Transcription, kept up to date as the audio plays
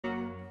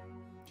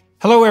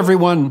Hello,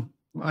 everyone.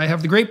 I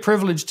have the great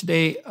privilege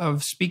today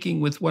of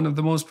speaking with one of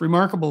the most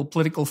remarkable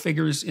political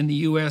figures in the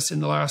U.S. in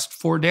the last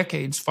 5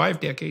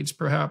 decades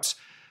perhaps,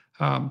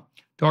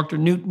 Dr.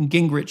 Newt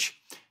Gingrich.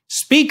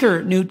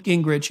 Speaker Newt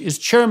Gingrich is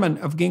chairman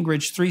of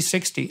Gingrich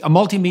 360, a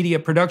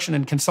multimedia production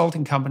and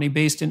consulting company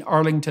based in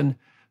Arlington,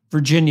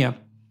 Virginia.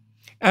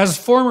 As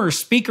former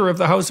Speaker of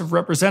the House of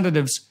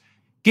Representatives,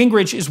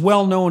 Gingrich is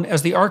well known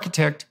as the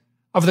architect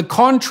of the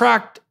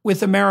contract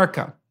with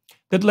America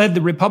that led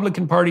the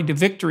Republican Party to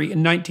victory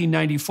in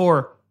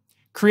 1994,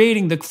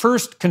 creating the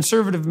first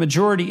conservative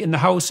majority in the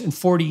House in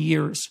 40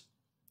 years.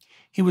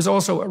 He was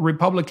also a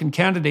Republican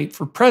candidate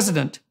for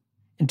president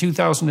in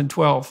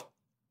 2012.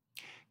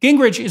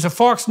 Gingrich is a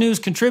Fox News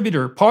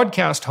contributor,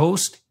 podcast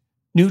host,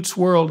 Newt's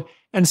World,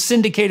 and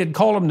syndicated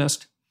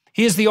columnist.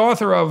 He is the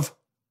author of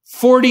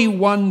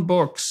 41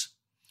 books,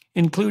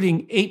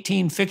 including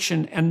 18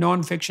 fiction and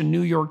nonfiction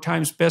New York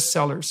Times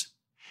bestsellers.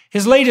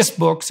 His latest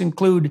books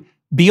include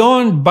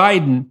Beyond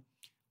Biden,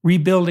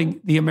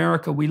 Rebuilding the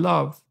America We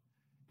Love,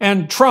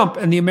 and Trump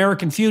and the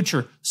American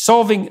Future,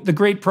 Solving the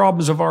Great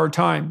Problems of Our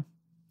Time.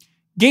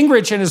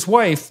 Gingrich and his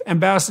wife,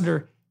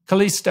 Ambassador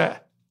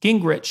Callista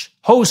Gingrich,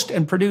 host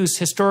and produce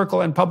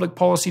historical and public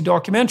policy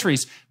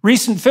documentaries.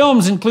 Recent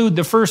films include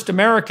The First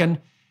American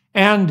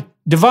and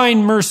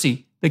Divine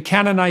Mercy, the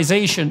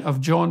canonization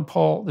of John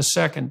Paul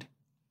II.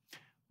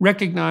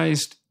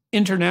 Recognized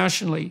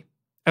internationally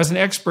as an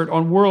expert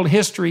on world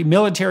history,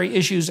 military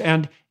issues,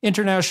 and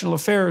international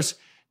affairs,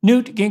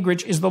 Newt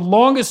Gingrich is the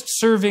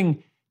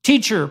longest-serving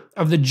teacher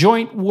of the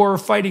Joint War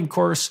Fighting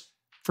Course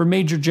for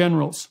Major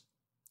Generals.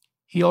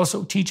 He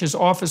also teaches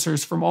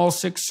officers from all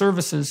 6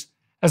 services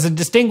as a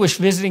distinguished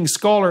visiting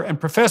scholar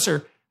and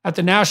professor at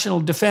the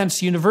National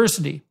Defense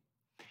University.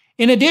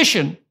 In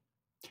addition,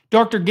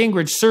 Dr.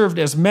 Gingrich served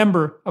as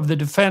member of the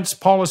Defense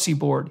Policy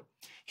Board.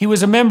 He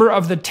was a member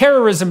of the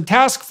Terrorism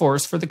Task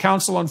Force for the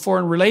Council on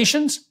Foreign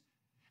Relations,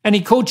 and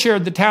he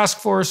co-chaired the Task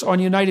Force on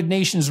United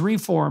Nations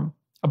Reform,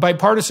 a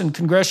bipartisan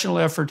congressional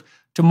effort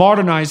to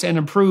modernize and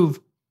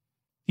improve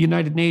the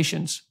United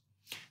Nations.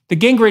 The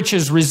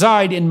Gingriches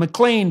reside in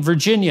McLean,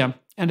 Virginia,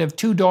 and have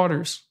 2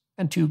 daughters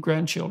and 2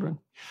 grandchildren.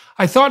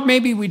 I thought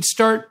maybe we'd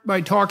start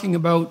by talking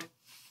about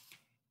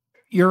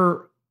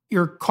your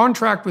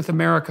contract with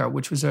America,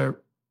 which was a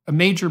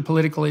major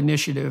political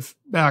initiative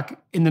back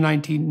in the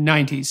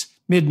 1990s,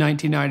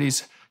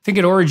 mid-1990s. I think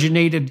it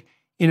originated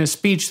in a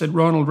speech that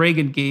Ronald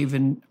Reagan gave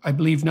in, I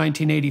believe,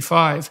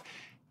 1985.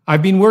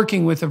 I've been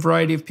working with a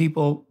variety of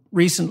people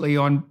recently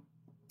on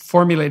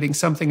formulating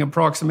something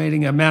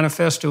approximating a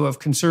manifesto of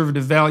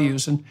conservative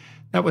values, and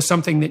that was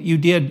something that you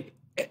did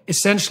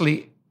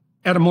essentially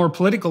at a more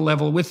political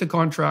level with the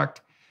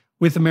contract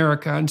with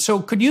America. And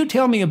so could you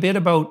tell me a bit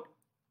about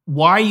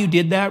why you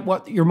did that,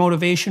 what your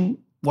motivation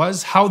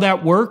was, how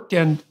that worked,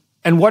 and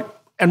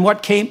what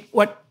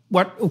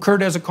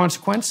occurred as a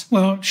consequence?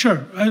 Well, sure.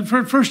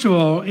 First of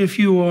all, if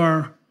you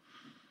are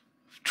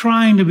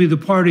trying to be the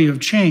party of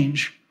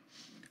change,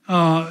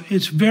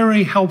 it's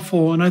very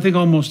helpful and I think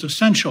almost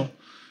essential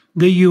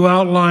that you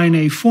outline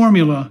a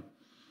formula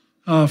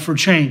for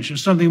change.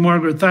 It's something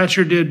Margaret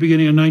Thatcher did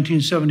beginning in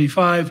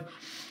 1975,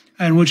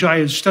 and which I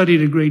had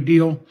studied a great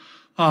deal.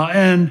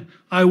 And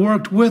I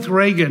worked with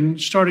Reagan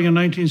starting in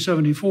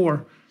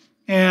 1974.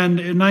 And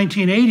in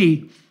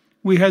 1980,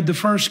 we had the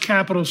first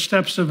Capitol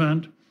Steps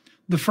event,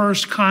 the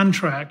first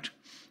contract,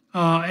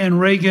 and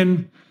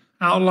Reagan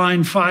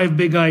outlined 5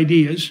 big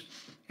ideas.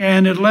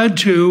 And it led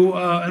to,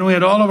 and we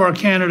had all of our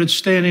candidates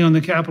standing on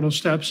the Capitol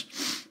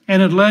steps,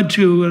 and it led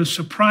to a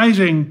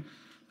surprising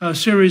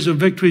series of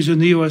victories in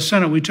the U.S.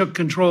 Senate. We took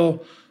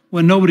control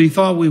when nobody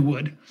thought we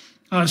would.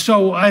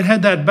 So I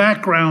had that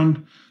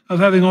background of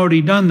having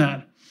already done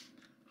that.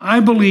 I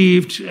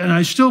believed, and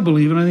I still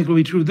believe, and I think it'll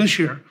be true this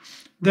year,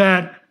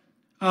 that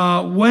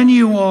when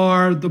you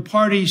are the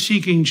party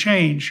seeking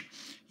change,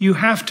 you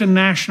have to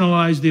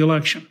nationalize the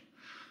election.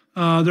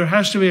 There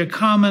has to be a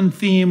common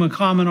theme, a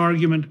common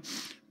argument,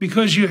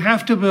 because you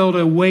have to build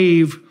a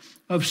wave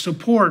of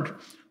support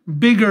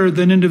bigger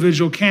than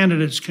individual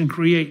candidates can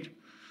create.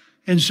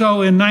 And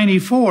so in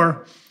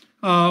 94,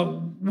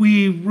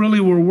 we really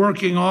were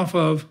working off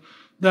of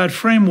that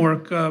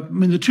framework.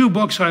 The 2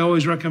 books I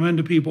always recommend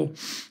to people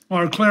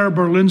are Claire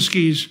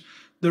Berlinski's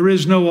There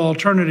Is No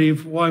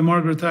Alternative, Why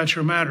Margaret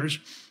Thatcher Matters,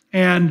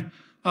 and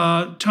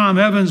Tom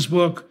Evans'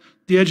 book,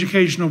 The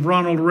Education of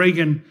Ronald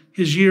Reagan,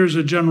 His Years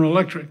at General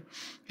Electric.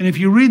 And if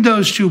you read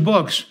those 2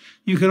 books,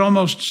 you can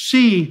almost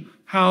see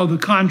how the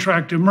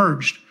contract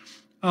emerged.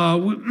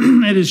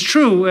 It is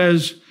true,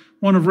 as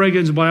one of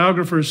Reagan's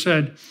biographers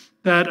said,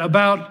 that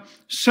about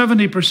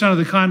 70% of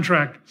the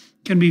contract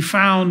can be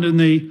found in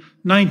the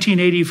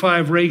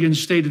 1985 Reagan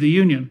State of the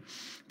Union.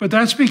 But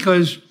that's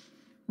because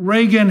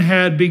Reagan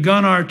had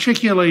begun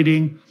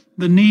articulating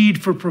the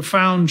need for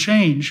profound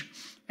change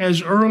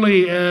as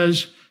early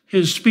as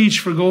his speech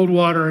for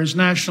Goldwater, his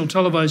national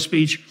televised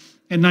speech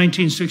in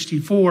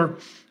 1964,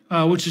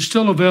 which is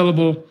still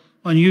available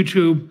on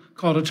YouTube,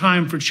 called A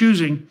Time for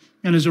Choosing,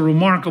 and is a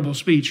remarkable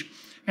speech.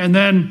 And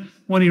then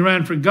when he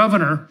ran for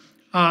governor,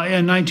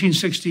 In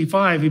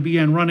 1965, he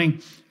began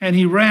running, and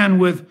he ran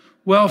with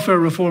welfare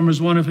reform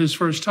as one of his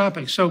first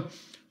topics. So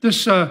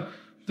this, the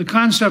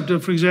concept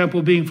of, for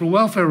example, being for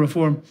welfare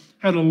reform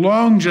had a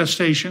long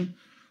gestation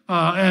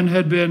and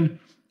had been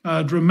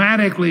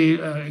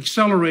dramatically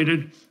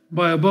accelerated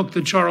by a book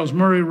that Charles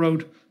Murray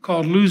wrote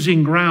called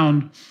Losing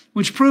Ground,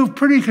 which proved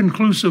pretty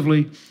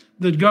conclusively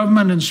that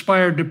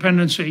government-inspired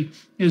dependency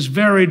is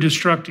very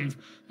destructive,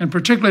 and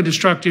particularly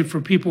destructive for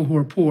people who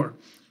are poor.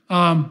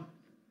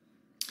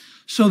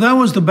 So that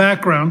was the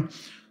background.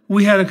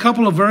 We had a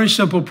couple of very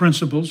simple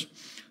principles.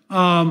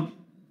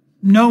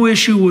 No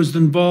issue was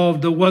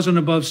involved that wasn't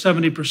above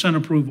 70%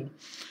 approval.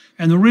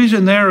 And the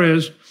reason there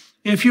is,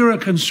 if you're a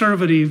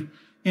conservative,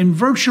 in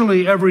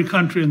virtually every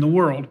country in the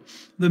world,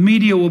 the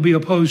media will be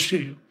opposed to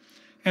you.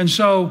 And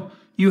so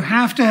you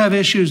have to have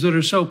issues that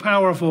are so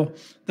powerful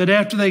that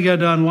after they get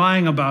done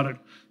lying about it,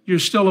 you're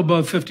still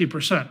above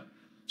 50%.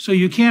 So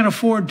you can't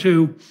afford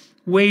to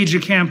wage a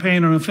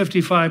campaign on a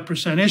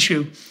 55%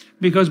 issue,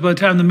 because by the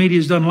time the media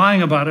is done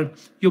lying about it,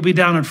 you'll be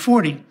down at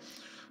 40.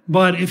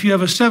 But if you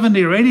have a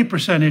 70 or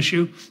 80%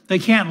 issue, they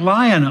can't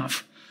lie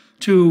enough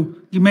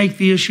to make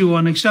the issue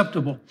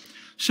unacceptable.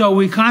 So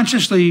we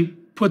consciously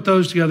put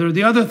those together.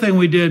 The other thing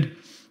we did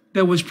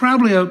that was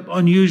probably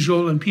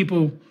unusual and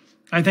people,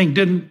 I think,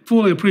 didn't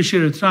fully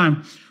appreciate at the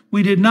time,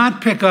 we did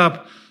not pick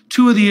up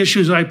two of the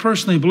issues I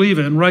personally believe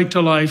in, right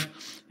to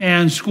life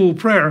and school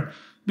prayer,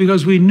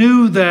 because we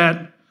knew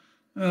that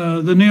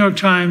the New York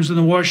Times and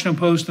the Washington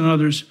Post and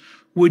others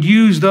would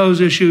use those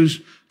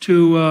issues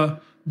to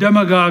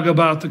demagogue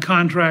about the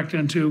contract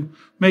and to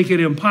make it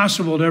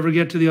impossible to ever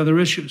get to the other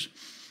issues.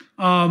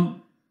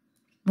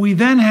 We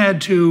then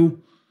had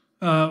to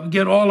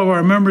get all of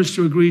our members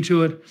to agree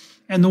to it.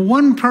 And the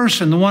one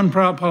person, the one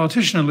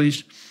politician at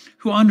least,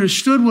 who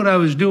understood what I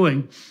was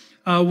doing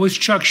was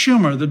Chuck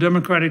Schumer, the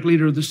Democratic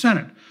leader of the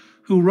Senate,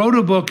 who wrote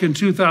a book in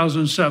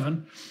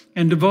 2007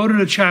 and devoted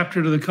a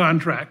chapter to the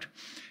contract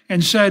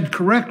and said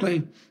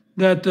correctly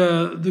that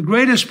the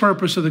greatest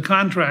purpose of the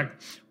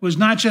contract was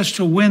not just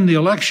to win the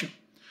election,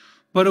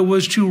 but it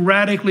was to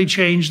radically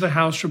change the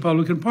House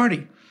Republican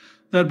Party.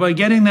 That by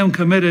getting them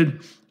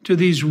committed to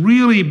these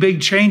really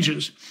big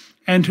changes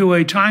and to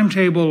a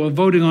timetable of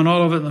voting on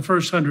all of it in the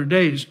first 100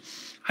 days,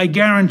 I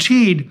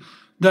guaranteed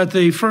that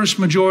the first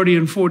majority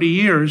in 40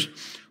 years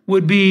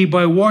would be,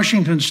 by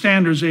Washington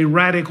standards, a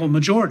radical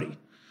majority.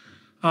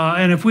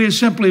 And if we had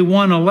simply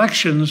won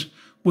elections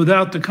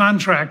without the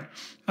contract,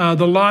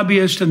 the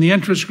lobbyists and the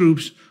interest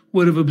groups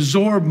would have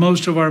absorbed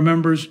most of our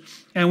members,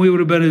 and we would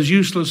have been as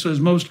useless as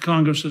most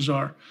Congresses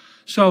are.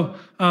 So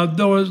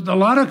there was a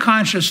lot of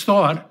conscious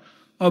thought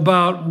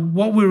about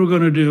what we were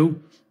going to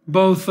do,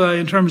 both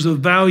in terms of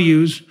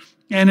values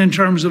and in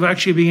terms of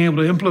actually being able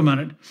to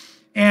implement it.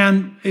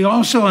 And he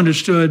also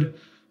understood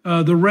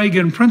the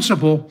Reagan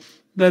principle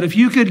that if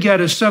you could get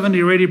a 70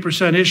 or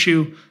 80%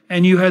 issue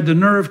and you had the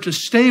nerve to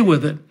stay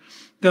with it,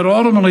 that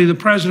ultimately the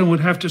president would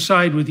have to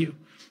side with you.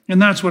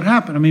 And that's what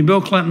happened. I mean,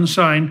 Bill Clinton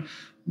signed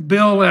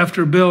bill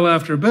after bill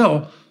after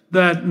bill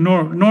that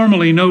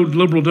normally no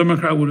liberal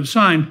Democrat would have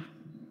signed.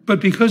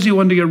 But because he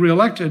wanted to get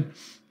reelected,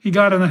 he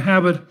got in the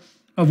habit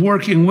of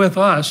working with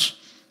us,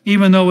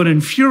 even though it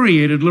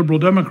infuriated liberal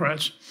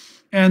Democrats.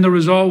 And the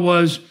result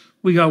was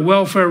we got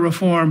welfare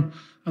reform,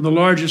 the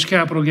largest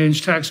capital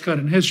gains tax cut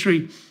in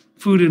history,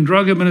 Food and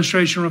Drug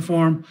Administration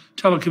reform,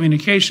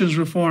 telecommunications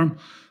reform,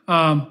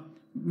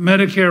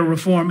 Medicare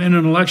reform in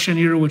an election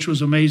year, which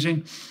was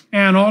amazing.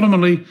 And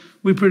ultimately,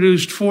 we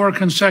produced 4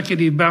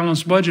 consecutive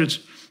balanced budgets,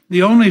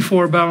 the only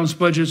 4 balanced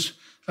budgets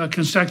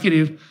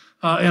consecutive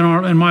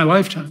in my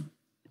lifetime.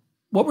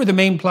 What were the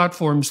main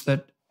platforms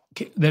that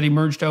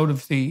emerged out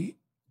of the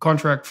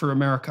Contract for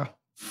America?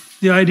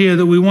 The idea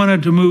that we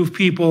wanted to move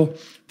people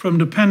from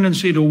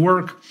dependency to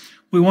work.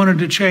 We wanted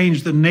to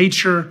change the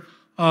nature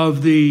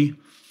of the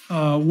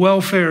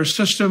welfare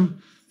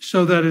system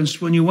so that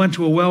when you went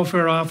to a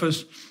welfare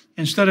office,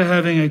 instead of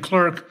having a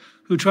clerk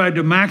who tried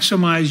to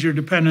maximize your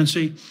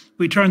dependency,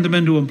 we turned them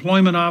into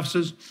employment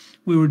offices.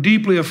 We were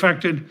deeply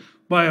affected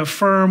by a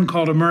firm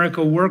called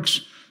America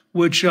Works,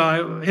 which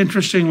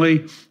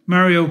interestingly,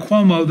 Mario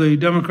Cuomo, the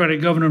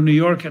Democratic governor of New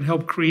York, had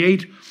helped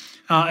create.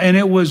 And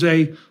it was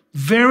a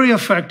very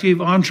effective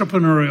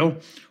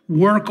entrepreneurial,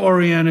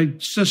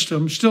 work-oriented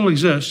system, still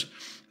exists,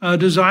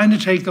 designed to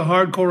take the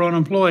hardcore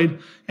unemployed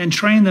and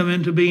train them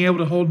into being able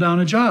to hold down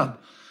a job.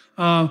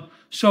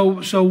 So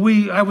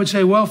I would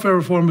say welfare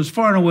reform was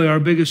far and away our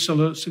biggest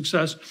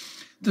success.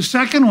 The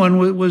second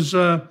one was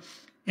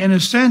in a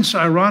sense,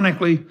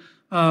 ironically,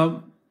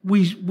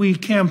 we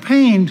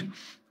campaigned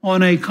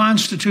on a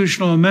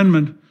constitutional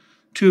amendment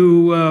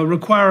to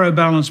require a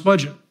balanced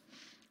budget.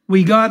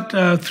 We got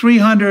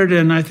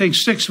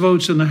 306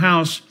 votes in the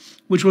House,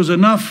 which was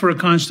enough for a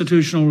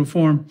constitutional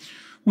reform.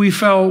 We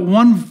fell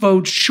 1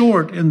 vote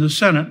short in the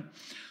Senate,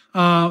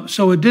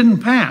 so it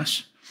didn't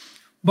pass.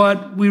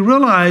 But we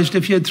realized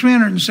if you had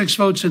 306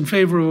 votes in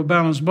favor of a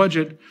balanced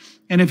budget,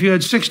 and if you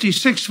had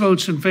 66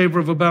 votes in favor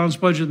of a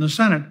balanced budget in the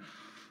Senate,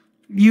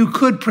 you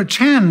could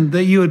pretend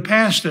that you had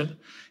passed it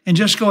and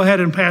just go ahead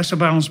and pass a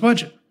balanced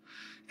budget.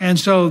 And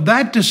so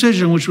that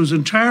decision, which was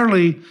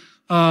entirely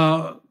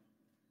an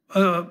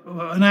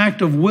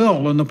act of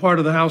will on the part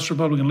of the House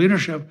Republican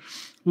leadership,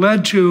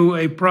 led to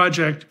a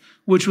project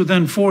which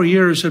within 4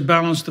 years had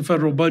balanced the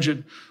federal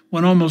budget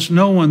when almost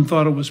no one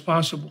thought it was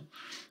possible.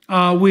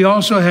 We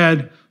also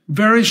had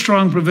very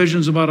strong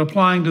provisions about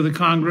applying to the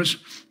Congress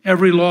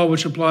every law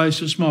which applies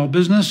to small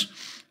business.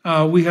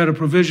 We had a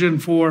provision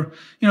for,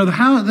 the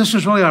House, this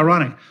is really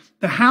ironic.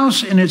 The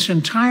House in its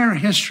entire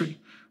history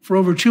for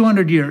over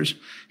 200 years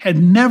had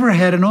never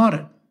had an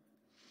audit.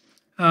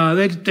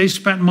 They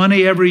spent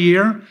money every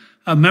year.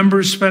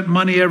 Members spent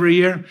money every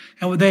year,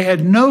 and they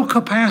had no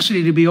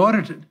capacity to be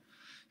audited.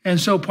 And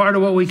so part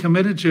of what we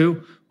committed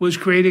to was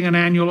creating an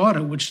annual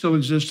audit, which still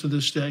exists to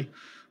this day.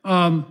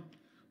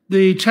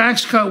 The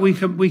tax cut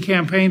we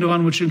campaigned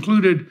on, which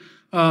included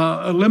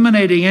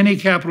eliminating any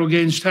capital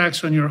gains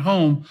tax on your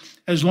home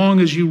as long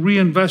as you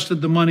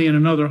reinvested the money in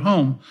another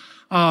home,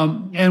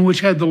 and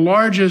which had the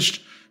largest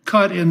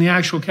cut in the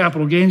actual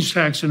capital gains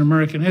tax in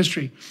American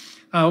history,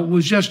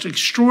 was just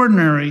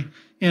extraordinary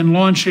in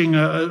launching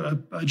a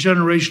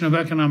generation of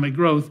economic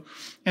growth.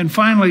 And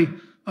finally,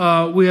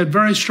 we had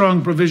very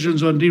strong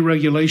provisions on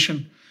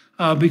deregulation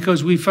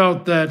because we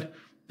felt that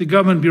the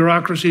government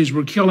bureaucracies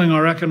were killing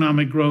our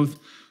economic growth.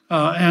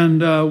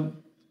 And the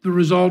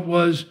result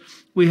was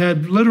we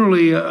had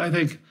literally, I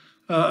think,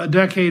 a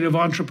decade of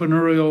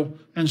entrepreneurial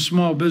and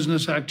small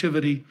business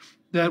activity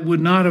that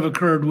would not have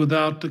occurred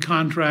without the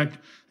contract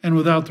and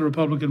without the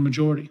Republican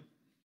majority.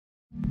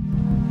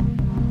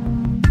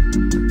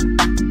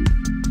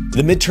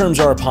 The midterms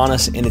are upon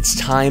us, and it's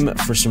time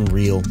for some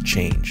real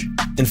change.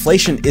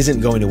 Inflation isn't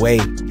going away,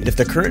 and if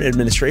the current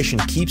administration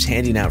keeps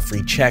handing out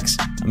free checks,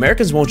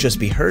 Americans won't just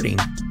be hurting,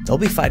 they'll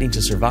be fighting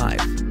to survive.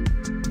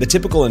 The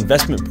typical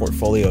investment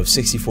portfolio of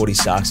 60-40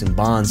 stocks and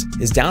bonds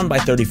is down by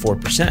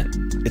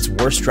 34%. Its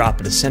worst drop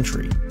in a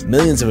century.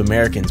 Millions of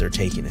Americans are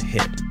taking a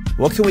hit.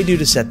 What can we do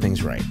to set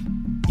things right?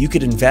 You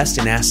could invest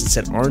in assets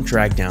that aren't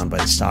dragged down by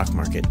the stock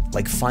market,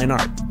 like fine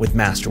art with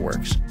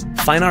Masterworks.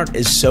 Fine art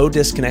is so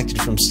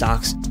disconnected from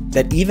stocks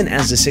that even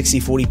as the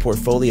 60-40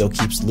 portfolio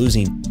keeps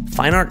losing,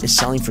 fine art is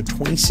selling for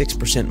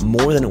 26%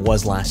 more than it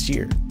was last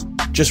year.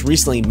 Just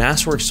recently,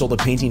 Masterworks sold a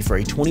painting for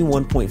a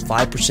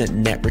 21.5%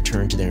 net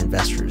return to their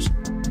investors.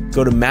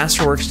 Go to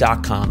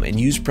Masterworks.com and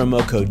use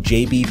promo code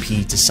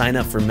JBP to sign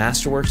up for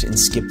Masterworks and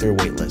skip their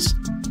waitlist.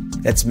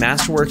 That's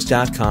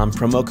Masterworks.com,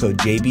 promo code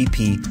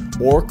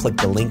JBP, or click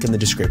the link in the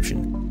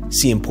description.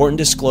 See important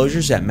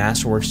disclosures at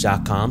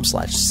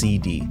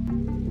Masterworks.com/CD.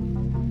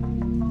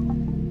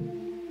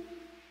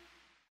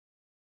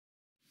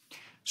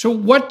 So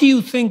what do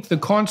you think the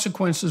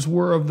consequences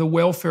were of the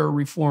welfare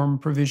reform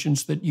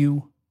provisions that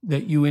you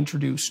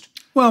introduced?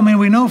 Well, I mean,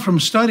 we know from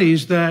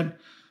studies that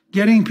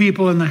getting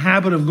people in the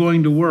habit of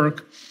going to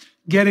work,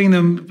 getting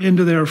them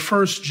into their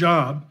first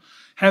job,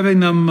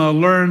 having them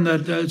learn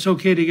that it's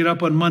okay to get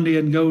up on Monday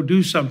and go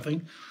do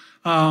something,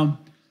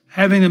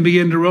 having them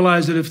begin to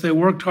realize that if they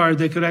worked hard,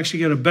 they could actually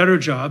get a better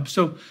job.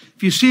 So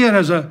if you see it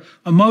as a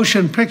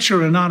motion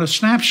picture and not a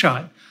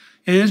snapshot,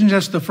 it isn't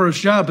just the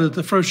first job, but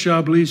the first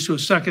job leads to a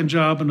second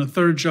job and a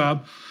third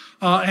job.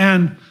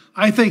 And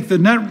I think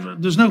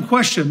there's no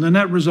question, the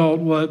net result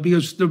was,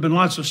 because there have been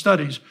lots of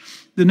studies,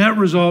 the net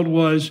result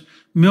was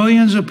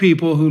millions of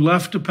people who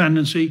left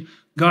dependency,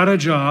 got a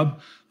job,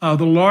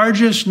 the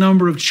largest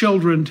number of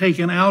children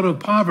taken out of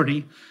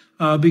poverty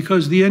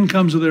because the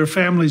incomes of their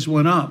families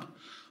went up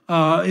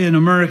in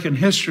American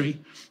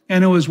history.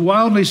 And it was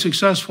wildly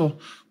successful,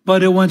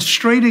 but it went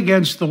straight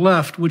against the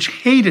left, which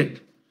hated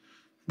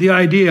the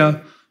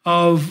idea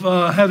of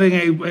having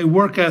a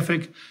work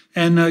ethic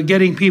and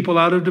getting people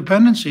out of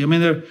dependency. I mean,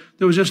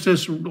 there was just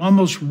this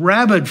almost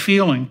rabid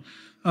feeling.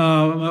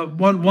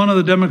 One of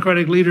the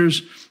Democratic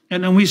leaders,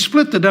 and we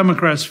split the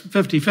Democrats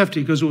 50-50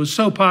 because it was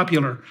so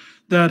popular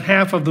that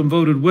half of them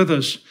voted with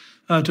us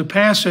to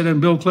pass it,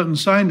 and Bill Clinton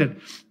signed it.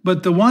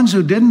 But the ones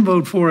who didn't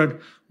vote for it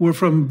were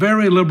from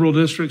very liberal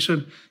districts.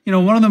 And,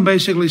 one of them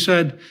basically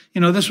said,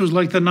 this was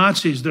like the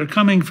Nazis. They're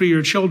coming for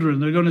your children.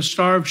 They're going to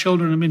starve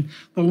children. I mean,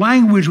 the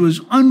language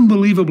was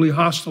unbelievably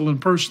hostile and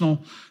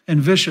personal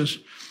and vicious.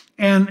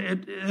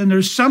 And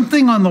there's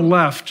something on the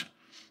left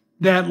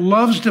that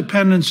loves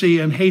dependency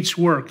and hates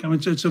work. I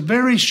mean, it's a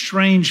very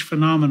strange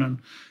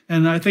phenomenon.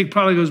 And I think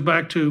probably goes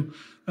back to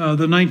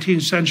the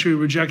 19th century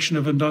rejection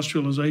of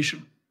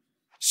industrialization.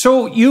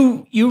 So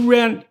you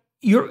ran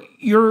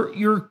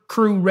your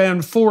crew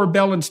ran 4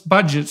 balanced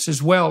budgets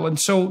as well, and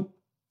so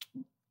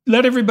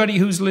let everybody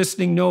who's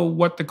listening know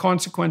what the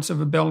consequence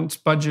of a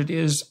balanced budget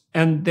is,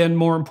 and then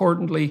more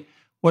importantly,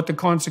 what the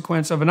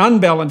consequence of an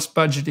unbalanced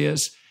budget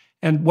is,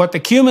 and what the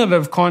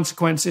cumulative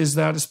consequence is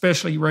that,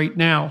 especially right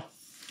now.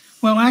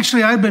 Well,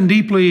 actually, I've been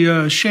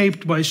deeply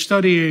shaped by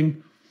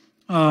studying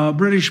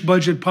British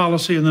budget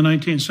policy in the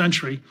 19th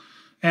century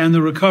and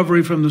the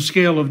recovery from the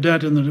scale of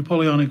debt in the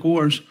Napoleonic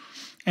Wars,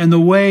 and the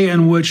way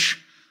in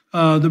which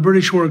the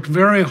British worked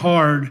very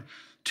hard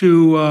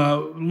to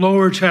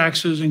lower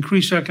taxes,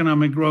 increase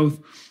economic growth,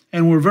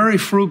 and were very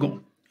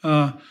frugal.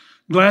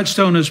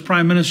 Gladstone, as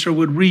prime minister,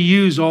 would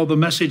reuse all the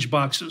message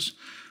boxes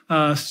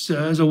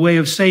as a way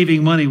of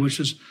saving money, which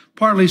is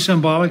partly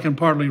symbolic and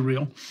partly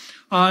real.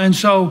 And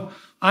so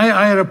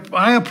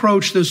I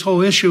approached this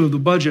whole issue of the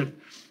budget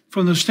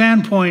from the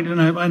standpoint,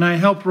 and I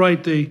helped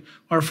write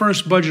our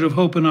first budget of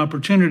hope and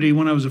opportunity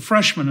when I was a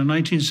freshman in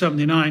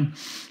 1979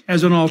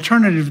 as an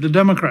alternative to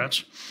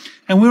Democrats.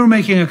 And we were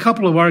making a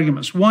couple of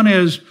arguments. One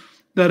is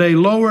that a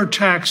lower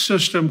tax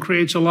system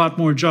creates a lot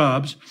more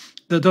jobs,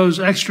 that those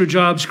extra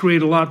jobs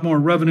create a lot more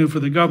revenue for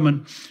the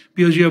government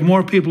because you have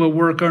more people at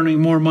work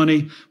earning more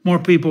money, more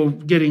people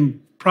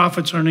getting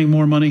profits earning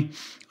more money.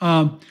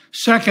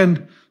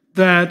 Second,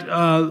 that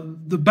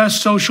the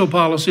best social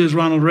policy, as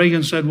Ronald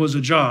Reagan said, was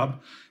a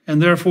job,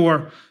 and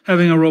therefore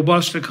having a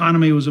robust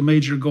economy was a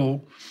major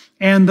goal.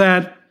 And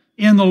that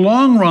in the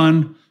long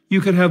run, you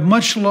could have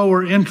much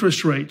lower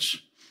interest rates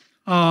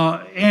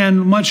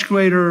and much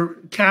greater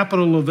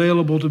capital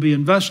available to be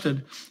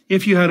invested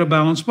if you had a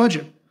balanced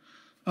budget.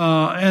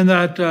 And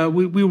that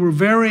we were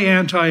very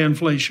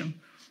anti-inflation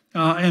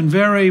and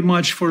very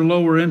much for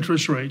lower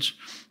interest rates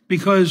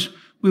because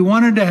we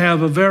wanted to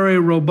have a very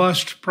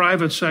robust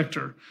private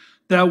sector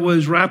that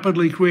was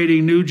rapidly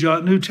creating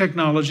new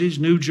technologies,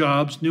 new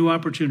jobs, new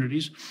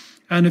opportunities.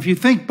 And if you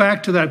think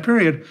back to that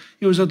period,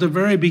 it was at the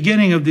very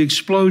beginning of the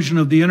explosion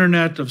of the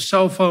internet, of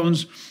cell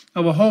phones,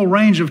 of a whole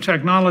range of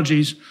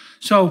technologies.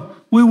 So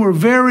we were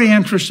very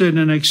interested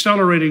in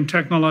accelerating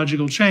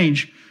technological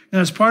change. And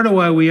that's part of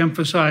why we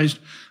emphasized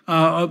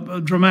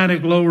a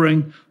dramatic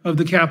lowering of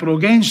the capital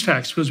gains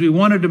tax, because we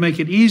wanted to make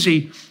it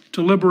easy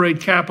to liberate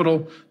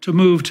capital to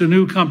move to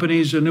new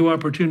companies and new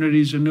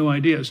opportunities and new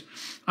ideas.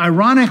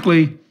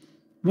 Ironically,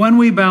 when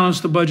we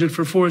balanced the budget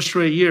for 4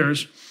 straight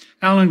years,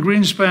 Alan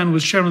Greenspan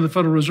was chairman of the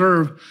Federal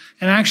Reserve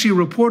and actually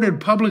reported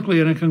publicly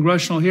in a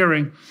congressional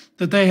hearing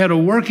that they had a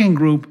working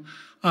group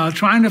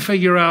trying to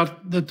figure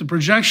out that the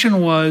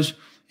projection was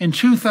in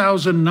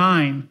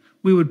 2009,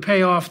 we would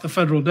pay off the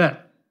federal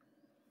debt.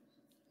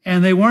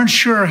 And they weren't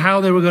sure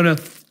how they were going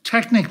to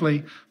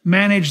technically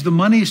manage the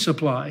money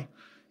supply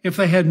if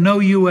they had no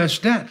U.S.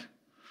 debt.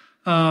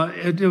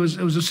 It was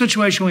a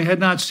situation we had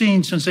not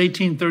seen since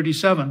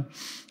 1837.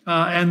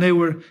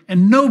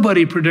 And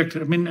nobody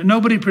predicted,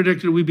 nobody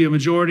predicted we'd be a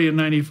majority in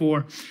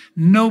 94.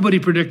 Nobody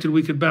predicted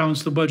we could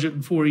balance the budget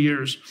in 4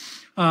 years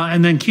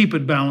and then keep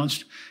it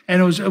balanced.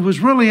 And it was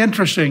really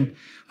interesting.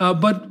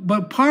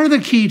 But part of the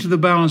key to the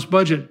balanced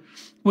budget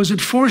was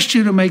it forced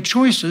you to make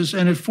choices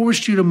and it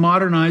forced you to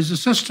modernize the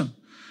system.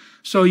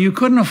 So you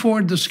couldn't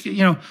afford this,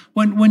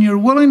 when you're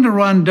willing to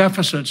run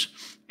deficits,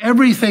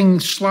 everything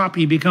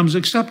sloppy becomes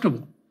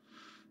acceptable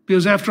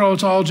because after all,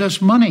 it's all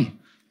just money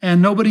and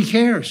nobody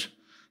cares.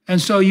 And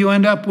so you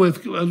end up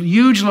with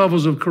huge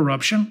levels of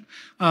corruption.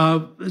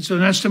 It's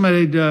an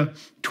estimated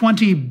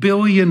 $20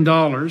 billion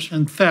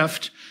in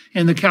theft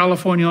in the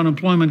California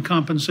unemployment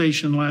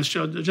compensation last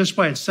year, just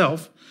by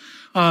itself.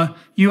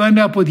 You end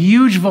up with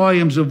huge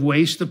volumes of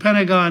waste. The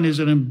Pentagon is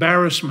an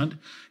embarrassment.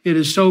 It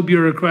is so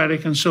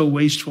bureaucratic and so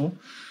wasteful.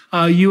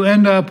 You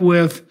end up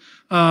with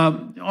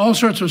all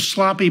sorts of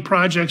sloppy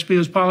projects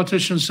because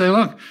politicians say,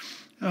 look,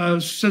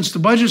 since the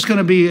budget's going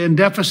to be in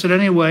deficit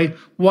anyway,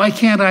 why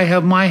can't I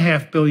have my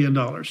 $500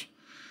 million?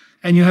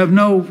 And you have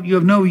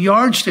no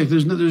yardstick.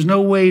 There's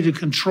no way to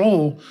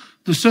control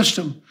the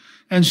system.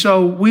 And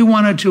so we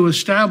wanted to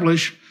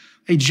establish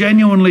a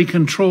genuinely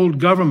controlled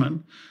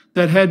government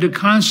that had to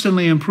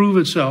constantly improve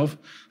itself.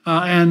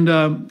 And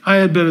I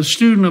had been a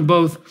student of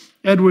both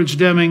Edwards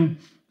Deming,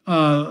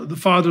 the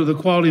father of the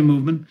quality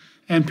movement,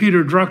 and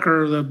Peter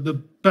Drucker, the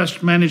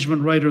best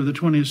management writer of the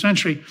 20th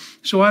century.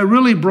 So I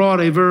really brought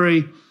a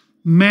very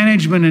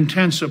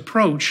management-intense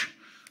approach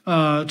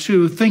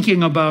to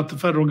thinking about the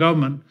federal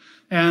government.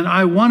 And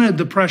I wanted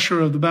the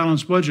pressure of the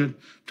balanced budget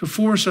to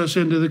force us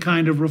into the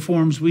kind of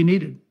reforms we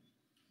needed.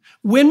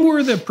 When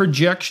were the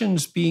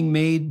projections being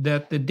made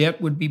that the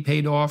debt would be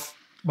paid off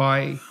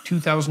by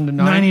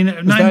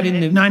 2009?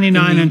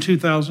 99 and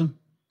 2000.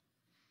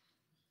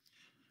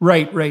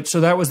 Right.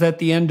 So that was at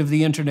the end of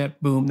the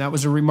internet boom. That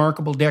was a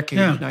remarkable decade,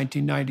 the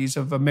 1990s,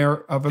 of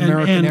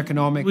American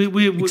economic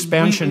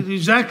expansion.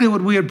 Exactly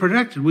what we had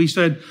predicted. We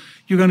said,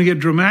 you're going to get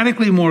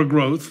dramatically more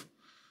growth.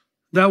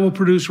 That will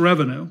produce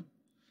revenue.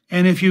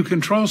 And if you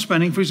control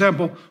spending, for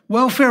example,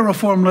 welfare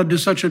reform led to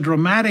such a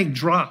dramatic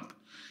drop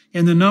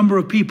in the number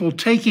of people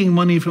taking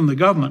money from the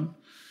government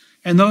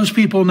and those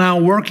people now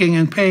working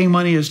and paying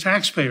money as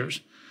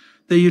taxpayers,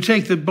 that you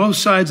take both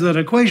sides of that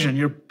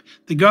equation.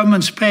 The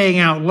government's paying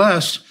out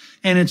less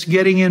and it's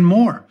getting in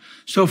more.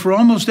 So for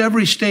almost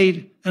every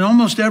state,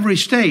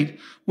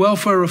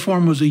 welfare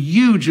reform was a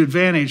huge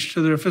advantage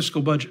to their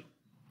fiscal budget.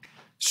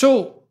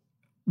 So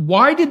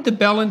why did the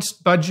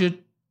balanced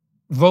budget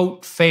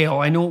vote fail?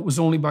 I know it was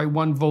only by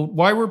one vote.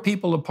 Why were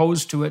people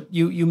opposed to it?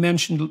 You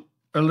mentioned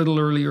a little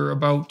earlier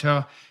about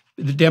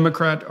the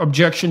Democrat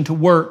objection to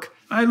work.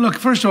 Look,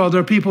 first of all,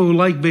 there are people who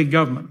like big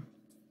government.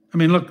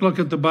 Look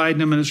at the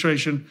Biden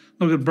administration.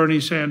 Look at Bernie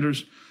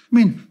Sanders.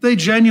 They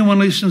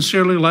genuinely,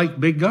 sincerely like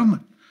big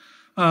government.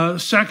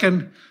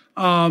 Second,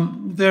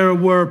 There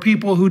were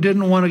people who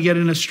didn't want to get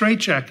in a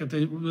straitjacket.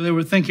 They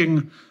were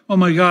thinking, oh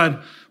my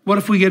God, what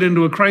if we get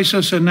into a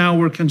crisis and now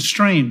we're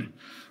constrained?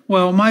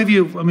 Well, my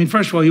view, I mean,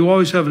 first of all, you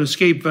always have an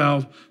escape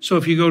valve. So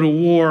if you go to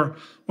war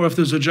or if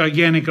there's a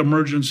gigantic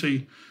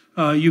emergency,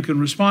 you can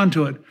respond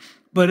to it.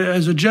 But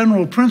as a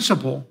general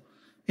principle,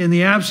 in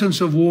the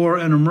absence of war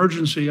and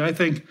emergency, I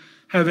think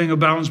having a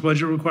balanced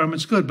budget requirement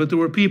is good. But there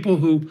were people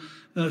who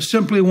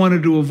simply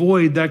wanted to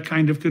avoid that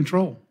kind of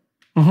control.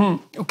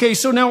 Mm-hmm. Okay,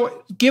 so now,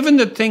 given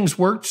that things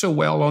worked so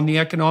well on the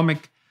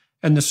economic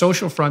and the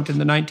social front in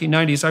the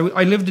 1990s,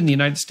 I lived in the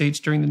United States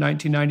during the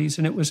 1990s,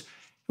 and it was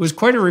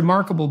quite a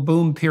remarkable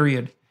boom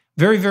period.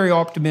 Very, very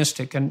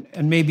optimistic, and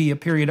maybe a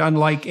period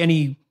unlike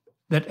any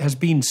that has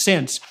been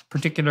since,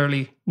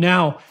 particularly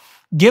now.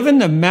 Given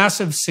the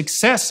massive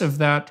success of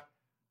that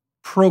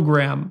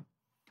program,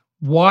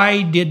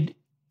 why did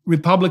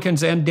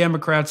Republicans and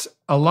Democrats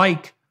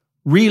alike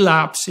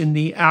relapse in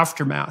the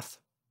aftermath?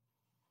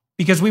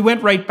 Because we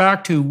went right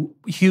back to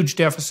huge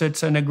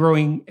deficits and a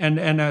growing and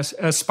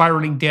a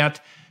spiraling debt,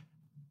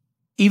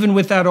 even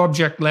with that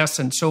object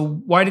lesson. So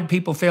why did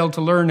people fail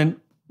to learn? And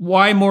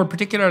why, more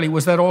particularly,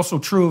 was that also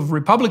true of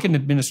Republican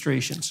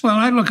administrations? Well,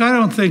 I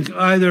don't think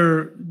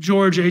either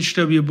George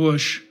H.W.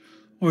 Bush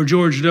or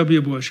George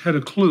W. Bush had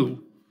a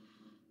clue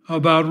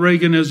about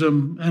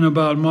Reaganism and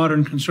about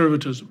modern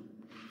conservatism.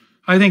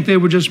 I think they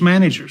were just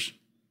managers,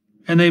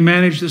 and they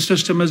managed the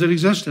system as it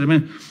existed. I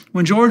mean,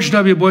 when George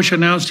W. Bush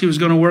announced he was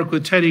going to work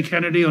with Teddy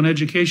Kennedy on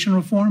education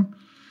reform,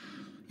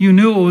 you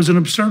knew it was an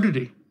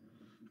absurdity.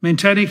 I mean,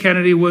 Teddy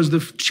Kennedy was the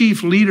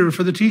chief leader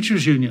for the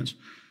teachers' unions.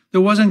 There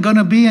wasn't going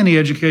to be any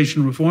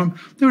education reform.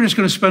 They were just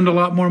going to spend a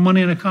lot more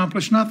money and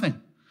accomplish nothing.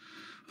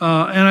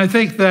 And I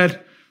think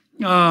that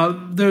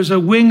there's a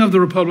wing of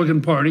the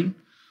Republican Party,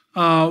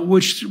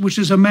 which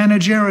is a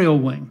managerial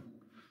wing.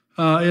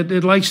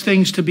 It likes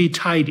things to be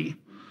tidy.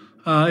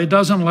 It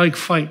doesn't like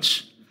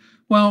fights.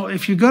 Well,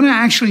 if you're going to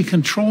actually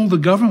control the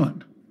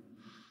government,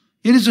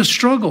 it is a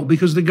struggle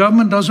because the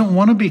government doesn't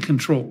want to be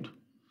controlled.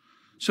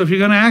 So if you're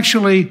going to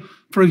actually,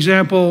 for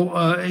example,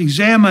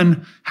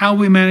 examine how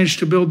we managed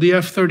to build the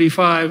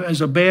F-35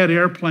 as a bad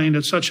airplane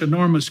at such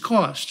enormous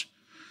cost,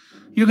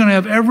 you're going to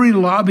have every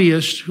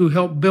lobbyist who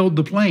helped build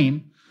the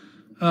plane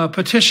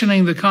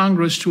petitioning the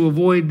Congress to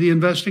avoid the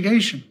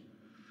investigation.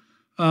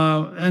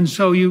 And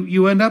so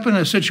you end up in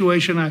a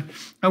situation.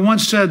 I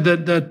once said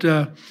that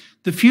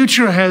the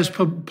future has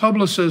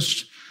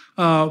publicists,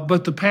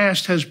 but the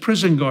past has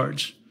prison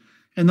guards.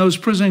 And those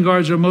prison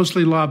guards are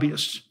mostly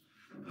lobbyists.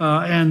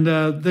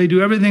 And they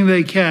do everything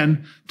they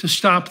can to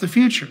stop the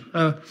future.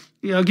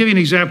 I'll give you an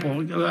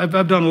example.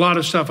 I've done a lot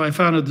of stuff. I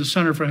founded the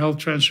Center for Health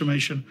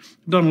Transformation.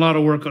 I've done a lot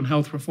of work on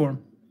health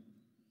reform.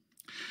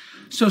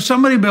 So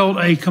somebody built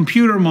a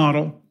computer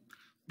model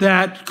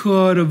that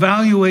could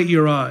evaluate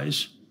your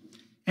eyes.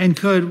 And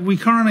we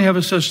currently have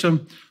a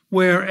system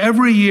where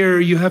every year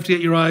you have to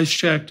get your eyes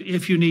checked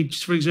if you need,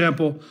 for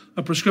example,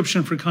 a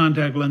prescription for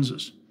contact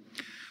lenses.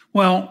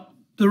 Well,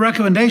 the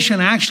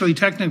recommendation actually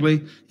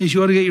technically is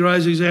you ought to get your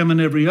eyes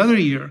examined every other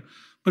year.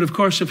 But of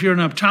course, if you're an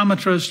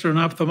optometrist or an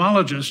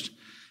ophthalmologist,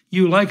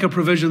 you like a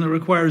provision that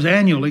requires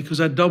annually because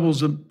that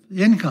doubles the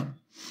income.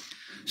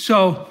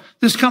 So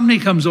this company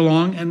comes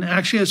along and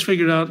actually has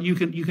figured out you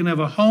can have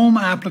a home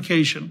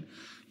application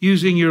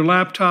using your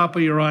laptop or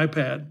your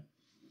iPad.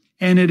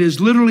 And it is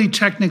literally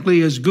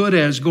technically as good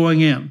as going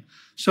in.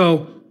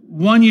 So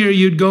one year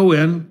you'd go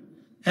in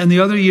and the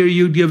other year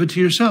you'd give it to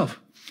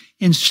yourself.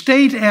 In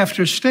state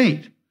after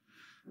state,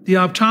 the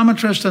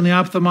optometrist and the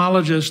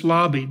ophthalmologist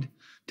lobbied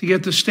to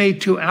get the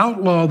state to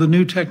outlaw the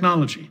new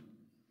technology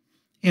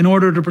in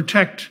order to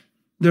protect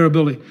their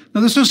ability.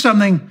 Now, this is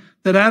something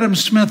that Adam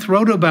Smith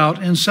wrote about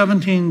in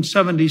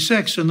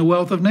 1776 in The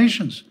Wealth of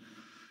Nations,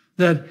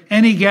 that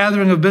any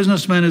gathering of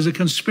businessmen is a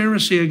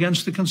conspiracy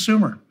against the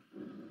consumer.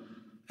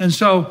 And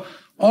so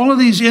all of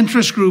these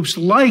interest groups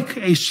like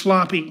a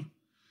sloppy,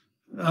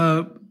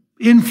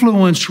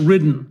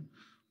 influence-ridden,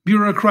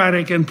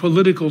 bureaucratic and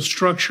political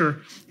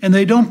structure, and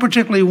they don't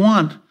particularly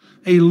want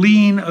a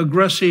lean,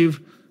 aggressive,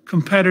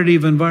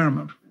 competitive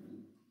environment.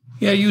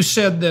 Yeah, you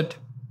said that,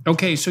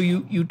 okay, so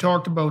you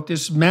talked about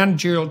this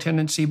managerial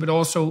tendency, but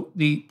also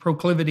the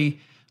proclivity,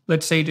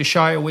 let's say, to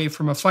shy away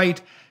from a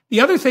fight. The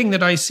other thing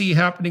that I see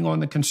happening on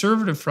the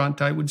conservative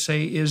front, I would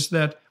say, is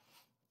that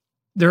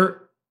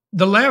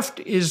the left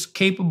is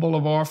capable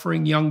of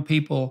offering young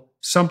people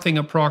something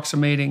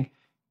approximating,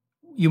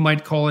 you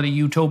might call it a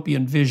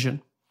utopian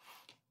vision.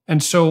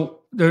 And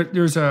so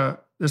there's the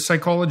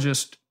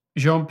psychologist,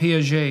 Jean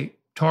Piaget,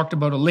 talked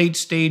about a late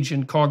stage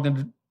in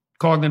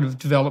cognitive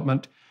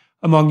development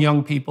among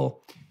young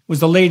people. It was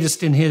the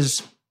latest in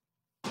his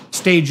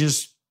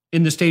stages,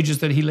 in the stages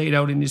that he laid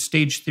out in his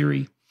stage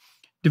theory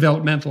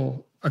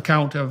developmental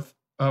account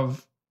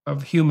of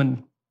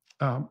human,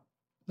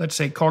 let's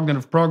say,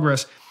 cognitive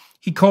progress.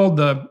 He called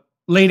the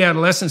late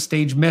adolescent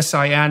stage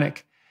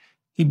messianic.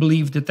 He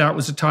believed that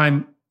was a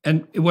time,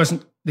 and it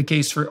wasn't the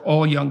case for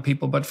all young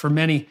people, but for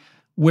many,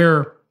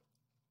 where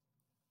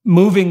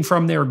moving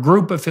from their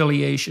group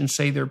affiliation,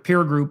 say their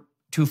peer group,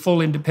 to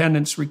full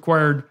independence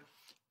required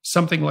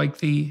something like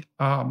the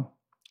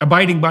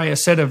abiding by a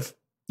set of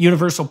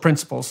universal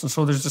principles. And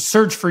so there's a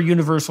search for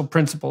universal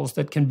principles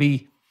that can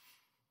be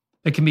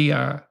a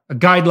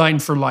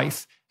guideline for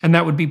life. And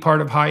that would be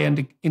part of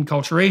high-end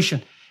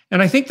enculturation.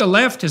 And I think the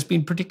left has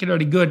been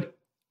particularly good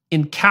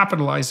in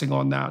capitalizing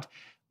on that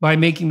by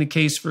making the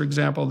case, for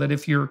example, that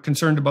if you're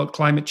concerned about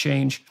climate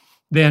change,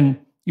 then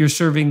you're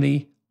serving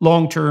the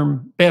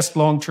best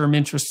long-term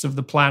interests of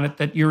the planet,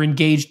 that you're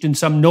engaged in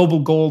some noble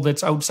goal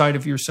that's outside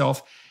of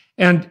yourself.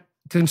 And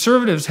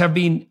conservatives have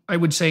been, I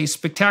would say,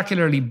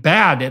 spectacularly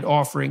bad at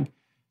offering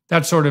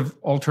that sort of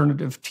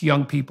alternative to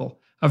young people,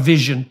 a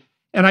vision.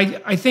 And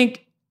I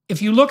think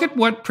if you look at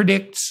what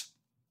predicts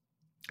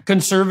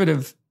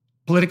conservative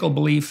political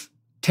belief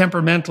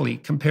temperamentally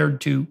compared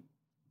to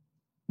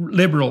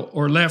liberal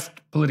or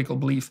left political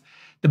belief,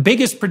 the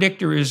biggest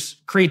predictor is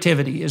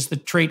creativity, is the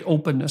trait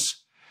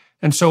openness.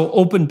 And so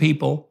open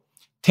people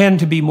tend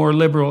to be more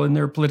liberal in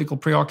their political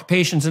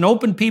preoccupations. And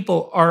open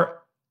people are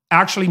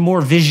actually more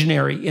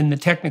visionary in the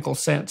technical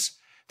sense.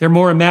 They're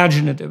more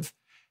imaginative.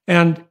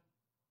 And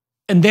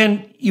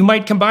then you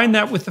might combine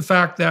that with the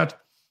fact that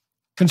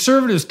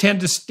conservatives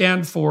tend to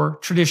stand for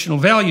traditional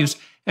values.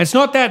 And it's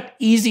not that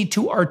easy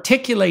to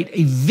articulate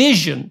a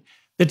vision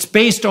that's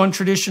based on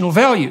traditional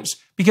values,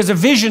 because a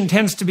vision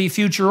tends to be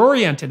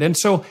future-oriented. And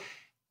so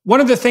one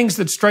of the things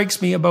that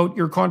strikes me about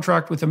your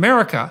contract with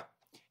America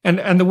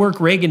and the work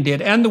Reagan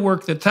did and the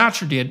work that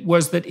Thatcher did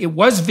was that it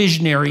was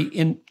visionary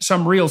in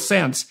some real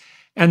sense.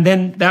 And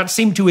then that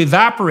seemed to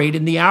evaporate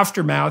in the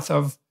aftermath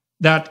of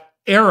that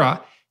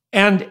era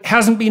and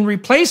hasn't been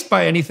replaced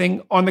by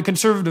anything on the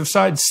conservative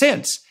side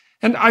since.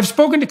 And I've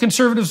spoken to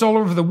conservatives all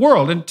over the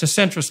world and to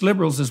centrist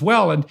liberals as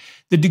well. And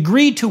the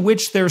degree to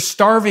which they're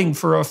starving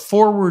for a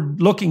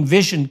forward-looking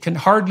vision can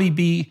hardly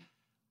be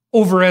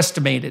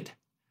overestimated.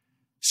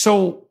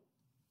 So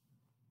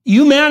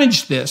you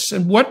managed this.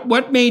 And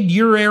what made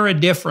your era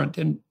different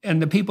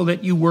and the people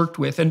that you worked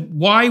with? And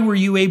why were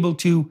you able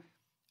to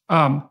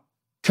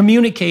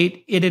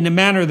communicate it in a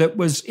manner that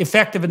was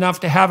effective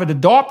enough to have it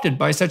adopted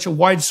by such a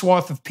wide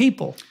swath of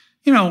people?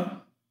 You know,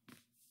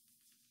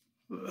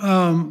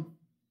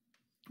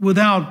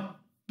 without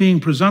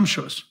being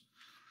presumptuous,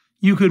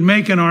 you could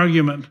make an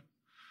argument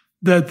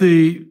that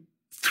the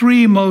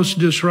three most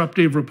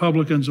disruptive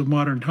Republicans of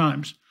modern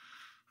times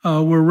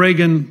were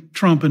Reagan,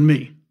 Trump, and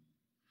me.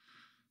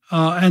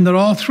 And that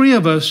all three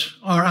of us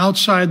are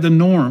outside the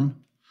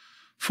norm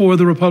for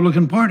the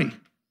Republican Party.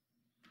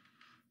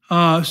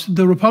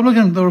 The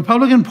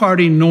Republican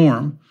Party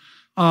norm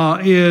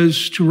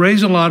is to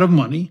raise a lot of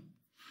money,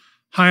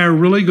 hire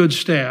really good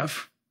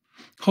staff,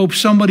 hope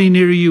somebody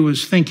near you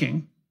is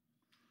thinking,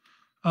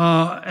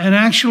 and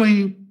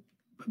actually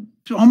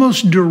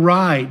almost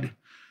deride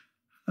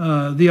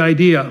the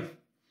idea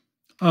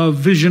of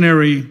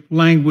visionary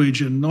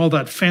language and all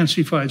that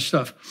fancified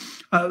stuff.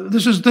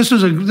 This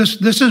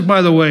is,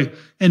 by the way,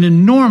 an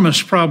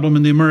enormous problem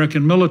in the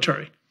American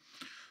military.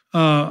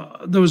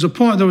 There was a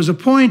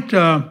point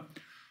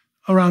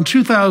around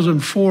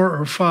 2004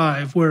 or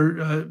 5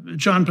 where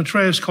John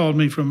Petraeus called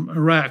me from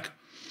Iraq,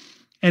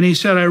 and he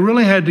said I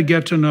really had to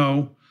get to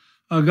know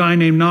a guy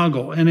named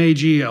Nagel,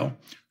 N-A-G-L,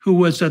 who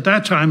was at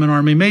that time an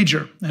Army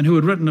major and who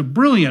had written a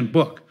brilliant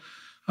book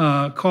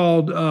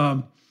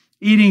called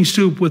Eating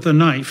Soup with a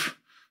Knife,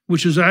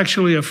 which is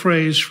actually a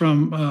phrase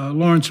from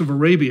Lawrence of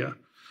Arabia,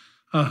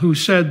 who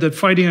said that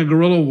fighting a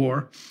guerrilla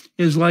war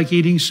is like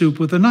eating soup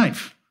with a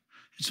knife.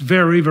 It's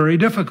very, very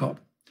difficult.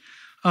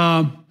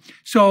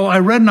 So I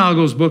read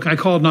Nagel's book. I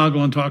called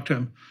Nagel and talked to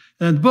him.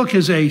 And the book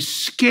is a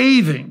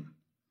scathing,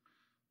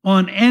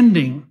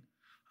 unending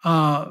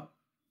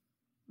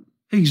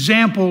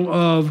example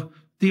of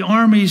the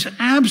Army's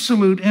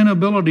absolute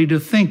inability to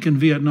think in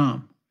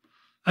Vietnam.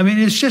 I mean,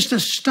 it's just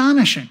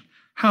astonishing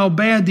how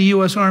bad the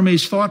U.S.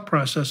 Army's thought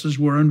processes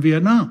were in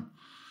Vietnam.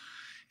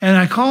 And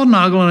I called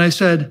Nagel and I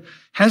said,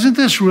 hasn't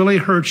this really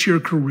hurt your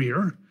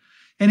career?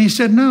 And he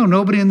said, no,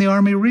 nobody in the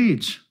Army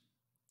reads.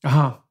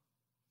 Uh-huh.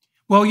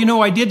 Well, you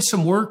know, I did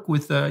some work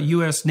with the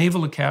U.S.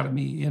 Naval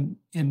Academy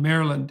in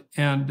Maryland,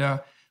 and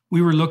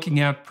we were looking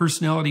at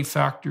personality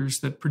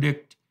factors that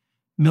predict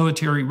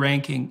military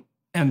ranking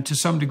and to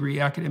some degree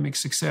academic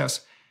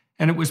success.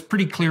 And it was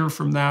pretty clear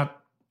from that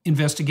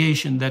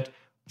investigation that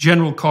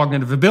general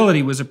cognitive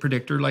ability was a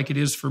predictor, like it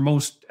is for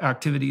most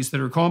activities that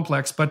are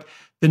complex. But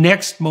the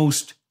next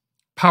most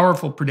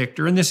powerful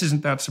predictor, and this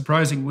isn't that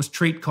surprising, was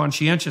trait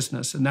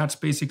conscientiousness, and that's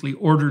basically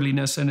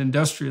orderliness and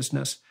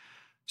industriousness.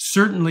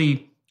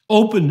 Certainly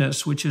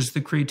openness, which is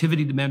the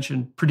creativity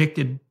dimension,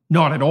 predicted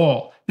not at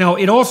all. Now,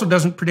 it also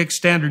doesn't predict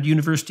standard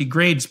university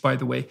grades, by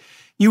the way.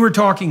 You were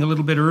talking a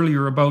little bit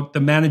earlier about the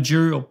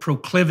managerial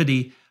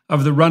proclivity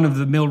of the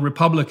run-of-the-mill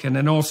Republican,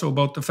 and also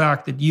about the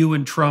fact that you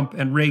and Trump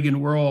and Reagan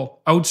were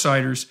all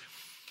outsiders.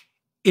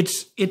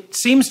 It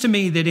seems to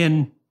me that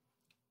in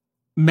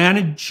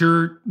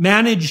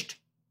managed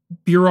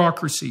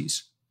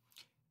bureaucracies,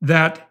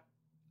 that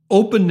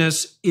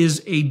openness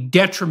is a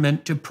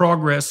detriment to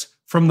progress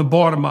from the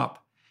bottom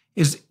up.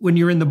 Is when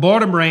you're in the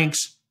bottom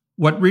ranks,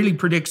 what really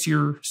predicts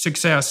your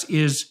success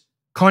is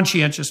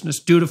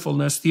conscientiousness,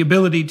 dutifulness, the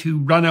ability to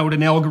run out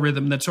an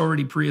algorithm that's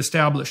already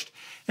pre-established.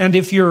 And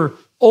if you're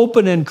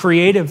open and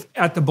creative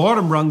at the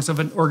bottom rungs of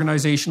an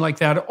organization like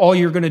that, all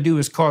you're going to do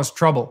is cause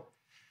trouble.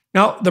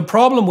 Now, the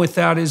problem with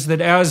that is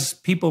that as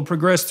people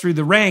progress through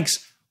the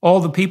ranks, all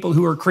the people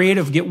who are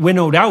creative get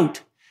winnowed out.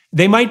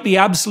 They might be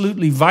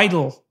absolutely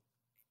vital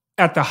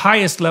at the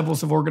highest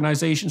levels of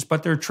organizations,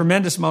 but there's a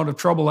tremendous amount of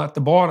trouble at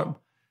the bottom.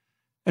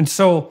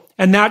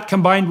 And that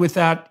combined with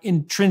that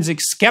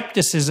intrinsic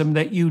skepticism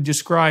that you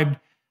described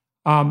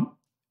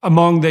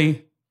among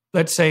the,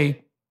 let's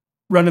say,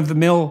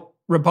 run-of-the-mill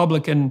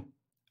Republican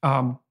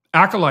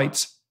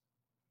acolytes,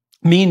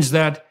 means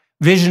that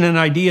vision and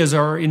ideas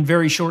are in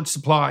very short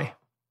supply.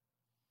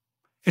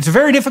 It's a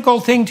very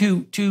difficult thing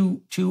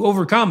to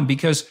overcome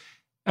because,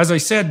 as I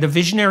said, the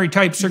visionary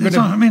types are going to...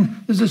 I mean,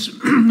 there's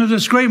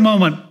this great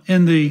moment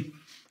in the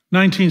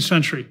 19th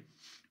century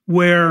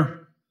where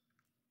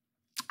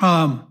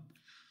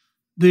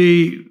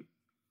the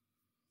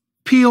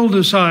Peel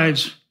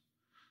decides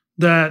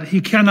that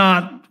he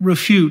cannot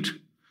refute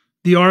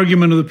the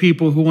argument of the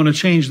people who want to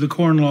change the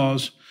corn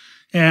laws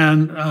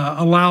and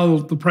allow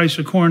the price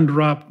of corn to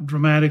drop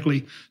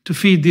dramatically to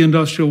feed the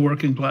industrial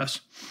working class.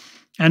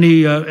 And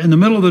he, in the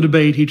middle of the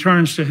debate, he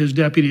turns to his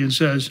deputy and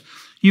says,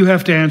 "You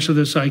have to answer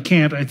this. I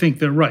can't. I think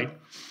they're right."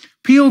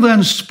 Peel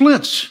then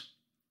splits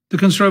the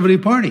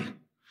Conservative Party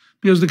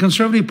because the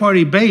Conservative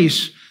Party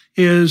base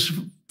is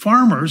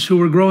farmers who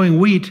were growing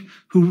wheat,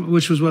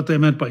 which was what they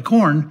meant by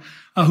corn,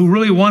 who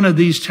really wanted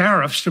these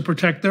tariffs to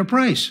protect their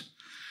price.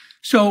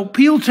 So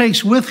Peel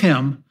takes with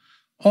him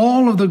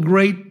all of the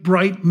great,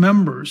 bright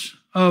members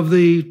of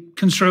the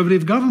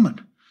Conservative government.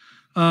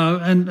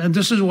 And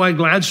this is why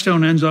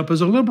Gladstone ends up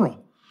as a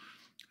liberal.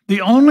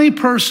 The only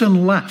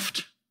person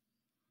left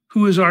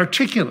who is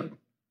articulate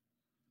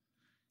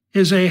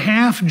is a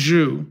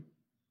half-Jew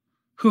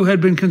who had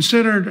been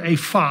considered a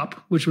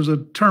fop, which was a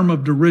term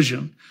of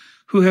derision,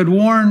 who had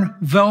worn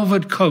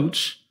velvet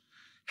coats,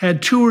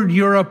 had toured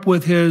Europe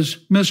with his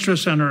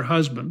mistress and her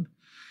husband,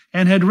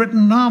 and had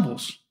written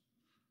novels.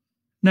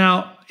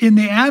 Now, in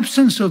the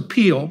absence of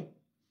Peel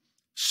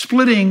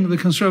splitting the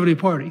Conservative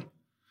Party,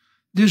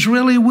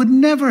 Disraeli would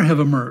never have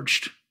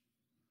emerged.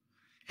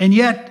 And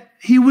yet,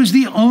 he was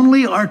the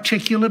only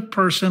articulate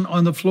person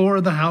on the floor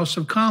of the House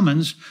of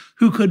Commons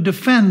who could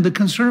defend the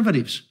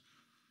Conservatives.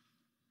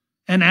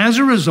 And as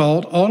a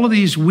result, all of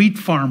these wheat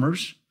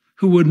farmers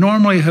who would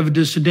normally have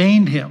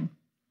disdained him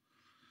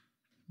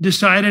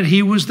decided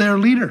he was their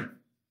leader.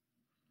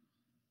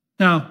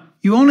 Now,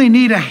 you only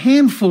need a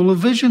handful of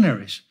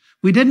visionaries.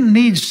 We didn't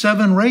need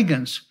 7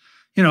 Reagans.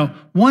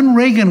 One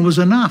Reagan was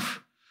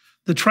enough.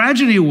 The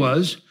tragedy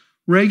was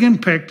Reagan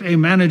picked a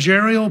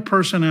managerial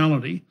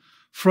personality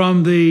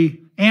from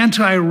the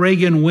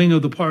anti-Reagan wing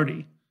of the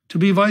party to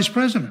be vice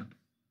president.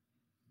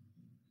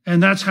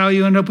 And that's how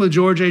you end up with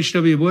George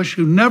H.W. Bush,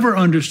 who never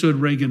understood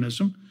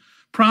Reaganism,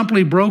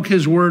 promptly broke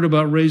his word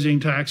about raising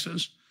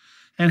taxes,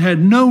 and had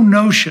no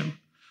notion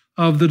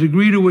of the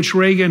degree to which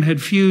Reagan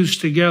had fused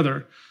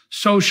together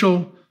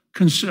social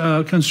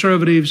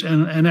conservatives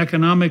and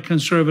economic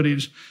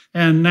conservatives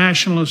and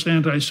nationalist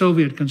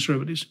anti-Soviet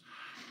conservatives.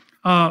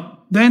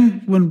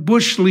 Then when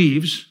Bush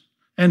leaves,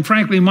 and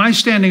frankly, my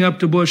standing up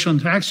to Bush on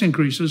tax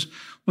increases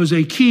was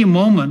a key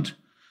moment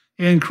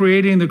in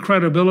creating the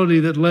credibility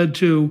that led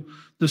to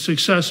the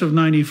success of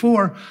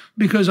 94,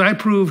 because I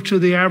proved to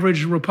the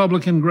average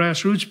Republican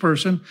grassroots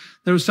person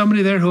there was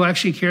somebody there who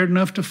actually cared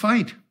enough to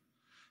fight.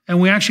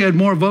 And we actually had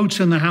more votes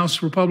in the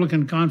House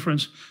Republican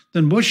Conference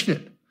than Bush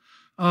did.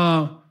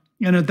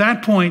 And at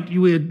that point,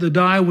 the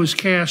die was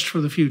cast for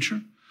the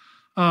future.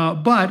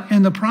 But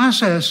in the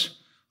process,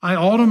 I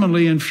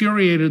ultimately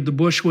infuriated the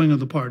Bush wing of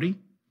the party.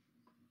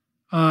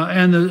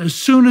 As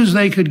soon as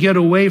they could get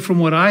away from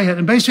what I had,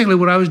 and basically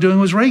what I was doing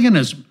was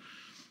Reaganism.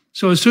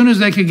 So as soon as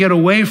they could get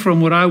away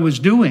from what I was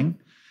doing,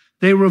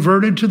 they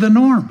reverted to the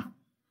norm.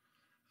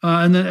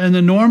 And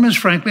the norm is,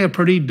 frankly, a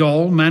pretty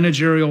dull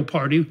managerial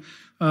party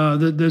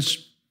that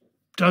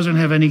doesn't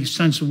have any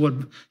sense of what,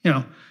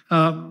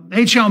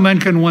 H.L.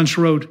 Mencken once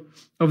wrote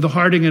of the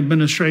Harding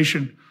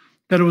administration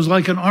that it was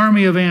like an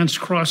army of ants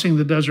crossing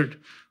the desert,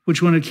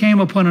 which when it came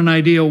upon an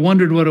idea,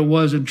 wondered what it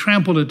was and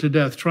trampled it to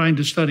death, trying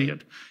to study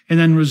it, and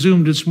then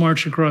resumed its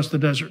march across the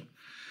desert.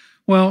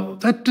 Well,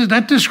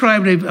 that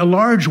described a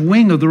large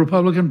wing of the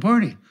Republican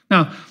Party.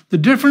 Now, the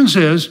difference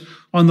is,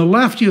 on the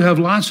left, you have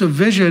lots of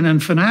vision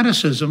and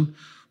fanaticism,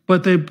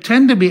 but they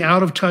tend to be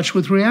out of touch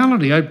with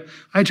reality.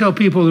 I tell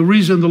people the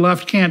reason the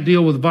left can't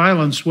deal with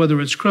violence, whether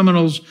it's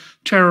criminals,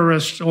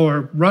 terrorists,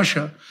 or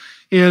Russia,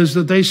 is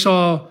that they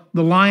saw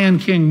the Lion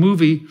King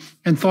movie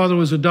and thought it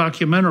was a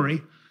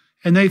documentary,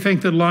 and they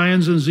think that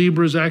lions and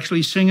zebras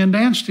actually sing and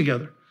dance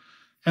together.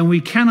 And we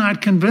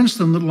cannot convince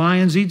them that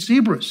lions eat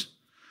zebras.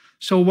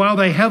 So while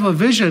they have a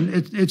vision,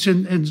 it's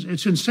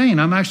insane.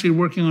 I'm actually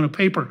working on a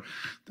paper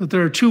that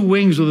there are 2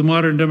 wings of the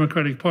modern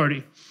Democratic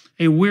Party,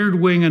 a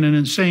weird wing and an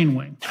insane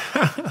wing.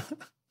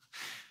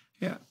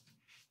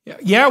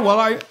 Yeah. Well,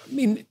 I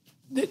mean,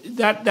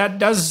 that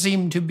does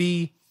seem to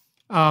be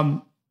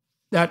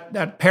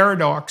that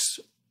paradox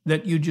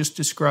that you just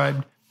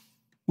described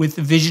with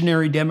the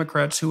visionary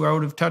Democrats who are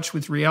out of touch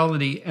with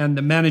reality and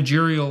the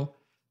managerial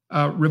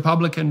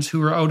Republicans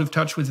who are out of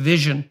touch with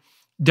vision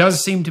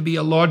does seem to be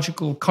a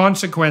logical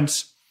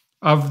consequence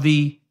of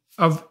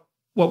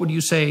what would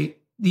you say,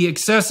 the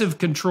excessive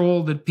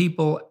control that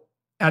people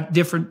at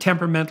different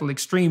temperamental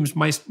extremes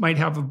might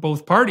have of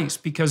both parties,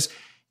 because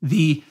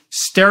the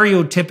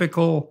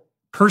stereotypical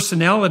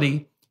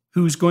personality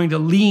who's going to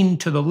lean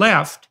to the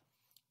left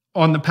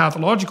on the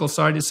pathological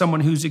side is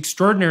someone who's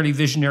extraordinarily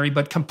visionary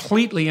but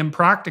completely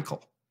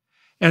impractical.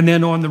 And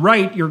then on the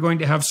right, you're going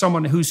to have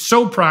someone who's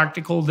so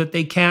practical that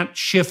they can't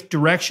shift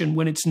direction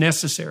when it's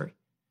necessary.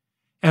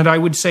 And I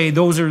would say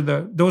those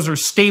are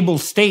stable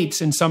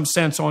states in some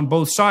sense on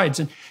both sides.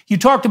 And you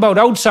talked about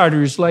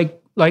outsiders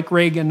like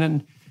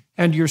Reagan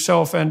and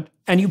yourself, and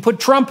you put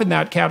Trump in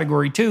that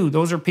category too.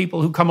 Those are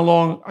people who come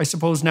along, I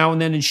suppose, now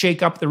and then and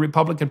shake up the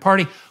Republican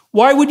Party.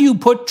 Why would you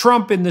put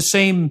Trump in the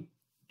same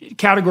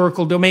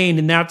categorical domain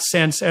in that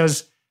sense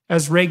as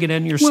Reagan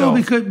and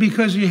yourself? Well,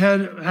 because he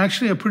had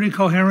actually a pretty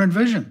coherent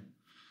vision.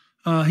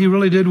 He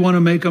really did want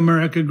to make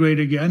America great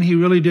again. He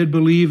really did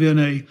believe in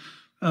a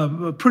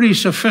pretty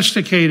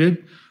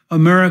sophisticated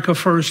America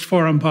First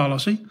foreign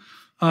policy.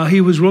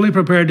 He was really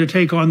prepared to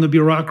take on the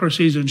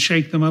bureaucracies and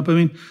shake them up. I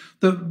mean,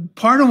 the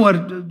part of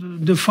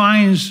what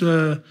defines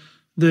the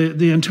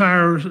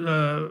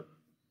entire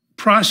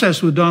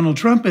process with Donald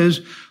Trump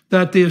is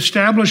that the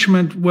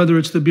establishment, whether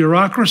it's the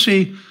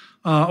bureaucracy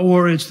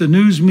or it's the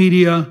news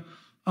media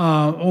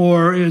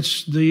or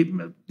it's the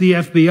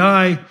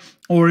FBI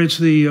or it's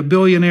the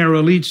billionaire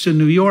elites in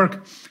New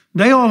York,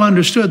 they all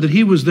understood that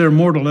he was their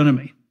mortal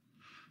enemy.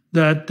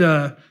 That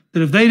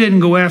if they didn't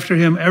go after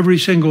him every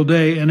single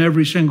day in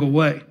every single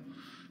way,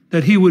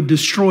 that he would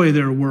destroy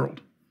their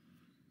world.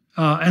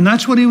 And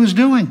that's what he was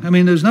doing. I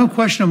mean, there's no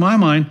question in my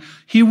mind,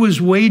 he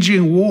was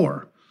waging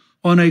war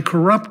on a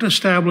corrupt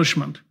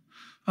establishment,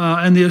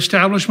 and the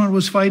establishment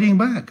was fighting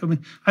back. I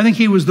mean, I think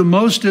he was the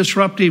most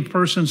disruptive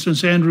person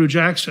since Andrew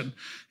Jackson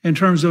in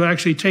terms of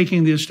actually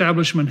taking the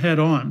establishment head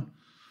on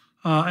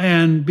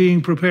and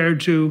being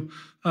prepared to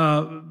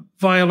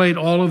violate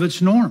all of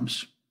its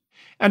norms.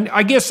 And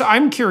I guess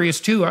I'm curious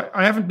too.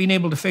 I haven't been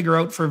able to figure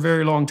out for a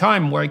very long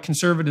time why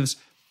conservatives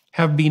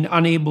have been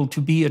unable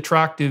to be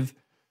attractive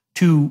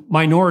to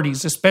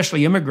minorities,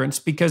 especially immigrants,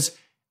 because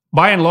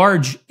by and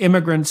large,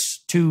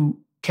 immigrants to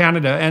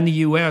Canada and the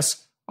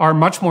US are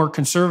much more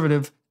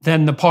conservative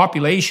than the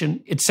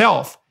population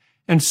itself.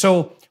 And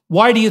so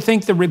why do you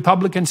think the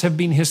Republicans have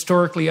been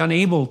historically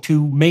unable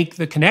to make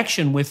the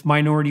connection with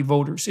minority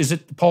voters? Is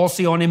it the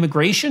policy on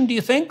immigration, do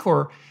you think,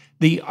 or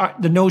the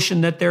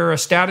notion that they're a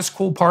status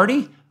quo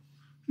party?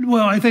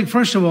 Well, I think,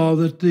 first of all,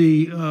 that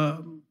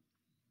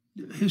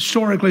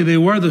historically they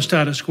were the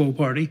status quo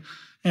party.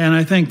 And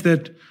I think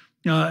that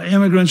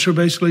immigrants were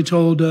basically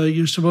told,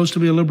 you're supposed to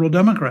be a liberal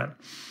Democrat.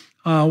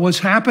 What's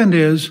happened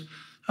is,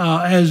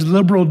 as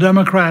liberal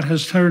Democrat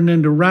has turned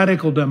into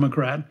radical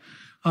Democrat,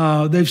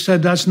 they've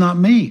said, that's not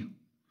me.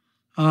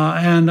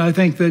 And I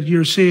think that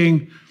you're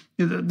seeing,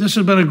 this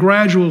has been a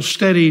gradual,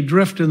 steady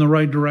drift in the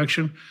right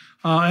direction.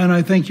 And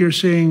I think you're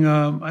seeing,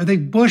 I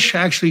think Bush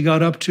actually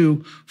got up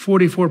to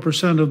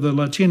 44% of the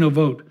Latino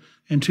vote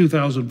in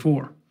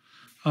 2004.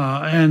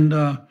 And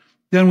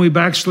then we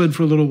backslid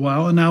for a little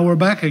while, and now we're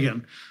back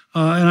again.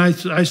 And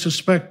I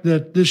suspect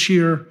that this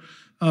year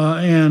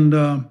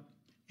and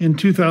in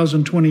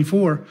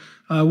 2024,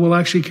 we'll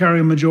actually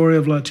carry a majority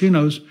of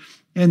Latinos.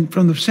 And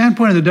from the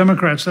standpoint of the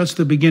Democrats, that's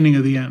the beginning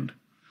of the end.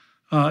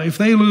 If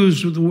they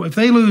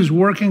lose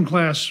working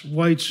class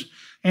whites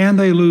and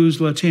they lose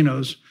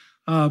Latinos,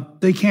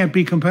 they can't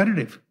be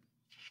competitive.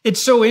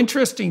 It's so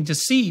interesting to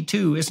see,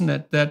 too, isn't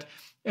it, that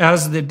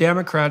as the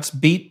Democrats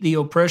beat the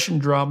oppression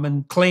drum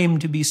and claim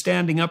to be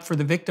standing up for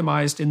the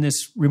victimized in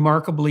this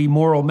remarkably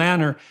moral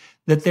manner,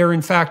 that they're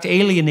in fact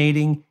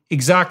alienating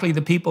exactly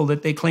the people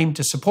that they claim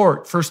to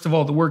support. First of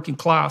all, the working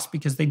class,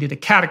 because they did a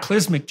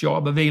cataclysmic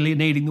job of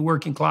alienating the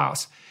working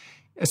class,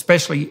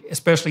 especially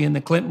in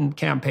the Clinton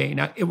campaign.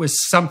 It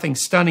was something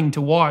stunning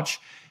to watch.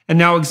 And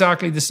now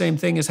exactly the same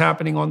thing is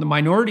happening on the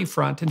minority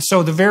front. And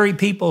so the very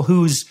people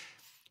whose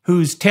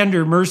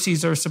tender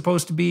mercies are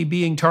supposed to be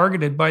being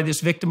targeted by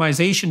this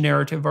victimization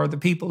narrative are the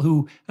people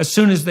who, as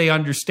soon as they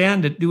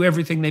understand it, do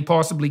everything they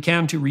possibly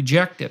can to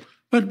reject it.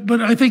 But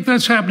I think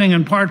that's happening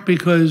in part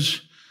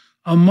because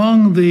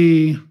among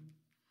the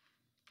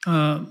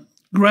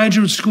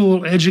graduate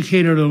school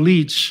educated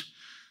elites,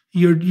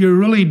 you're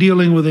really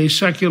dealing with a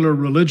secular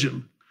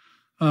religion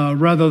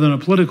rather than a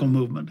political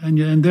movement.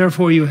 And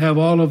therefore you have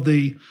all of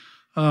the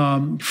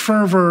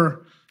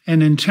fervor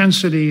and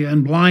intensity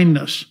and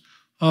blindness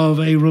of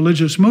a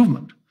religious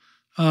movement.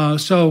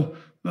 So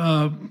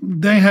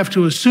they have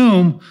to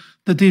assume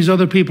that these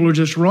other people are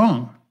just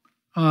wrong.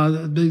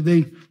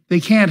 They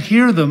can't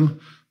hear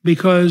them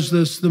because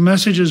the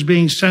messages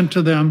being sent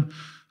to them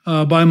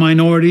by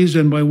minorities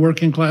and by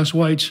working class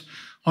whites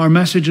are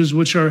messages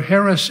which are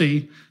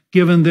heresy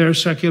given their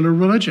secular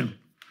religion.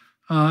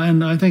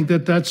 And I think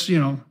that's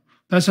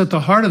That's at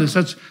the heart of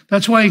this.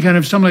 That's why you kind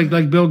of somebody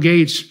like Bill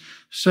Gates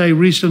say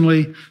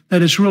recently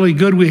that it's really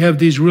good we have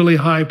these really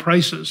high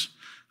prices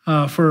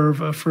for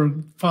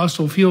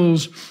fossil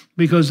fuels,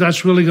 because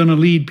that's really going to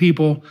lead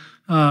people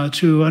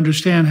to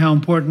understand how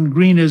important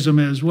greenism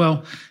is.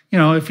 Well,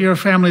 if you're a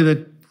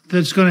family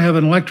that's going to have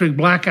an electric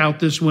blackout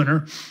this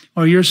winter,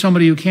 or you're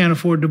somebody who can't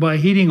afford to buy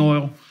heating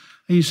oil,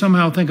 and you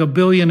somehow think a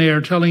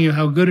billionaire telling you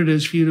how good it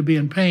is for you to be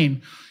in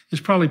pain is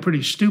probably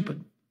pretty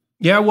stupid.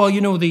 Yeah, well,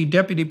 the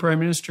Deputy Prime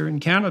Minister in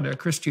Canada,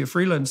 Chrystia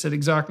Freeland, said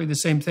exactly the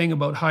same thing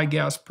about high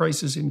gas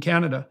prices in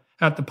Canada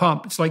at the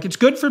pump. It's like it's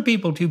good for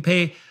people to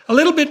pay a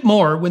little bit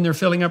more when they're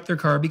filling up their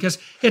car because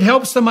it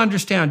helps them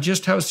understand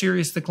just how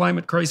serious the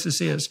climate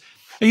crisis is.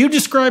 Now, you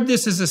described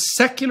this as a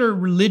secular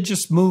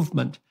religious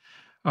movement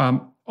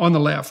on the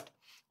left.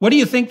 What do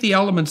you think the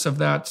elements of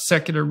that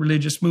secular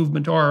religious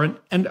movement are?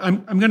 And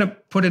I'm going to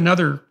put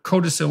another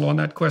codicil on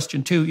that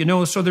question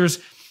too. So there's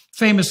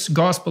famous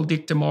gospel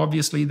dictum,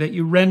 obviously, that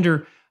you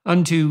render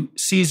unto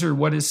Caesar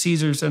what is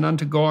Caesar's and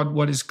unto God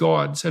what is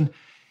God's. And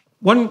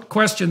one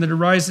question that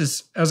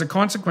arises as a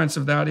consequence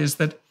of that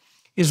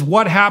is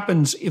what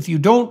happens if you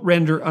don't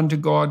render unto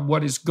God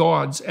what is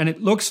God's? And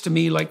it looks to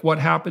me like what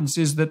happens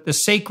is that the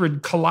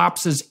sacred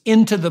collapses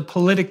into the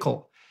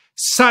political,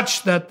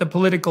 such that the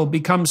political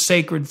becomes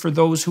sacred for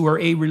those who are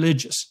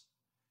a-religious.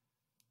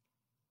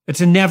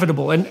 It's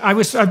inevitable. And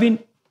I've been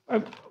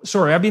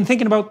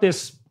thinking about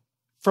this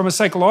from a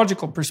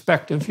psychological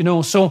perspective,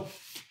 So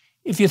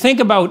if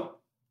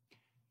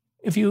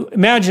you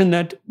imagine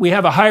that we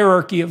have a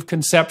hierarchy of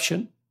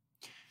conception,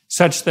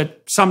 such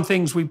that some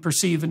things we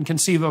perceive and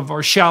conceive of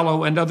are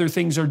shallow and other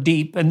things are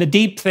deep, and the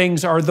deep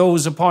things are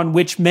those upon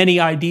which many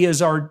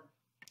ideas are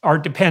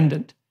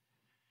dependent.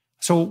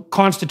 So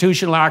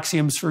constitutional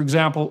axioms, for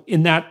example,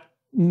 in that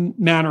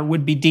manner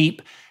would be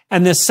deep.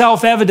 And the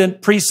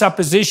self-evident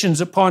presuppositions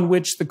upon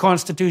which the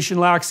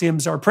constitutional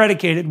axioms are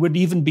predicated would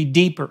even be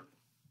deeper.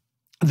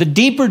 The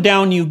deeper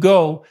down you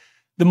go,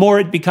 the more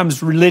it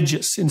becomes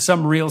religious in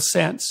some real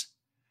sense.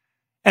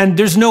 And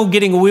there's no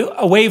getting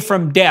away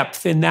from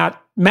depth in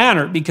that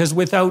manner, because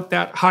without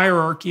that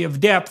hierarchy of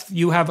depth,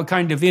 you have a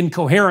kind of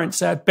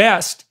incoherence at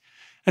best.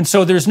 And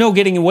so there's no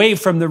getting away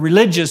from the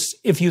religious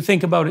if you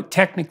think about it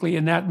technically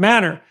in that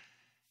manner.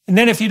 And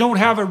then if you don't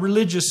have a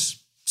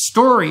religious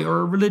story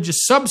or a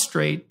religious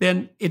substrate,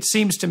 then it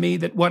seems to me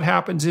that what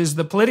happens is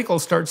the political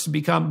starts to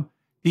become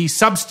the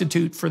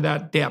substitute for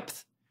that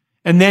depth.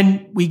 And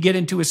then we get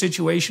into a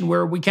situation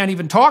where we can't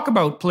even talk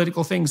about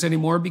political things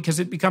anymore because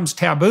it becomes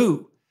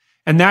taboo.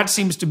 And that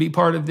seems to be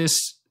part of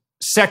this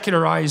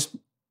secularized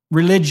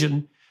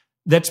religion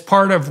that's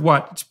part of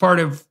what? It's part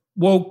of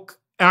woke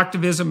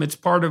activism. It's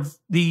part of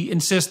the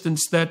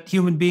insistence that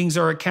human beings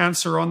are a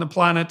cancer on the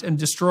planet and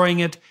destroying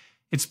it.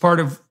 It's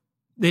part of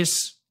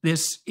this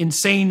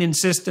insane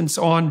insistence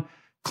on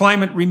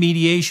climate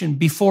remediation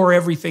before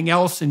everything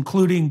else,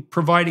 including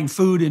providing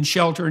food and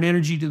shelter and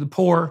energy to the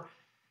poor.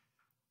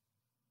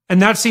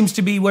 And that seems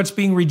to be what's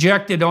being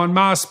rejected en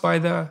masse by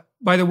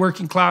the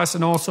working class,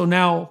 and also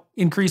now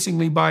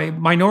increasingly by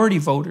minority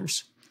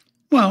voters.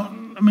 Well,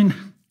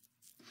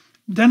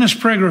 Dennis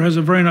Prager has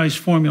a very nice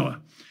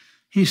formula.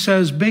 He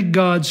says, big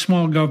God,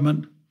 small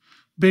government,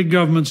 big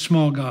government,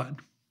 small God.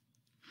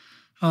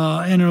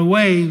 And in a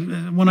way,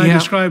 when I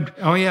described...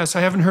 Oh, yes, I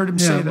haven't heard him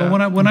say that.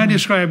 But when I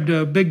described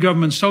big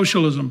government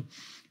socialism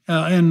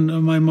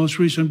in my most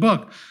recent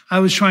book, I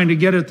was trying to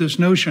get at this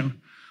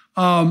notion.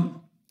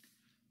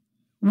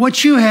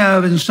 What you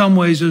have in some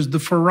ways is the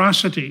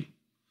ferocity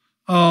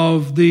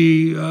of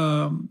the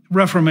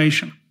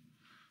Reformation.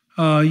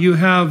 You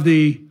have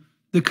the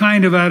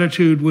kind of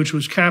attitude which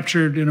was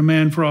captured in A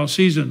Man for All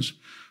Seasons,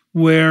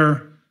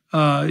 where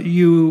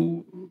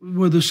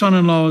the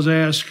son-in-law is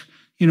asked,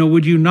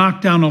 would you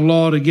knock down a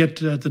law to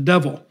get at the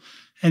devil?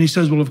 And he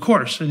says, well, of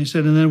course. And he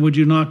said, and then would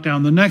you knock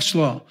down the next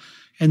law?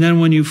 And then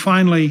when you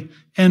finally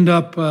end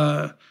up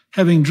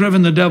having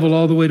driven the devil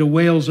all the way to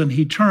Wales and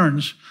he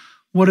turns,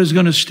 what is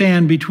going to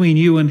stand between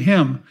you and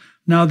him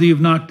now that you've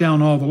knocked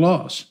down all the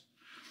laws?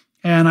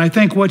 And I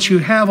think what you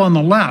have on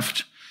the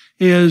left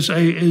is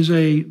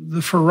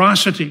the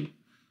ferocity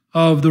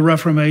of the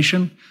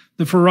Reformation,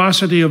 the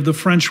ferocity of the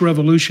French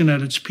Revolution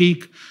at its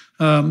peak.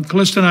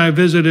 Callista and I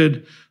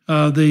visited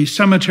the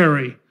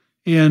cemetery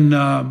in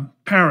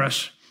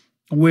Paris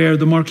where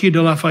the Marquis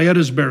de Lafayette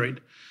is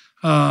buried.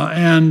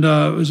 And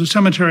it was a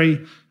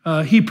cemetery.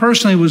 He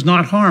personally was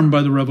not harmed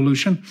by the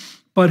revolution,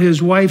 but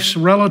his wife's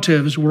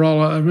relatives were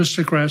all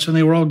aristocrats, and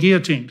they were all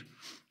guillotined.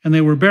 And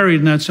they were buried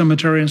in that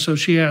cemetery, and so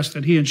she asked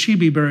that he and she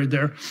be buried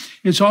there.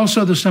 It's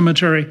also the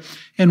cemetery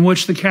in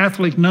which the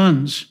Catholic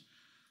nuns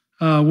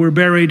were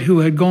buried who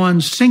had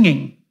gone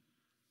singing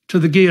to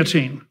the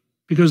guillotine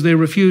because they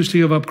refused to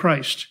give up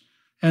Christ,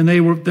 and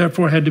they were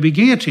therefore had to be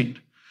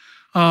guillotined.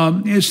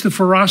 It's the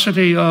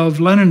ferocity of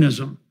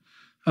Leninism,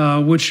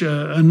 which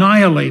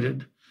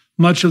annihilated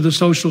much of the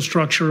social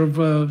structure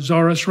of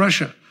Tsarist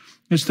Russia.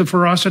 It's the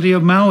ferocity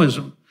of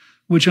Maoism,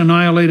 which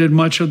annihilated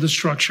much of the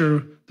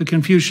structure, the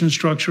Confucian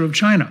structure of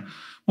China.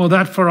 Well,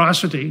 that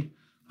ferocity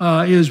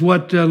is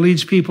what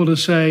leads people to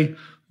say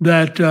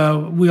that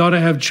we ought to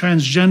have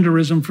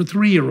transgenderism for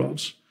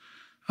 3-year-olds.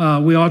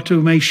 We ought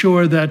to make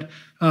sure that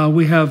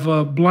we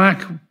have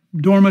black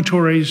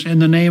dormitories in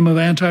the name of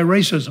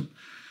anti-racism,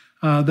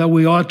 that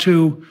we ought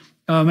to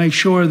make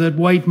sure that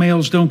white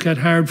males don't get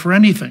hired for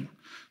anything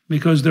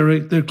because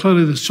they're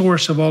clearly the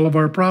source of all of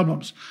our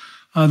problems,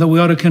 that we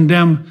ought to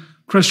condemn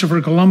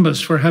Christopher Columbus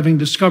for having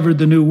discovered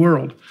the New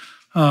World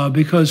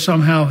because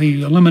somehow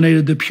he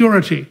eliminated the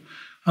purity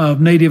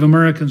of Native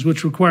Americans,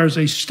 which requires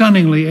a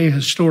stunningly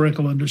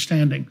ahistorical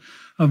understanding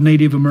of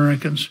Native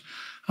Americans.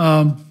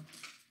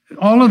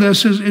 All of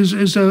this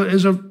is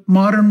a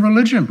modern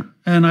religion,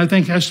 and I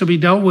think has to be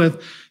dealt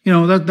with.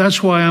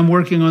 That's why I'm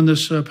working on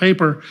this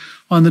paper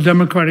on the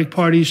Democratic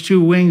Party's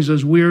 2 wings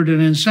as weird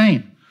and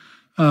insane.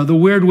 The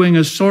weird wing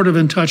is sort of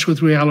in touch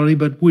with reality,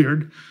 but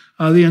weird.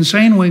 The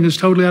insane wing is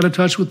totally out of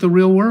touch with the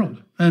real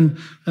world and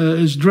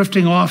is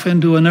drifting off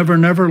into a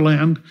never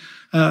land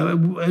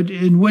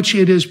in which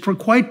it is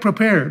quite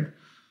prepared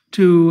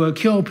to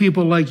kill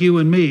people like you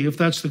and me if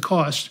that's the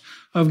cost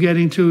of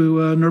getting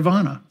to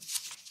nirvana.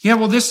 Yeah,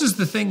 well, this is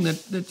the thing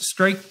that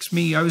strikes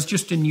me. I was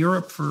just in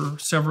Europe for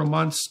several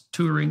months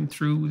touring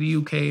through the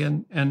UK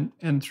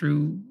and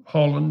through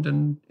Holland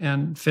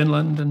and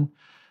Finland and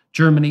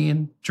Germany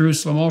and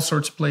Jerusalem, all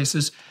sorts of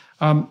places.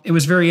 It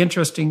was very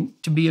interesting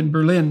to be in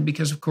Berlin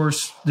because, of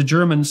course, the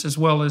Germans, as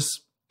well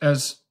as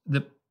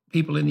the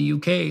people in the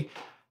UK,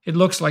 it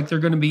looks like they're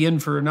going to be in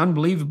for an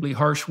unbelievably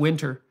harsh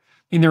winter.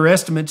 I mean, there are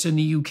estimates in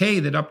the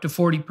UK that up to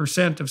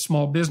 40% of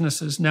small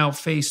businesses now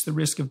face the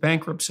risk of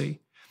bankruptcy.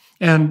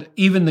 And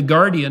even The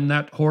Guardian,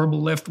 that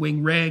horrible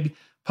left-wing rag,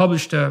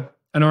 published an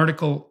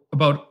article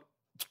about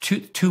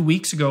two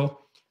weeks ago,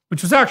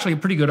 which was actually a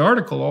pretty good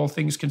article, all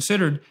things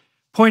considered,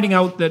 pointing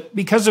out that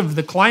because of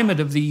the climate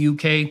of the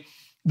UK,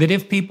 that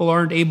if people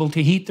aren't able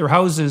to heat their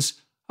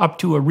houses up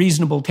to a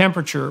reasonable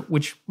temperature,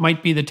 which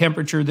might be the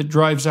temperature that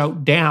drives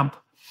out damp,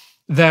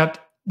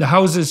 that the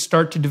houses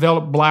start to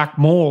develop black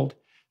mold.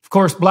 Of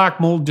course, black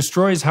mold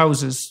destroys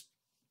houses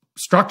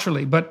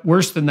structurally, but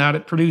worse than that,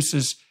 it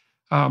produces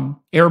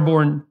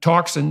airborne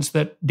toxins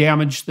that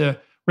damage the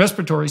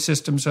respiratory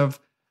systems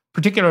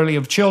particularly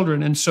of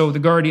children. And so The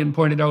Guardian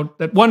pointed out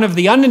that one of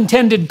the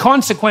unintended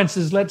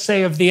consequences, let's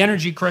say, of the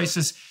energy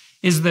crisis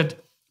is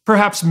that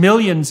perhaps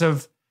millions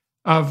of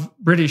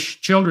British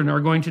children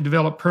are going to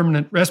develop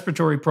permanent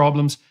respiratory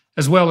problems,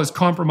 as well as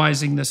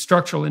compromising the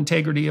structural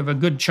integrity of a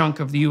good chunk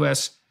of the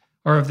US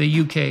or of the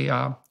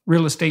UK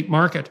real estate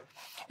market.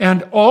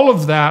 And all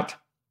of that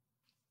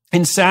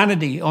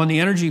insanity on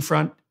the energy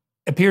front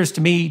appears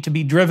to me to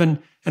be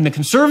driven, and the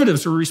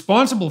Conservatives are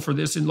responsible for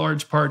this in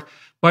large part,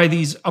 by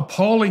these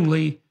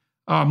appallingly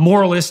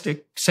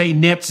moralistic, say,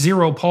 net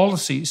zero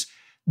policies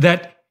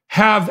that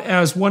have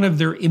as one of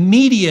their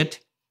immediate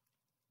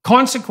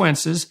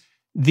consequences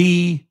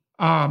the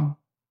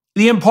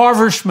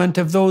impoverishment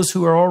of those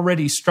who are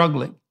already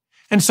struggling.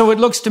 And so it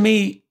looks to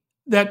me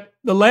that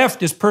the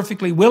left is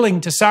perfectly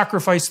willing to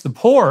sacrifice the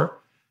poor,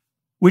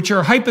 which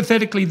are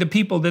hypothetically the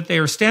people that they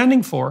are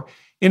standing for,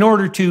 in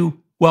order to,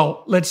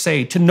 well, let's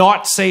say, to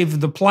not save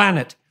the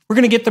planet. We're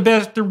going to get the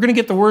best, we're going to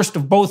get the worst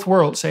of both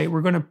worlds, say.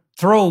 We're going to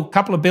throw a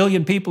couple of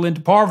billion people into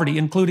poverty,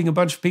 including a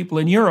bunch of people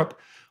in Europe.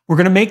 We're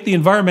going to make the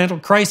environmental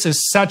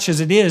crisis, such as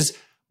it is,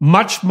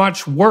 much,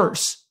 much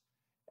worse.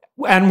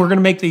 And we're going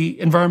to make the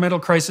environmental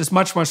crisis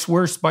much, much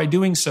worse by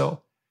doing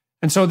so.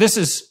 And so this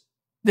is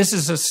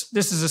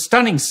a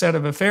stunning set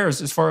of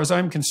affairs as far as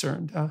I'm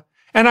concerned.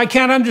 And I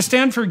can't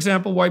understand, for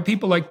example, why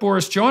people like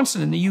Boris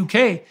Johnson in the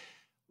UK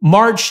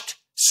marched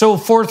so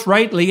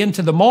forthrightly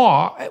into the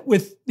maw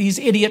with these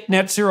idiot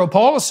net zero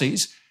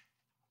policies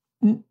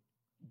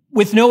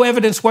with no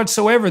evidence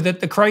whatsoever that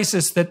the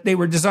crisis that they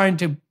were designed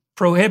to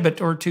prohibit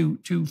or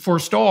to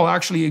forestall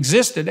actually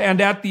existed,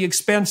 and at the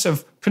expense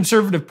of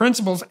conservative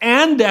principles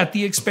and at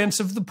the expense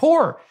of the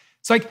poor.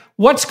 It's like,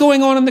 what's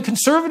going on the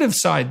conservative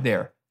side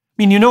there?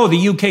 I mean,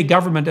 the UK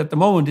government at the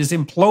moment is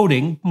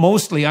imploding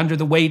mostly under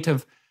the weight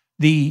of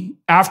the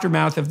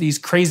aftermath of these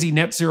crazy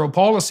net zero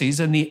policies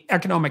and the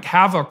economic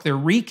havoc they're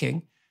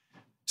wreaking.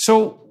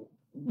 So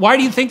why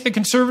do you think the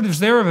conservatives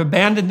there have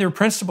abandoned their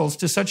principles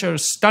to such a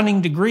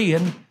stunning degree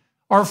and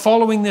are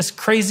following this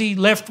crazy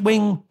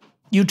left-wing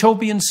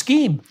utopian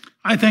scheme?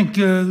 I think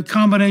the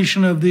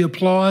combination of the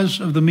applause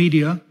of the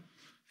media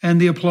and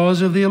the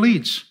applause of the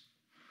elites,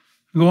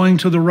 going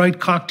to the right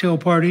cocktail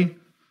party,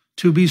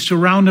 to be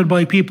surrounded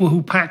by people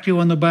who pat you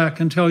on the back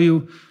and tell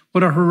you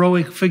what a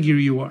heroic figure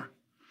you are.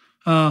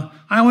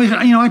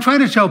 I try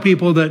to tell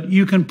people that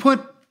you can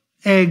put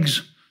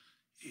eggs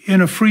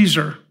in a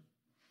freezer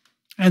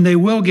and they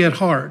will get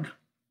hard,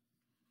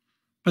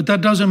 but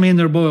that doesn't mean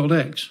they're boiled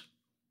eggs.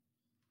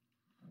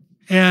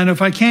 And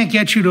if I can't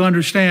get you to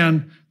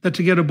understand that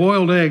to get a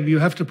boiled egg, you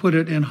have to put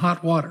it in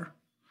hot water,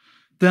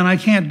 then I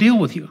can't deal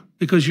with you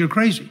because you're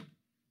crazy.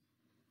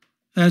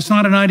 And it's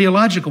not an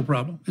ideological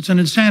problem. It's an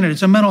insanity.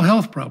 It's a mental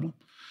health problem.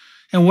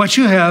 And what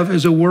you have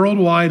is a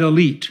worldwide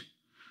elite,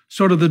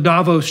 sort of the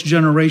Davos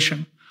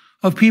generation,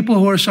 of people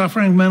who are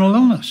suffering mental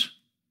illness.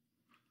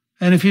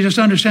 And if you just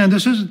understand,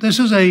 this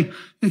is a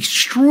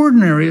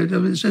extraordinary,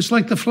 it's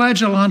like the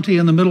flagellanti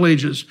in the Middle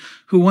Ages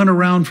who went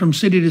around from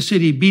city to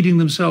city beating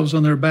themselves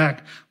on their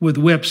back with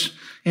whips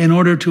in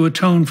order to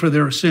atone for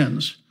their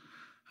sins.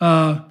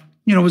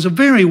 It was a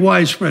very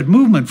widespread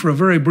movement for a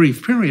very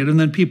brief period, and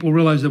then people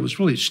realized it was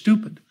really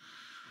stupid.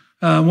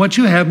 What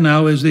you have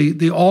now is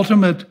the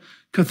ultimate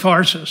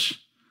catharsis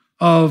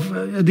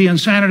of the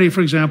insanity, for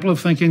example, of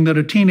thinking that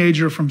a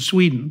teenager from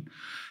Sweden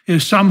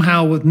is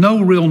somehow, with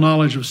no real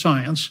knowledge of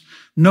science,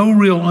 no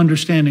real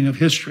understanding of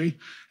history,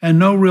 and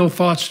no real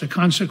thoughts to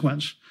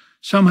consequence,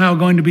 somehow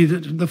going to be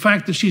the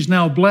fact that she's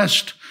now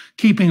blessed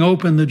keeping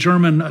open the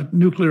German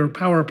nuclear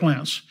power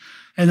plants,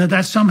 and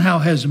that somehow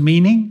has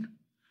meaning,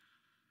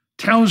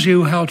 tells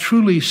you how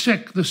truly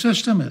sick the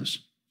system is.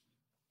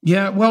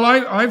 Yeah, well,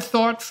 I've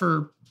thought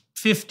for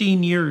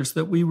 15 years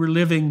that we were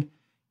living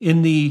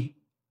in the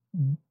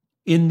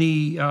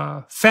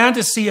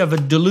fantasy of a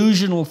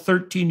delusional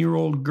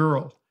 13-year-old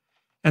girl.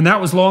 And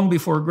that was long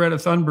before Greta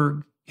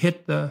Thunberg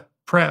hit the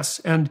press.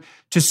 And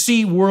to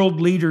see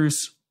world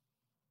leaders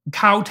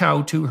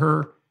kowtow to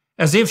her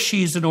as if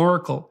she's an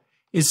oracle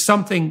is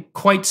something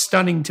quite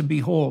stunning to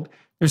behold.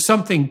 There's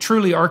something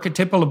truly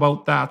archetypal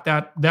about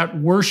that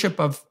worship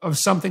of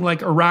something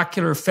like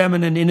oracular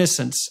feminine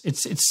innocence.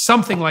 It's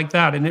something like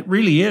that. And it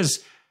really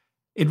is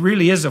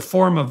a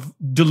form of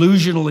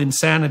delusional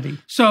insanity.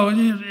 So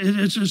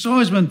it's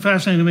always been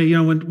fascinating to me.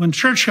 When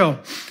Churchill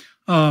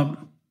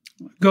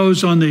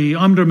goes on the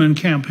Omdurman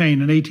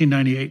campaign in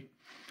 1898,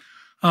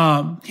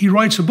 he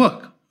writes a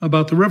book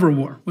about the River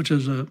War, which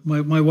is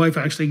my wife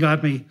actually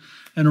got me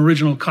an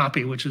original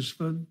copy, which is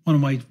one of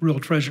my real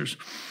treasures.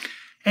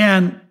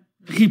 And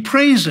he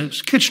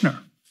praises Kitchener,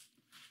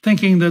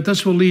 thinking that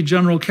this will lead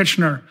General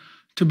Kitchener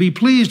to be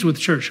pleased with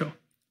Churchill.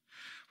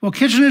 Well,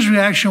 Kitchener's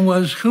reaction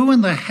was, who in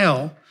the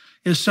hell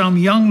is some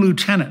young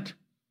lieutenant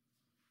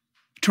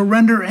to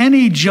render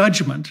any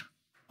judgment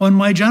on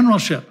my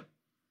generalship?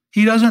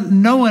 He doesn't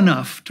know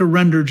enough to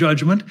render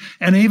judgment,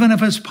 and even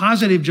if it's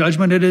positive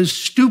judgment, it is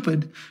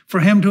stupid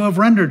for him to have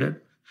rendered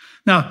it.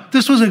 Now,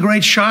 this was a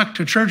great shock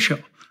to Churchill,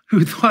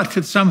 who thought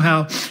that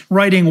somehow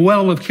writing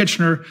well of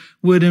Kitchener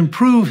would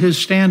improve his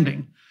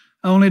standing,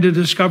 only to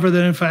discover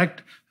that, in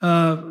fact,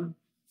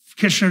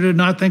 Kitchener did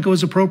not think it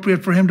was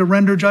appropriate for him to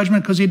render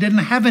judgment because he didn't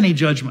have any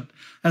judgment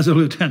as a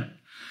lieutenant.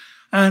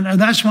 And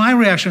that's my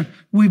reaction.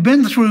 We've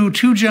been through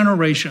 2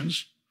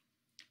 generations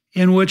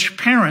in which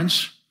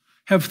parents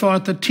have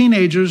thought that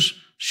teenagers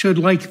should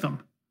like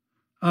them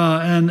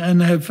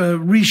and have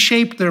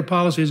reshaped their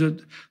policies.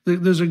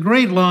 There's a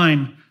great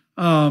line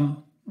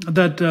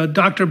that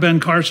Dr. Ben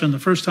Carson, the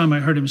first time I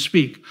heard him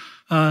speak,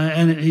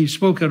 and he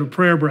spoke at a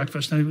prayer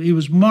breakfast, and he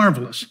was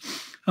marvelous.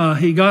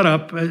 He got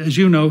up, as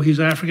you know, he's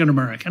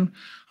African-American,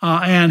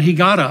 and he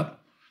got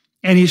up,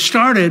 and he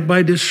started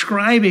by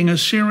describing a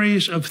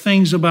series of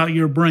things about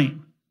your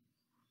brain.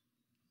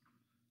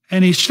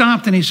 And he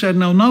stopped and he said,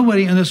 no,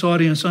 nobody in this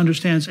audience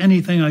understands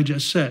anything I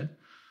just said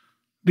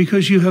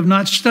because you have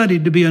not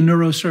studied to be a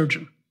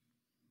neurosurgeon.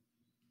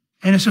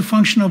 And it's a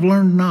function of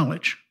learned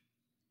knowledge.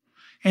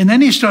 And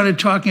then he started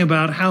talking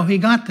about how he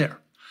got there.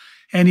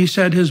 And he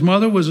said his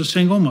mother was a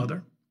single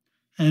mother,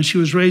 and she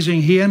was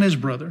raising he and his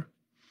brother.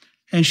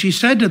 And she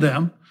said to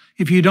them,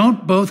 if you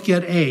don't both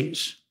get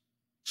A's,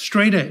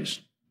 straight A's,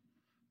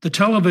 the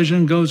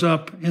television goes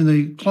up in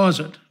the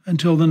closet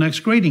until the next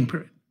grading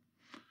period.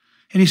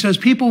 And he says,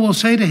 people will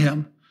say to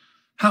him,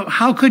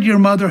 how could your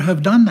mother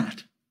have done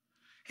that?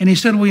 And he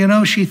said,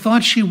 well, she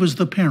thought she was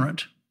the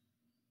parent.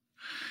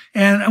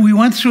 And we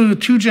went through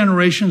 2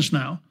 generations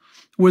now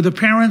where the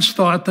parents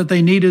thought that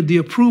they needed the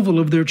approval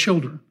of their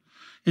children.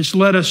 It's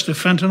led us to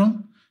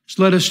fentanyl. It's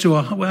led us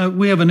to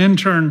we have an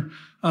intern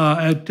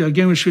at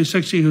Gingrich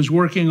 360 who's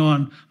working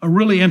on a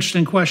really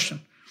interesting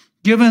question.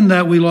 Given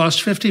that we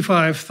lost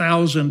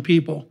 55,000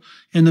 people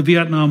in the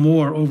Vietnam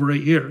War over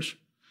 8 years,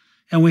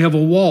 and we have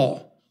a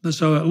wall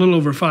that's a little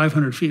over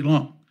 500 feet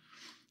long.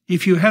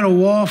 If you had a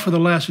wall for the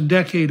last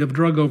decade of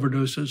drug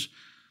overdoses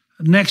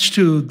next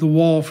to the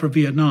wall for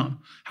Vietnam,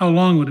 how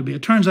long would it be?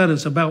 It turns out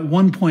it's about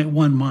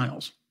 1.1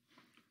 miles.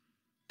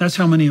 That's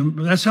how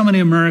many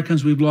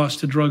Americans we've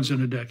lost to drugs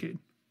in a decade.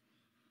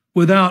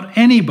 Without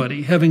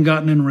anybody having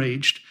gotten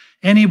enraged,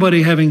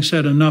 anybody having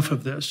said enough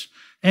of this,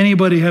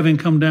 anybody having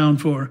come down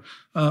for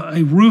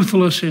a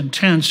ruthless,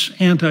 intense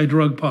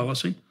anti-drug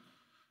policy,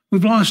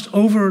 we've lost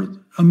over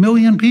 1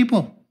 million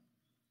people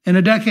in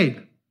a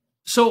decade.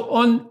 So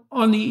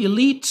on the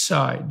elite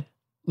side,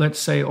 let's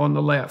say on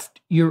the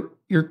left,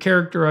 you're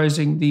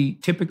characterizing the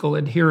typical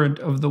adherent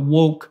of the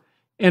woke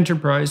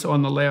enterprise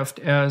on the left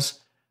as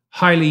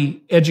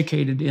highly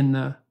educated in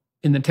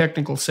the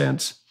technical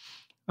sense,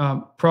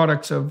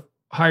 products of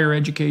higher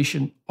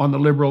education on the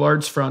liberal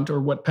arts front, or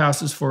what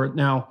passes for it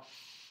now.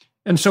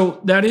 And so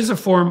that is a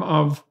form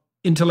of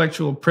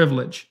intellectual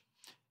privilege.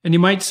 And you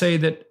might say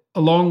that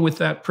along with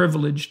that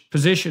privileged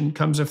position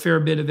comes a fair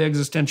bit of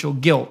existential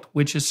guilt,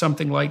 which is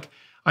something like,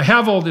 I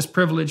have all this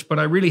privilege, but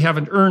I really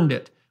haven't earned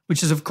it,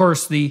 which is, of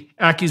course, the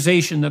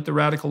accusation that the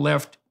radical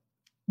left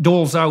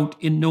doles out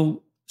in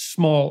no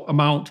small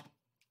amount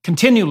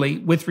continually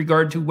with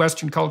regard to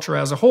Western culture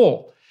as a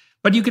whole.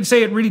 But you could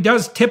say it really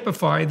does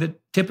typify the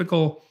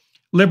typical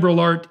liberal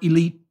art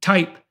elite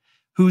type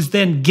who's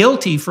then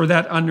guilty for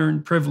that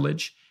unearned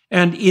privilege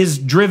and is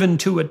driven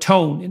to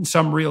atone in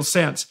some real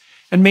sense.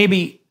 And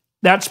maybe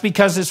that's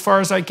because, as far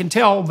as I can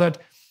tell, that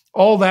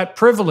all that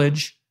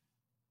privilege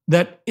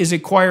that is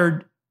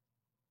acquired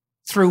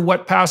through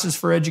what passes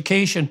for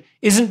education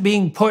isn't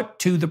being put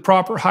to the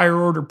proper higher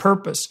order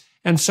purpose,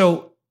 and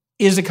so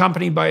is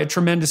accompanied by a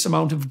tremendous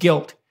amount of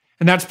guilt.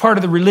 And that's part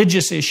of the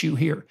religious issue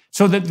here,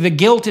 so that the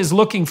guilt is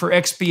looking for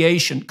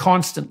expiation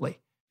constantly.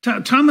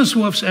 Thomas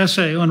Wolfe's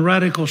essay on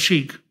radical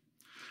chic,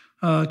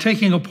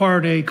 taking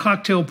apart a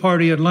cocktail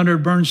party at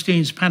Leonard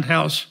Bernstein's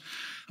penthouse,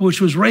 which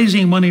was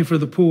raising money for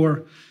the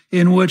poor,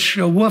 in which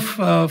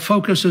Wolfe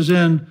focuses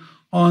in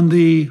on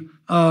the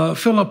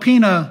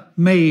Filipina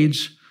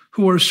maids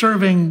who are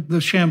serving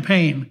the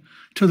champagne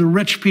to the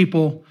rich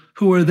people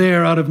who are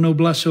there out of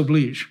noblesse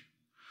oblige,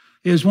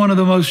 is one of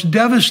the most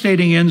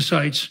devastating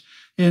insights.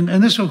 And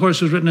this, of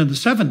course, was written in the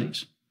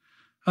 70s.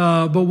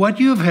 But what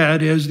you've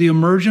had is the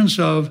emergence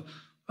of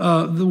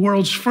the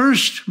world's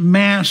first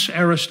mass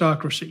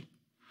aristocracy.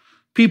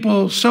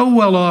 People so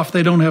well off,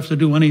 they don't have to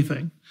do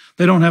anything.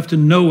 They don't have to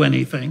know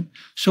anything.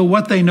 So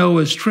what they know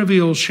is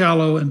trivial,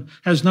 shallow, and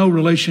has no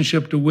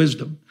relationship to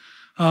wisdom.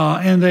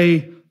 And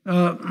they,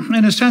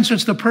 in a sense,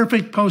 it's the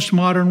perfect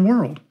postmodern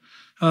world.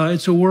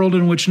 It's a world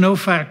in which no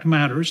fact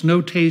matters,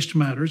 no taste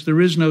matters, there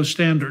is no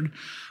standard,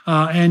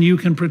 and you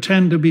can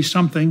pretend to be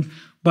something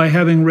by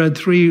having read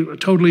 3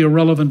 totally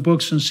irrelevant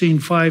books and seen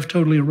 5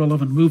 totally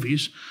irrelevant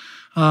movies,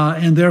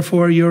 and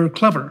therefore you're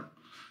clever.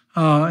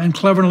 And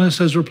cleverness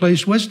has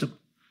replaced wisdom.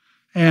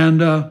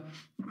 And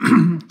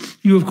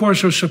you, of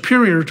course, are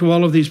superior to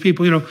all of these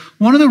people. You know,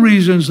 one of the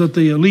reasons that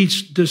the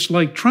elites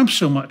dislike Trump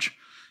so much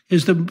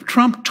is that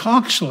Trump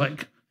talks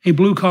like a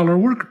blue-collar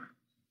worker.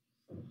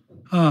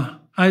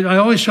 I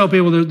always tell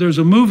people that there's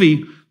a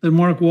movie that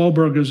Mark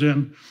Wahlberg is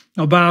in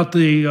about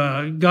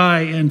the guy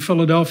in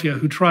Philadelphia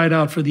who tried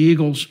out for the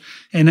Eagles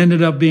and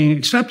ended up being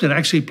accepted,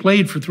 actually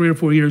played for 3 or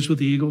 4 years with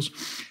the Eagles.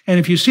 And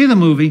if you see the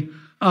movie,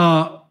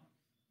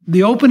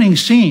 the opening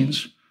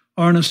scenes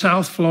are in a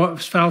South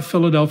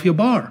Philadelphia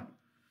bar.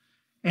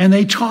 And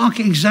they talk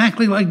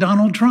exactly like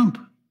Donald Trump.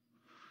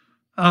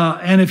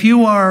 And if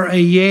you are a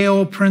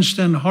Yale,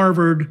 Princeton,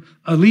 Harvard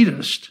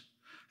elitist,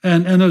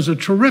 and there's a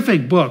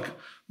terrific book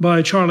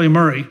by Charlie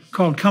Murray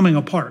called Coming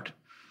Apart,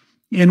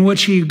 in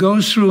which he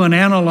goes through and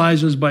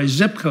analyzes by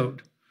zip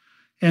code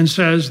and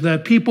says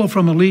that people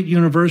from elite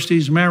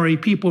universities marry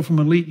people from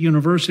elite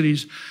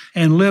universities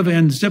and live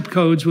in zip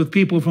codes with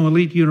people from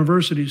elite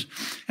universities.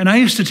 And I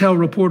used to tell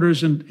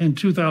reporters in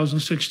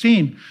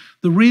 2016,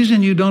 the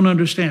reason you don't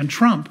understand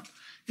Trump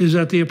is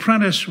that The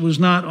Apprentice was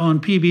not on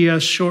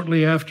PBS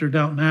shortly after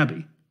Downton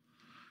Abbey.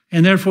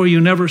 And therefore you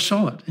never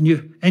saw it. And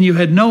you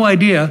had no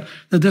idea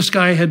that this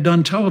guy had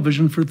done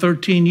television for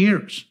 13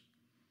 years.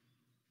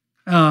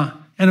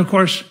 And of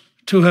course,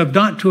 to have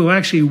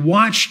actually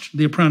watched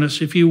The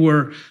Apprentice, if you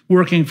were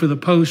working for the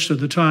Post or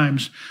the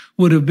Times,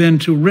 would have been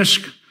to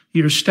risk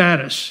your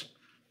status,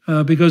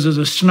 because as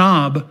a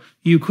snob,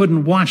 you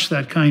couldn't watch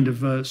that kind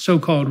of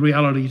so-called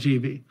reality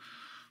TV.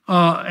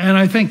 And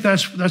I think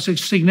that's a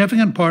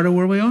significant part of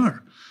where we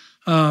are.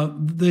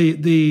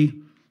 The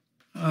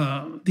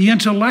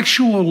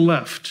intellectual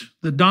left,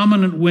 the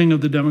dominant wing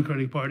of the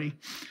Democratic Party,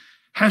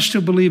 has to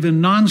believe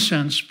in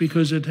nonsense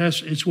because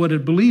it's what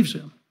it believes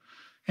in.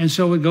 And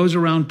so it goes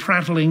around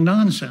prattling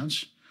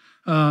nonsense.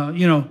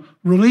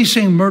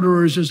 Releasing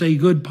murderers is a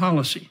good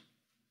policy.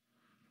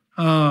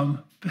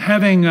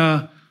 Having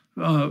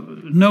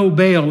no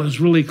bail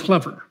is really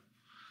clever.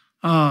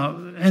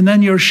 And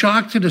then you're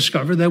shocked to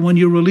discover that when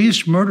you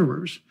release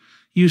murderers,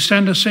 you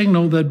send a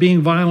signal that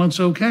being violent's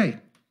okay.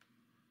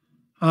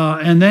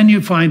 And then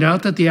you find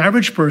out that the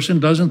average person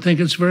doesn't think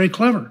it's very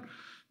clever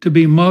to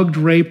be mugged,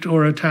 raped,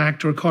 or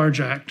attacked or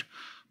carjacked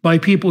by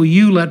people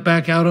you let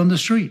back out on the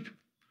street.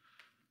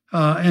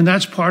 And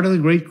that's part of the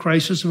great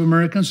crisis of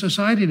American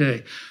society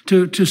today.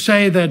 To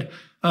say that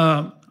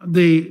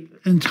the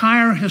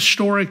entire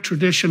historic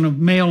tradition of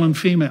male and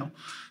female,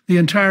 the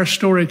entire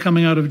story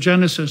coming out of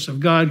Genesis of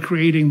God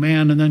creating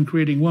man and then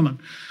creating woman,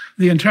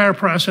 the entire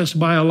process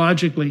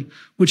biologically,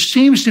 which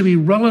seems to be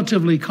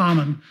relatively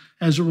common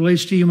as it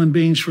relates to human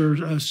beings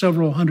for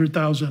several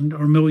 100,000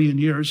 or million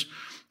years,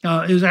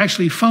 is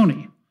actually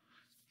phony.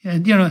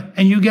 And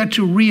you get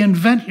to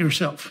reinvent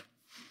yourself.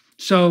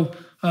 So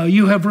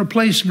you have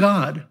replaced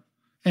God.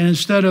 And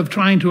instead of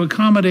trying to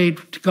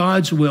accommodate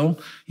God's will,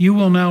 you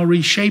will now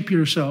reshape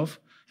yourself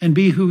and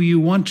be who you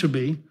want to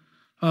be.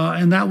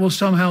 And that will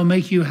somehow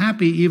make you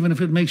happy, even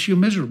if it makes you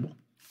miserable.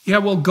 Yeah,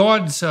 well,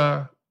 God's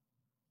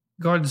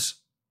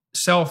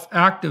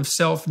active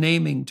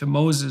self-naming to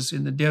Moses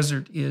in the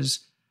desert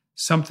is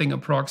something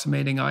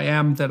approximating I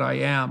am that I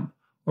am,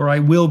 or I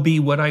will be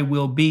what I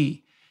will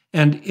be.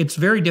 And it's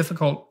very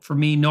difficult for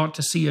me not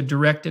to see a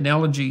direct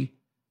analogy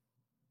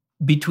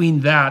between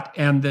that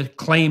and the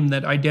claim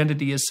that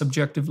identity is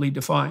subjectively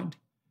defined.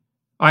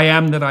 I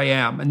am that I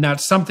am. And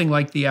that's something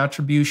like the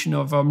attribution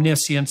of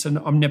omniscience and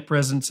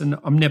omnipresence and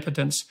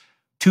omnipotence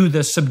to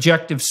the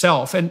subjective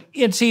self. And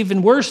it's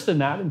even worse than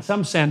that in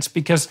some sense,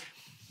 because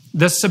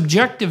the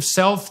subjective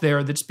self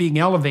there that's being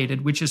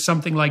elevated, which is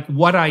something like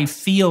what I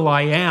feel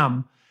I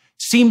am,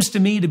 seems to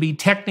me to be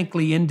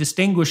technically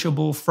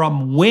indistinguishable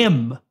from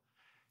whim.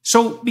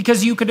 So,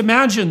 because you could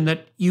imagine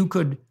that you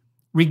could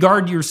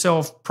regard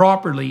yourself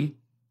properly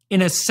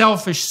in a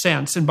selfish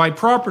sense. And by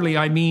properly,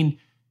 I mean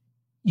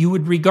you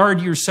would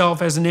regard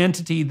yourself as an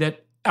entity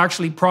that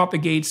actually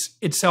propagates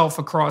itself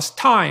across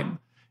time.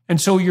 And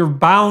so you're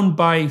bound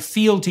by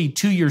fealty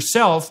to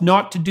yourself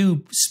not to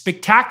do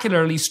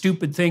spectacularly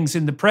stupid things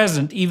in the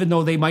present, even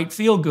though they might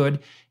feel good,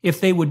 if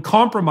they would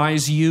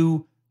compromise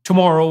you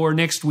tomorrow or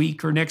next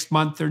week or next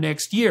month or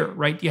next year,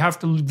 right? You have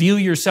to view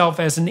yourself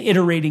as an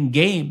iterating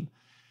game.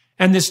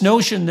 And this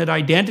notion that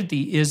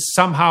identity is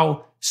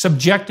somehow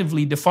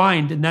subjectively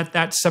defined and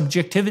that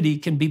subjectivity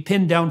can be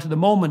pinned down to the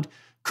moment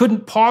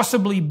couldn't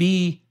possibly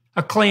be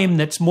a claim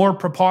that's more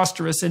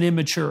preposterous and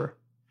immature.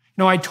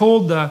 You know, I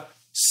told the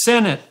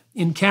Senate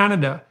in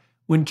Canada,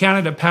 when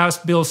Canada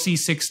passed Bill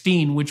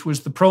C-16, which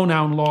was the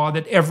pronoun law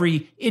that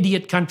every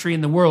idiot country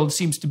in the world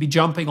seems to be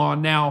jumping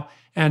on now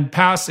and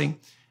passing,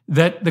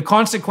 that the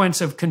consequence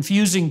of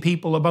confusing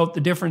people about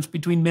the difference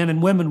between men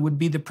and women would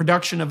be the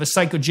production of a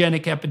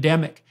psychogenic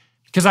epidemic.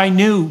 Because I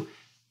knew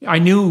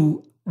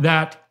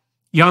that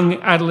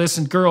young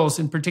adolescent girls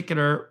in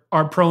particular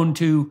are prone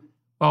to,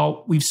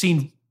 well, we've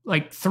seen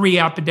like 3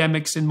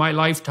 epidemics in my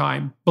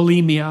lifetime: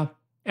 bulimia,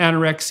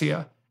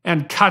 anorexia,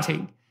 and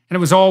cutting. And it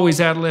was always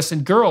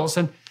adolescent girls.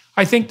 And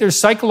I think there's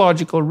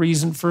psychological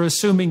reason for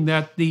assuming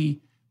that the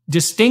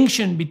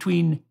distinction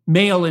between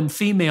male and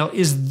female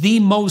is the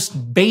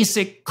most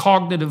basic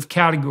cognitive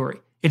category.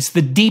 It's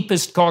the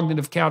deepest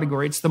cognitive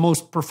category. It's the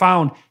most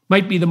profound,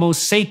 might be the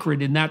most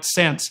sacred in that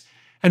sense.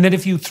 And that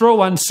if you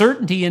throw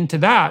uncertainty into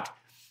that,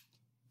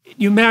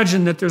 you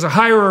imagine that there's a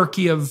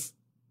hierarchy of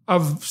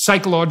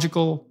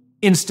psychological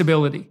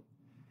instability.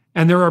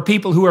 And there are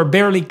people who are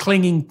barely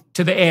clinging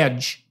to the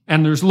edge.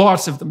 And there's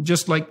lots of them,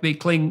 just like they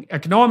cling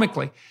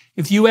economically.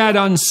 If you add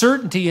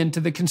uncertainty into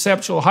the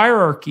conceptual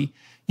hierarchy,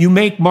 you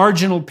drop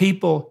marginal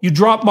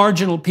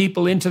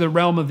people into the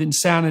realm of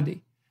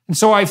insanity. And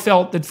so I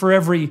felt that for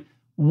every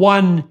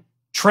one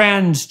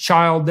trans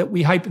child that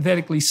we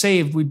hypothetically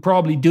saved, we'd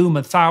probably doom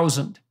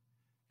 1,000.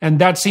 And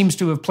that seems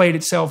to have played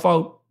itself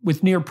out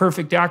with near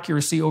perfect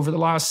accuracy over the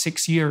last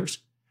 6 years.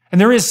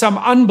 And there is some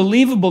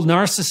unbelievable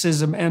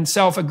narcissism and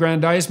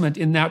self-aggrandizement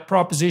in that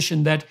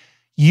proposition that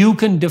you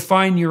can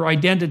define your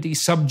identity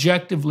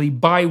subjectively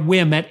by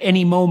whim at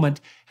any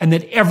moment, and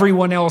that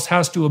everyone else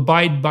has to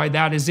abide by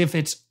that as if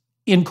it's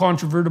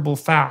incontrovertible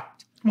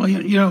fact.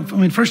 Well,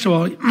 first of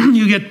all,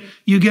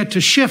 you get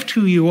to shift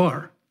who you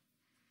are.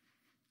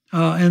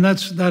 And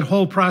that's that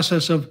whole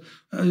process of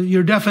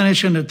your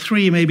definition at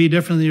 3 may be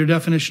different than your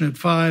definition at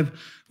 5,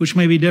 which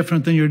may be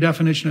different than your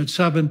definition at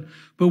 7.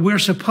 But we're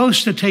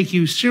supposed to take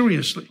you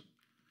seriously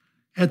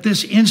at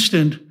this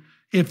instant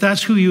if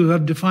that's who you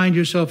have defined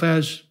yourself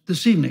as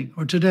this evening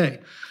or today.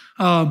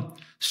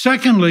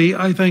 Secondly,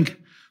 I think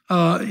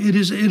it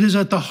is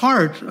at the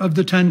heart of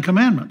the 10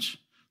 Commandments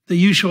that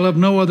you shall have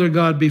no other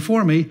God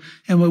before me.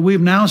 And what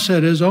we've now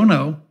said is, oh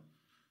no,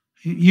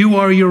 you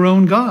are your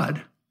own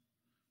God.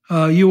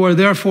 You are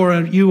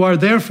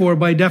therefore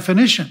by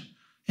definition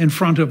in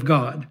front of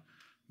God,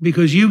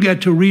 because you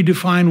get to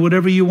redefine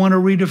whatever you want to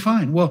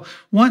redefine. Well,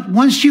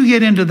 once you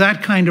get into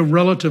that kind of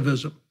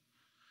relativism,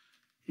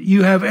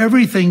 you have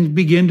everything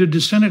begin to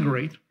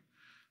disintegrate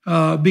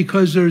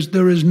because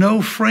there is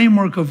no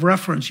framework of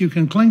reference you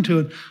can cling to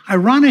it.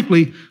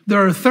 Ironically,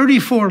 there are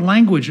 34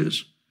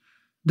 languages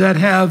that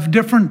have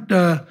different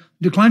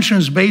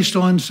declensions based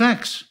on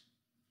sex.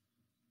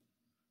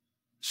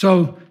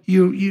 So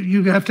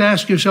you have to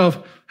ask yourself,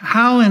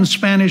 how in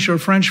Spanish or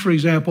French, for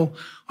example,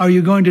 are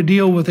you going to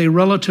deal with a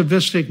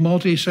relativistic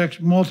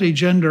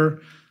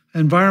multi-gender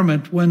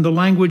environment when the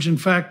language, in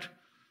fact,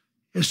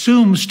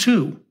 assumes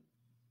 2?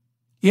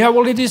 Yeah,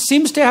 well,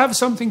 seems to have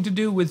something to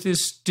do with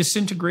this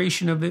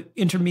disintegration of the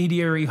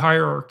intermediary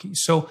hierarchy.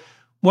 So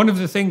one of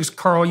the things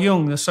Carl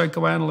Jung, the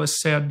psychoanalyst,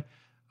 said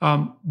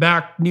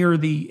back near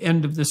the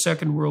end of the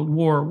Second World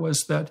War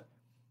was that,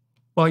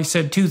 well, he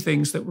said 2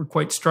 things that were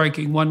quite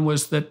striking. One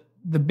was that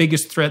the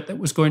biggest threat that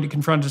was going to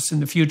confront us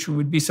in the future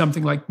would be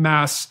something like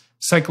mass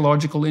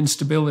psychological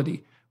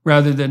instability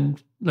rather than,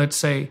 let's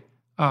say,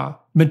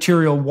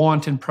 material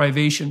want and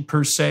privation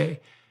per se.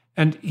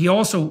 And he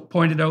also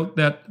pointed out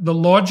that the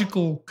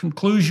logical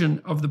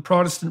conclusion of the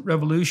Protestant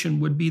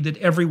Revolution would be that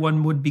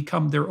everyone would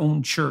become their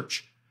own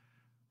church,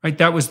 right?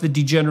 That was the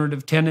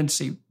degenerative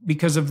tendency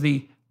because of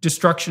the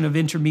destruction of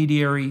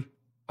intermediary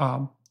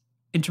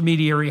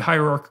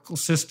hierarchical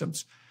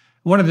systems.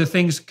 One of the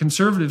things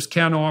conservatives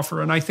can offer,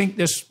 and I think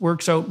this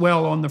works out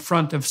well on the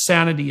front of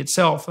sanity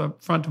itself, the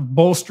front of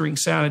bolstering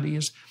sanity,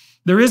 is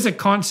there is a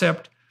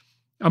concept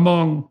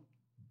among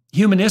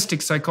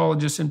humanistic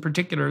psychologists in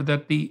particular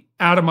that the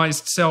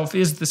atomized self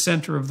is the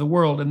center of the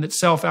world and that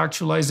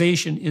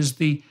self-actualization is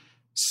the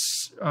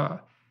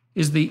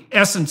is the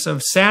essence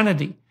of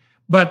sanity.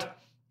 But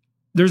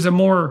there's a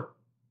more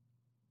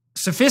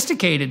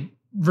sophisticated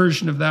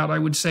version of that, I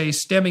would say,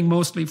 stemming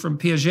mostly from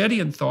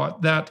Piagetian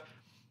thought, that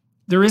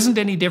there isn't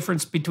any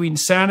difference between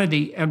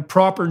sanity and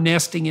proper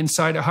nesting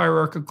inside a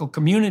hierarchical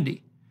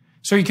community.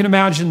 So you can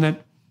imagine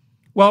that,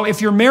 well,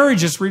 if your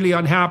marriage is really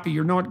unhappy,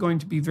 you're not going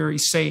to be very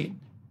sane.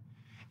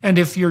 And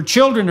if your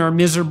children are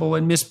miserable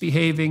and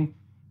misbehaving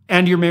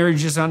and your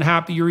marriage is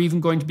unhappy, you're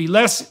even going to be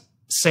less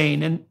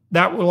sane. And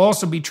that will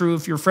also be true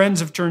if your friends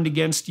have turned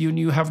against you and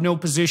you have no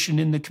position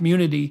in the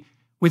community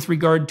with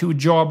regard to a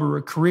job or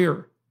a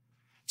career.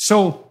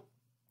 So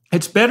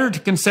it's better to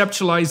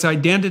conceptualize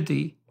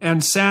identity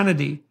and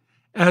sanity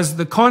as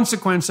the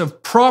consequence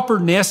of proper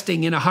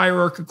nesting in a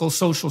hierarchical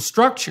social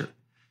structure,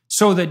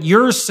 so that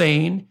you're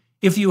sane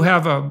if you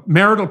have a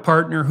marital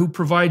partner who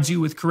provides you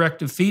with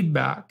corrective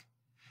feedback.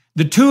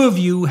 The two of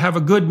you have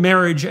a good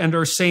marriage and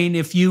are sane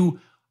if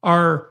you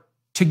are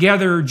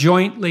together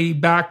jointly,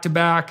 back to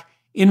back,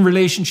 in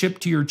relationship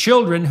to your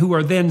children, who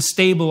are then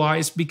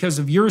stabilized because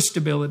of your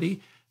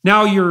stability.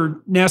 Now you're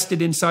nested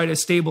inside a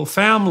stable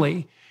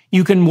family.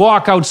 You can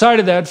walk outside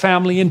of that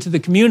family into the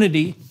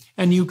community,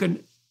 and you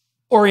can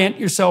orient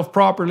yourself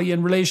properly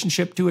in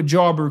relationship to a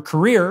job or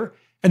career.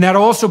 And that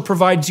also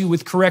provides you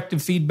with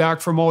corrective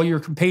feedback from all your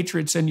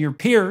compatriots and your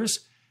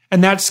peers.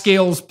 And that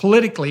scales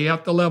politically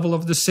at the level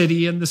of the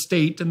city and the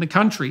state and the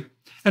country.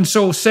 And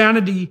so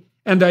sanity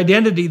and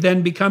identity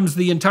then becomes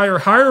the entire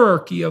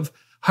hierarchy of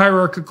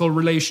hierarchical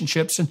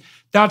relationships. And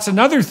that's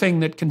another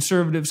thing that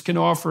conservatives can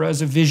offer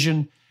as a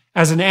vision,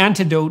 as an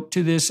antidote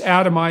to this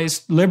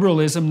atomized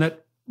liberalism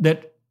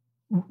that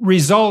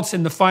results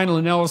in the final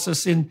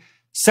analysis in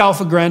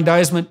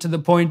self-aggrandizement to the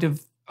point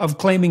of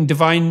claiming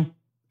divine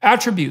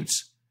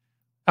attributes.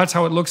 That's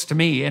how it looks to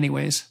me,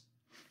 anyways.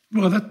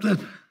 Well,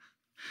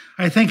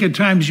 I think at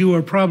times you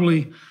are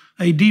probably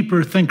a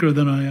deeper thinker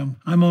than I am.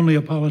 I'm only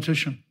a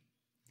politician.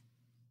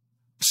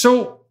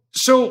 So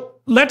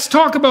let's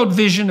talk about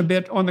vision a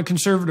bit on the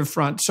conservative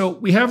front. So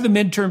we have the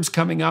midterms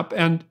coming up,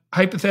 and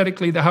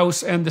hypothetically, the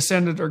House and the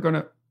Senate are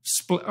going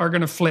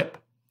to flip.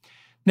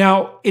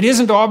 Now, it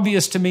isn't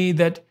obvious to me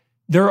that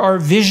there are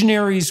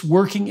visionaries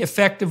working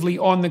effectively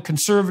on the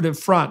conservative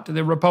front,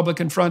 the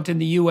Republican front in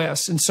the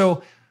U.S. And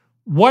so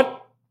what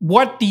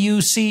do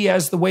you see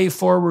as the way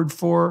forward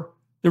for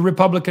the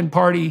Republican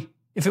Party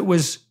if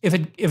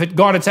it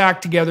got its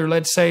act together,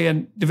 let's say,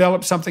 and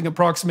developed something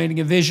approximating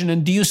a vision?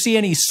 And do you see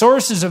any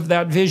sources of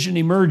that vision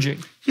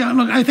emerging? Yeah,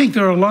 look, I think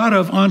there are a lot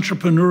of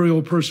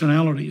entrepreneurial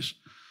personalities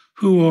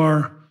who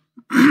are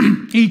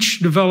each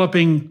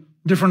developing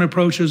different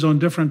approaches on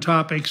different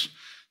topics,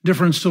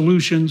 different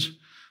solutions.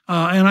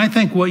 And I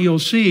think what you'll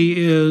see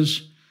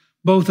is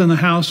both in the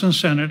House and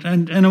Senate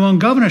and among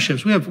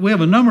governorships, we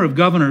have a number of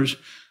governors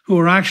who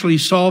are actually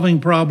solving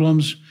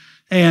problems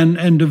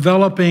and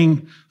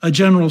developing a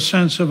general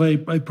sense of a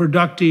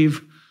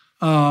productive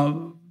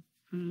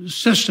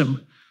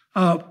system.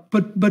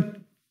 But I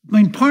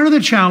mean, part of the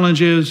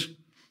challenge is,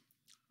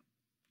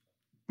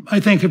 I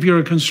think if you're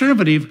a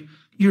conservative,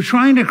 you're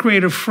trying to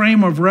create a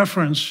frame of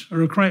reference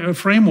or a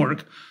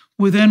framework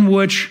within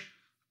which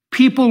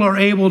people are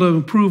able to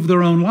improve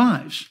their own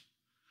lives.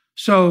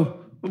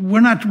 So we're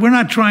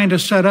not trying to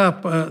set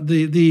up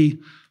the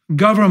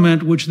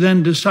government which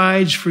then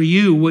decides for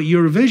you what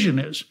your vision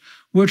is.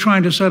 We're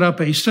trying to set up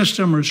a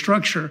system or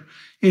structure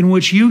in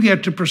which you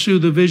get to pursue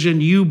the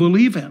vision you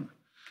believe in.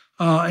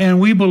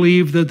 And we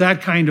believe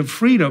that kind of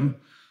freedom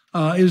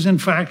is in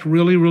fact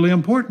really, really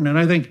important. And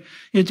I think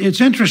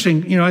it's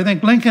interesting. You know, I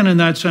think Lincoln in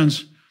that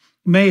sense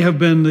may have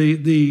been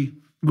the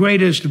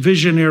greatest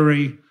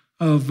visionary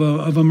of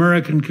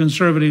American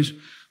conservatives,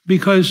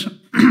 because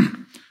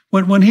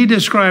when he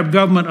described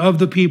government of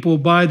the people,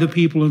 by the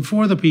people, and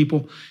for the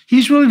people,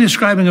 he's really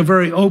describing a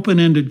very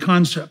open-ended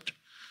concept.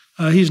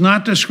 He's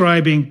not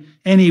describing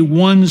any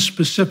one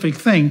specific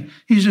thing.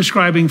 He's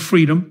describing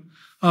freedom.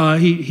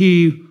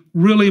 He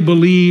really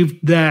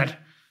believed that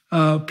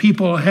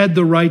people had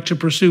the right to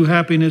pursue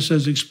happiness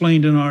as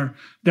explained in our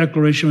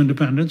Declaration of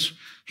Independence.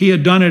 He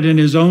had done it in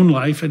his own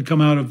life, had come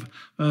out of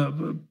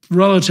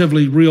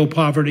relatively real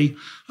poverty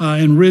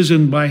and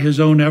risen by his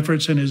own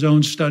efforts and his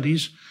own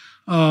studies.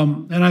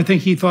 And I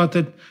think he thought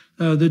that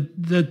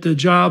the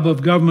job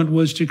of government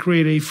was to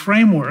create a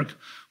framework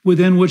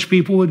within which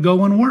people would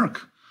go and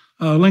work.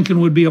 Lincoln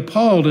would be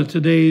appalled at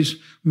today's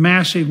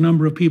massive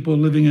number of people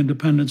living in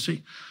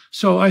dependency.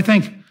 So I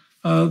think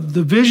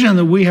the vision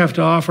that we have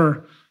to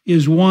offer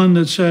is one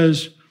that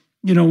says,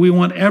 you know, we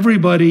want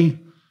everybody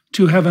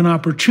to have an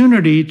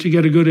opportunity to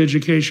get a good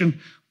education,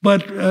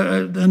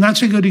 and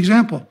that's a good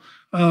example.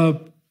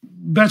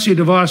 Betsy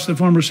DeVos, the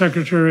former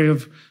Secretary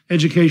of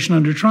Education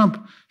under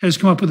Trump, has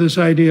come up with this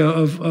idea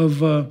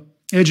of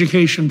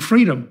education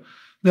freedom,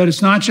 that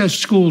it's not just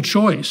school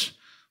choice,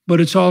 but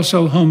it's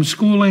also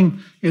homeschooling,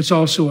 it's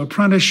also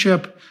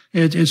apprenticeship,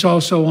 it's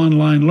also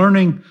online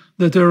learning,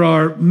 that there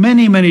are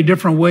many, many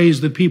different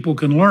ways that people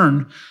can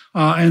learn,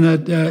 and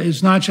that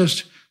it's not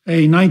just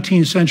a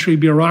 19th century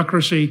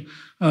bureaucracy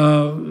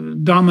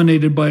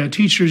dominated by a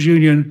teachers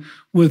union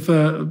with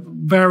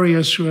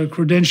various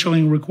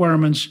credentialing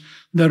requirements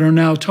that are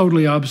now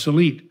totally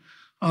obsolete.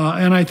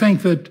 And I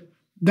think that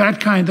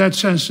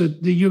sense that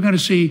you're going to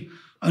see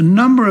a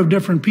number of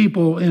different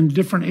people in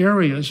different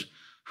areas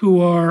who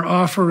are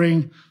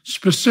offering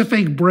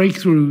specific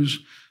breakthroughs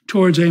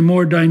towards a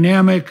more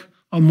dynamic,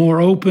 a more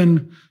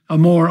open, a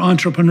more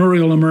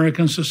entrepreneurial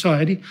American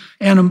society,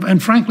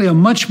 and frankly, a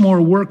much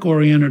more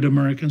work-oriented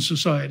American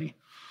society,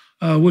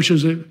 which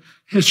is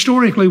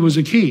historically was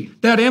a key.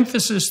 That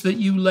emphasis that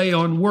you lay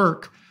on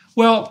work,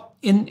 well,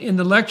 in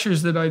the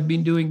lectures that I've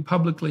been doing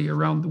publicly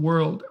around the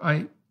world,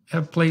 I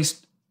have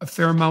placed a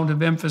fair amount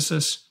of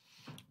emphasis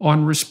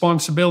on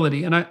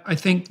responsibility. And I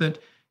think that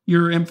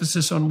your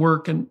emphasis on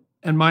work and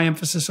my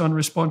emphasis on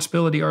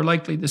responsibility are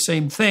likely the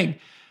same thing.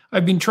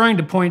 I've been trying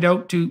to point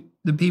out to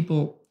the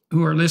people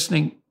who are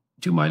listening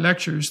to my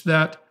lectures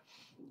that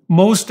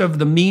most of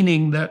the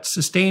meaning that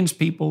sustains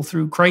people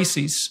through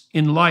crises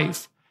in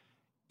life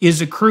is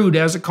accrued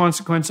as a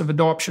consequence of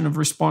adoption of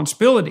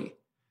responsibility.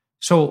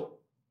 So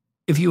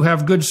if you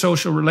have good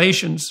social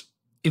relations,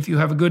 if you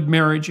have a good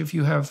marriage, if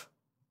you have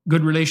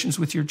good relations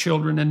with your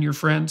children and your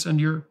friends and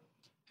your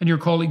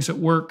colleagues at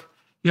work,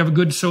 you have a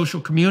good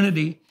social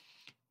community,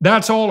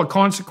 that's all a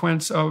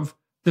consequence of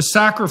the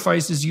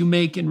sacrifices you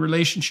make in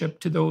relationship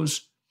to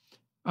those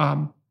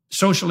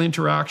social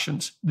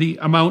interactions, the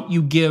amount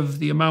you give,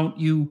 the amount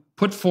you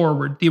put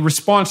forward, the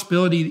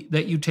responsibility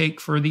that you take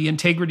for the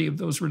integrity of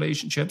those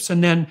relationships.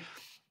 And then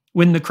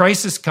when the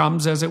crisis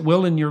comes, as it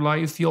will in your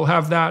life, you'll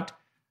have that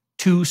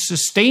to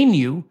sustain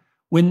you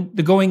when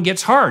the going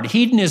gets hard.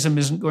 Hedonism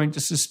isn't going to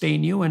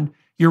sustain you, and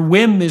your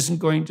whim isn't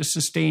going to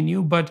sustain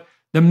you, but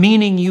the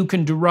meaning you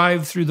can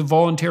derive through the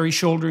voluntary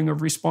shouldering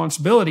of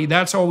responsibility,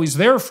 that's always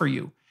there for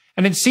you.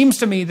 And it seems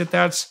to me that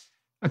that's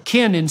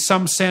akin in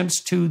some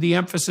sense to the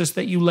emphasis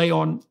that you lay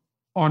on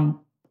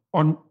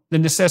the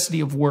necessity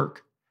of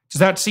work. Does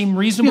that seem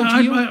reasonable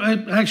to you?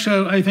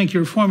 I think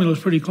your formula is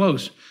pretty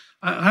close.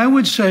 I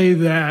would say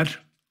that,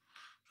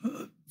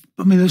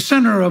 the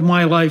center of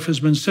my life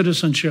has been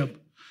citizenship,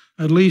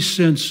 at least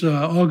since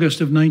August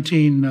of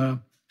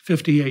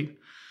 1958.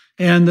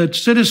 And that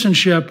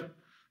citizenship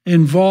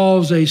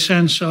involves a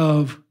sense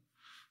of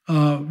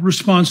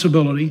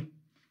responsibility,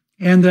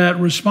 and that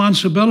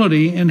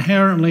responsibility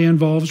inherently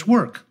involves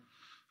work.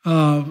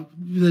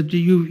 That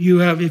you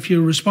have, if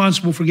you're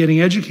responsible for getting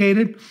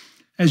educated,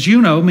 as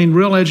you know,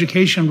 real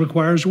education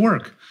requires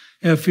work.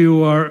 If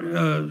you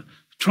are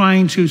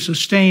trying to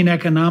sustain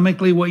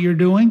economically what you're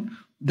doing,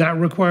 that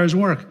requires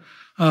work.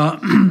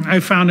 I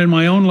found in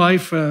my own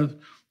life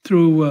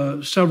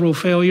through several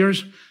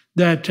failures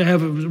that to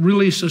have a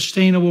really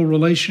sustainable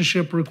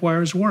relationship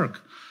requires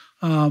work.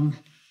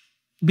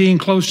 Being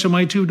close to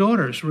my two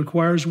daughters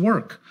requires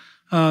work.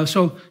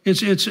 So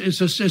it's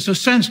a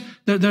sense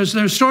that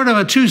there's sort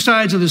of two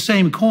sides of the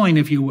same coin,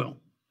 if you will.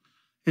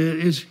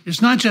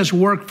 It's not just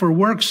work for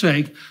work's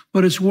sake,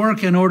 but it's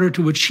work in order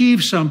to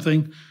achieve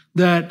something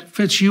that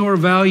fits your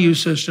value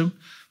system.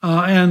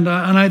 And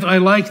I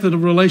like the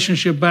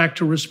relationship back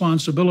to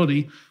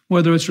responsibility,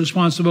 whether it's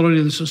responsibility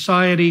to the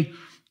society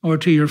or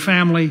to your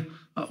family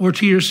or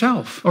to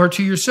yourself.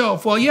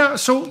 Well, yeah.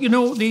 So,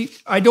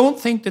 I don't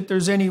think that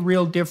there's any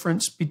real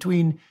difference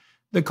between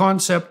the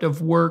concept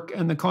of work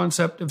and the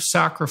concept of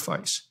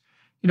sacrifice.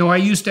 I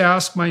used to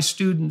ask my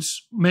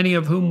students, many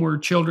of whom were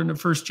children of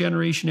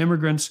first-generation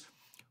immigrants,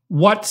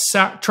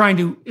 trying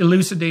to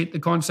elucidate the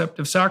concept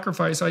of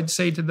sacrifice. I'd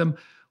say to them,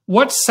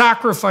 what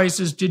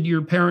sacrifices did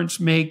your parents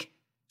make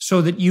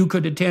so that you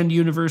could attend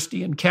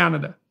university in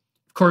Canada?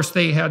 Of course,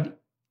 they had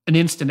an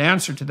instant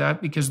answer to that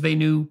because they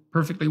knew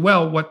perfectly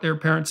well what their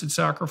parents had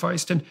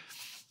sacrificed. And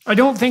I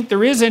don't think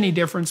there is any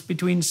difference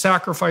between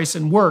sacrifice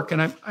and work.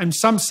 And I'm in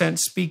some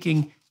sense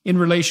speaking in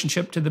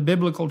relationship to the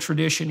biblical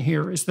tradition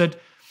here, is that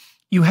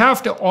you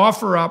have to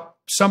offer up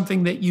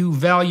something that you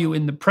value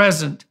in the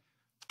present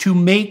to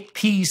make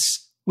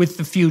peace with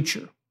the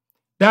future.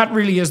 That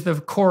really is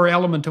the core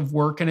element of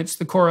work, and it's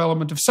the core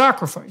element of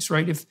sacrifice,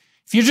 right? If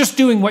you're just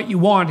doing what you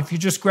want, if you're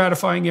just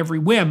gratifying every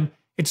whim,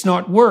 it's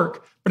not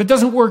work, but it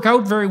doesn't work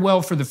out very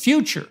well for the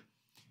future.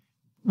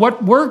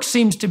 What work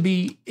seems to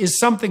be is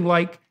something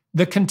like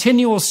the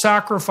continual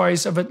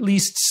sacrifice of at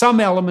least some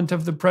element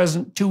of the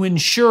present to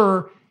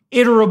ensure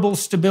iterable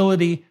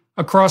stability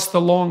across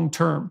the long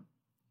term.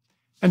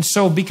 And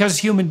so because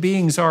human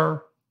beings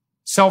are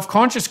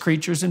self-conscious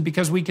creatures and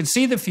because we can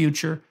see the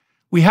future,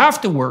 we have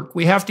to work.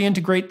 We have to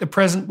integrate the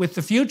present with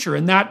the future.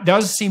 And that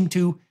does seem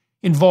to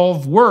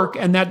involve work,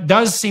 and that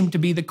does seem to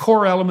be the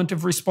core element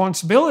of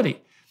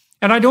responsibility.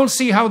 And I don't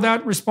see how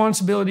that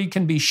responsibility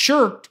can be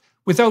shirked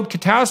without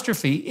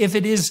catastrophe if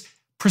it is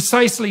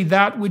precisely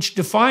that which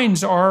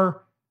defines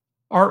our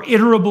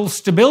iterable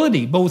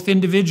stability, both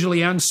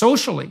individually and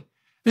socially.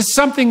 This is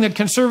something that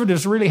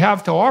conservatives really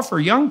have to offer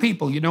young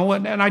people,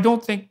 and I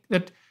don't think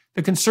that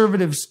the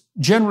conservatives,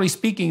 generally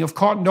speaking, have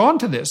cottoned on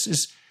to this,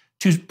 is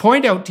to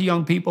point out to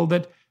young people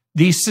that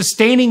the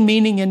sustaining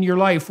meaning in your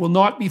life will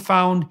not be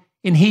found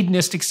in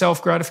hedonistic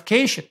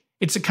self-gratification.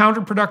 It's a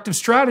counterproductive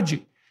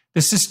strategy.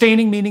 The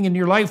sustaining meaning in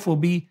your life will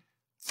be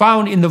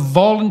found in the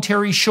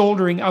voluntary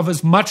shouldering of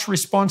as much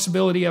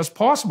responsibility as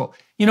possible.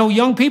 You know,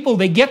 young people,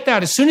 they get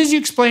that. As soon as you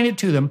explain it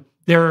to them,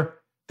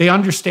 they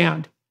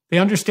understand. They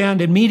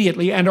understand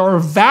immediately and are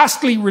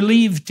vastly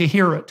relieved to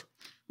hear it.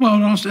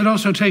 Well, it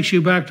also takes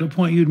you back to a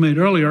point you'd made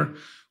earlier,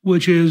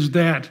 which is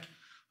that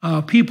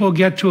people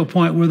get to a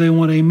point where they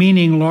want a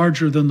meaning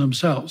larger than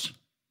themselves.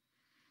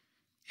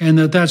 And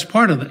that's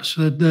part of this,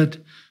 that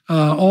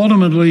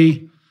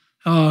ultimately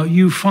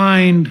you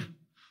find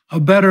a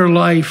better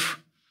life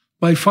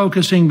by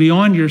focusing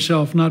beyond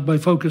yourself, not by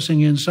focusing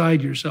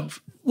inside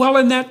yourself. Well,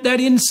 and that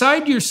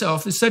inside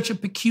yourself is such a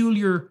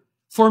peculiar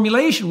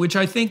formulation, which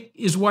I think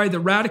is why the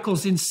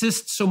radicals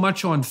insist so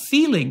much on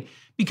feeling.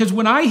 Because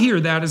when I hear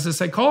that as a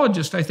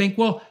psychologist, I think,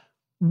 well,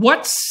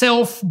 what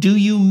self do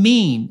you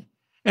mean?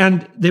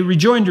 And the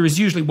rejoinder is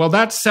usually, well,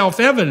 that's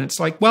self-evidence.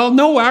 Like, well,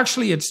 no,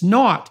 actually it's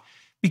not.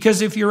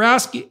 Because if you're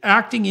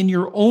acting in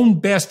your own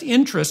best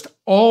interest,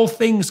 all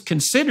things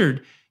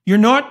considered, you're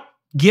not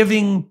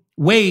giving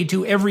way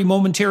to every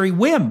momentary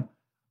whim.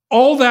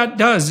 All that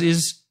does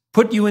is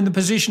put you in the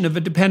position of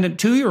a dependent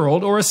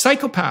 2-year-old or a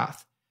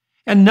psychopath.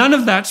 And none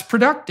of that's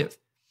productive.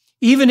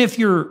 Even if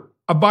you're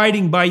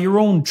abiding by your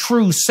own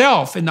true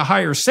self in the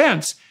higher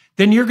sense,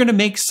 then you're going to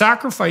make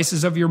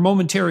sacrifices of your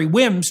momentary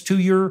whims to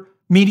your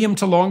medium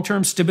to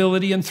long-term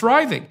stability and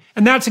thriving.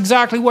 And that's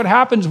exactly what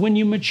happens when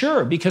you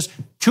mature, because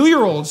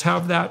 2-year-olds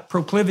have that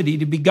proclivity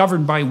to be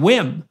governed by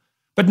whim.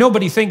 But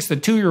nobody thinks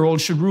that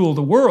 2-year-olds should rule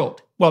the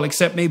world. Well,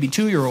 except maybe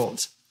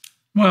 2-year-olds.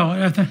 Well,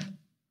 I think,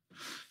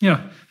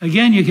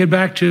 again, you get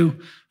back to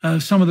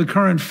some of the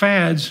current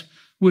fads,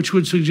 which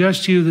would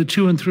suggest to you that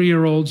 2- and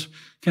 3-year-olds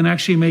can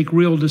actually make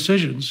real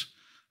decisions,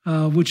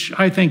 which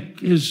I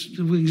think is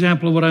the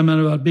example of what I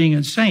meant about being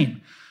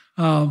insane.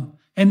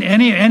 And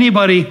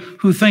anybody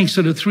who thinks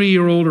that a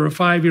 3-year-old or a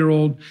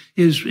 5-year-old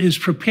is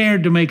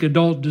prepared to make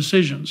adult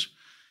decisions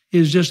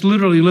is just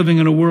literally living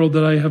in a world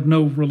that I have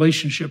no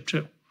relationship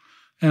to,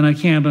 and I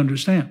can't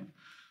understand.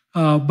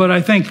 But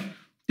I think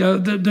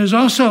there's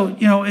also,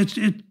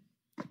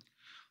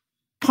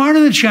 part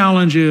of the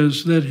challenge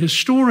is that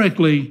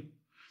historically,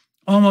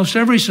 almost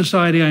every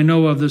society I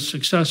know of that's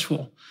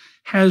successful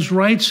has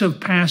rites of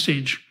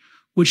passage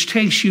which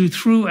takes you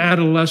through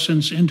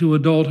adolescence into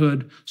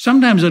adulthood,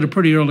 sometimes at a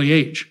pretty early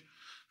age,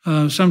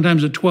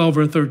 sometimes at 12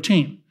 or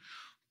 13.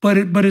 But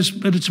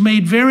it's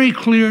made very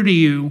clear to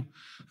you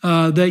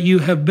that you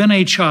have been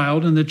a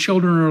child and that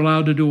children are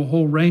allowed to do a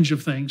whole range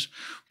of things,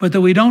 but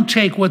that we don't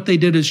take what they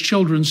did as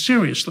children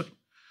seriously.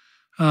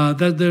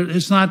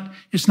 It's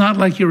not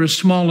like you're a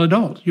small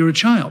adult, you're a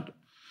child.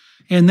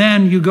 And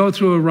then you go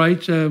through a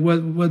rite,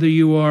 whether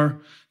you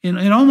are,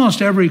 in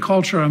almost every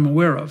culture I'm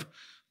aware of,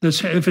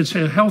 if it's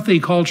a healthy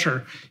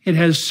culture, it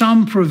has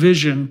some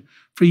provision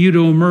for you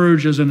to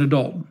emerge as an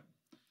adult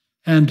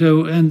and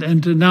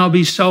to now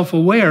be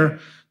self-aware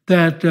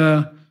that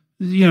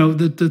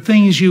that the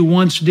things you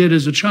once did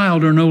as a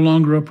child are no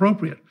longer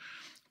appropriate.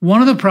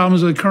 One of the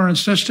problems of the current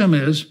system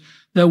is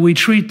that we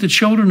treat the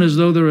children as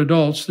though they're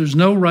adults. There's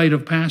no rite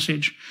of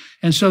passage.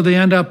 And so they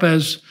end up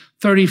as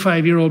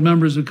 35-year-old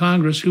members of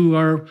Congress who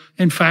are,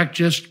 in fact,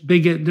 they're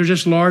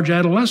just large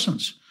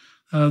adolescents.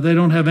 They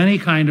don't have any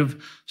kind of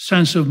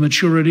sense of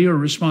maturity or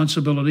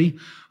responsibility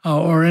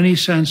or any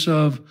sense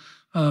of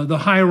the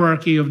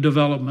hierarchy of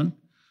development.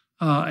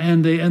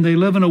 And they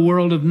live in a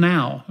world of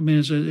now. I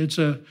mean,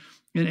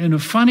 in a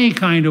funny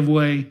kind of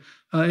way,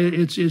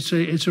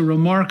 it's a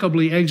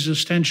remarkably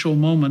existential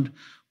moment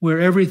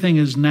where everything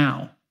is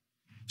now.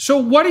 So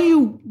what are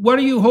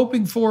you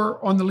hoping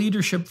for on the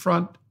leadership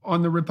front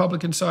on the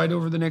Republican side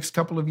over the next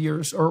couple of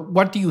years? Or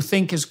what do you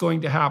think is going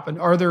to happen?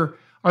 Are there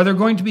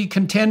going to be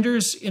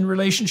contenders in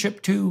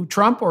relationship to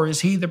Trump, or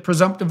is he the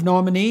presumptive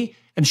nominee?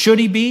 And should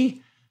he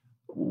be?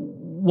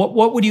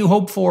 What would you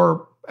hope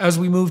for as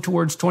we move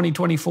towards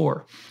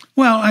 2024?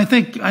 Well, I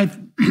think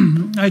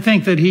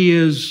that he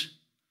is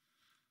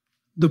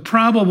the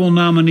probable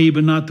nominee,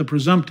 but not the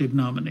presumptive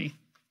nominee.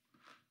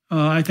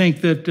 I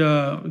think that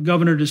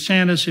Governor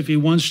DeSantis, if he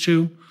wants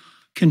to,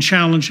 can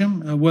challenge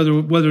him.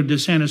 Whether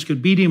DeSantis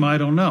could beat him, I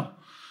don't know.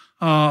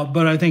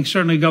 But I think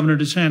certainly Governor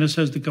DeSantis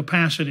has the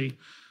capacity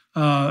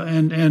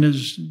and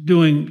is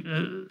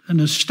doing an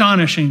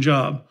astonishing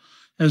job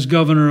as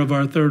governor of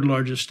our third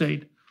largest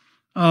state.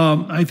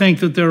 I think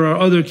that there are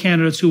other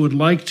candidates who would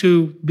like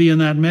to be in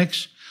that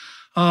mix.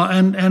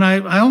 And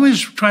I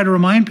always try to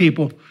remind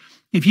people,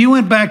 if you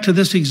went back to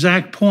this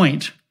exact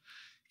point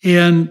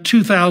in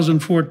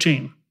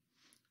 2014,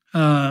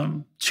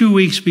 2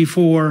 weeks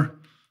before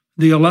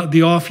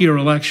the off-year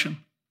election,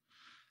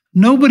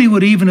 nobody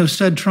would even have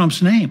said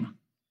Trump's name.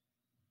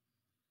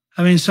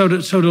 I mean,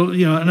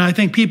 and I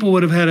think people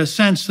would have had a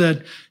sense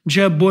that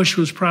Jeb Bush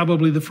was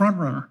probably the front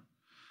runner.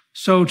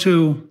 So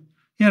to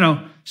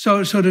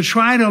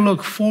try to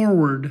look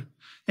forward,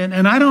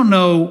 and I don't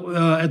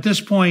know at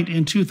this point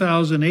in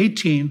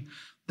 2018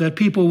 that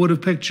people would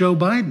have picked Joe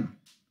Biden.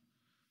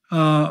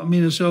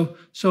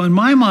 So in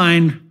my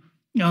mind,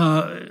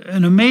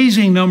 an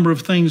amazing number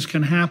of things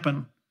can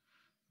happen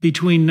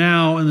between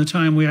now and the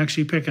time we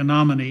actually pick a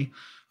nominee.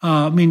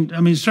 I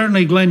mean,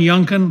 certainly Glenn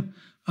Youngkin,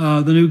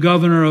 the new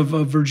governor of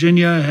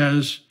Virginia,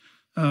 has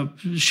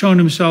shown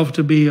himself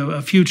to be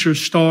a future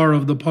star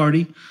of the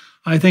party.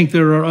 I think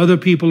there are other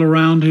people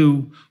around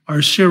who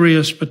are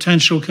serious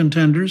potential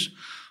contenders.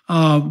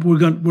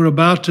 We're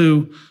about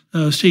to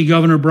see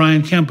Governor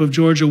Brian Kemp of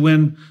Georgia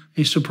win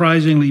a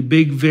surprisingly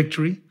big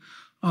victory.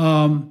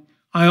 I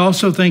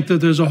also think that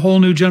there's a whole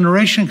new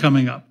generation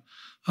coming up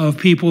of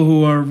people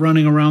who are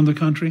running around the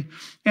country.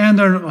 And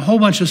there are a whole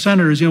bunch of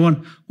senators.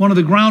 One of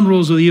the ground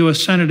rules of the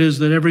U.S. Senate is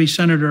that every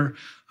senator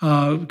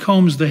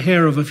combs the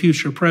hair of a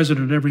future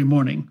president every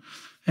morning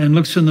and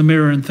looks in the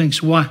mirror and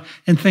thinks,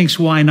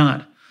 why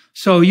not?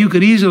 So you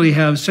could easily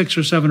have 6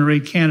 or 7 or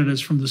 8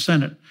 candidates from the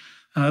Senate,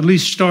 at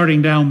least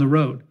starting down the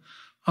road.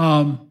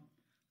 So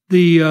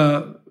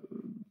I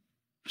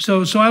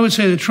would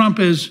say that Trump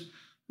is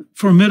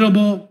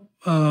formidable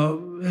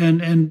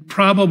and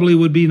probably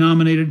would be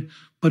nominated,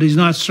 but he's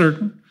not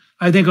certain.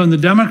 I think on the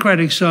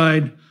Democratic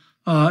side,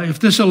 if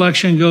this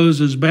election goes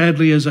as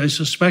badly as I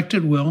suspect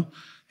it will,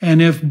 and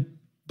if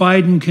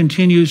Biden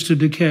continues to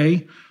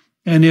decay,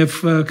 and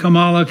if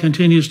Kamala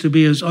continues to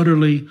be as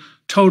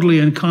totally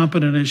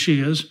incompetent as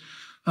she is,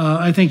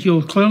 I think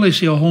you'll clearly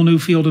see a whole new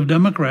field of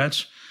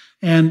Democrats.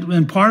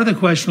 And part of the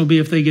question will be,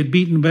 if they get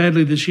beaten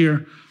badly this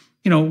year,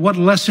 what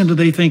lesson do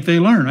they think they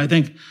learn? I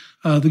think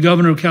the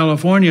governor of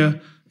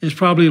California is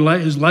probably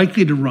is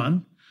likely to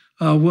run,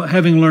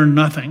 having learned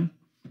nothing,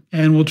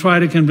 and will try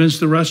to convince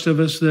the rest of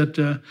us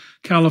that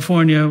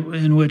California,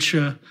 in which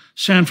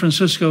San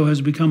Francisco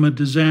has become a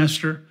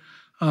disaster,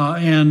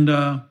 and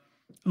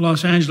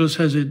Los Angeles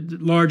has the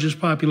largest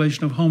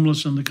population of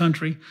homeless in the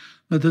country,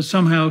 that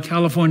somehow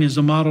California is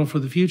a model for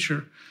the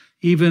future,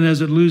 even as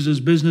it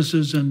loses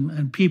businesses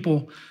and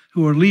people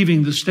who are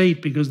leaving the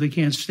state because they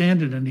can't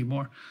stand it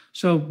anymore.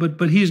 So,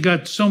 but he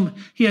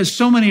has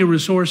so many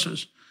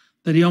resources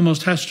that he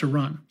almost has to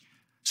run.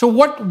 So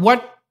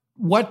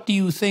what do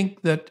you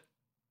think that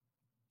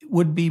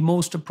would be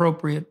most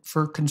appropriate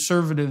for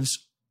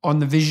conservatives on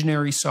the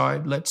visionary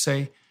side, let's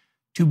say,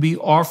 to be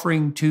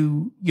offering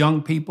to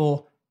young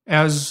people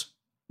as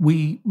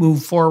we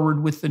move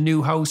forward with the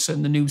new House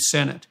and the new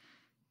Senate?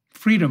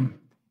 Freedom.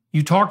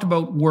 You talked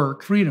about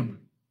work. Freedom.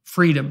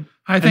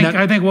 I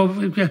think, well,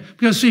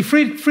 because see,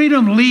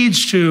 freedom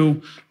leads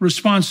to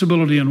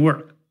responsibility and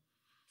work.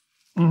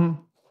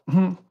 Mm-hmm.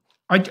 Mm-hmm.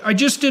 I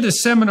just did a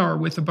seminar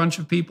with a bunch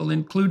of people,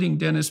 including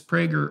Dennis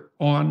Prager,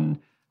 on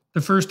the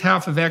first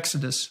half of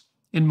Exodus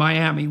in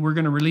Miami. We're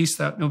going to release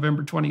that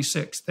November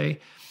 26th.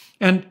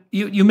 And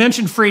you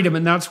mentioned freedom,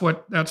 and that's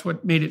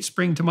what made it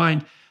spring to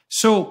mind.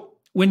 So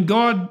when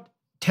God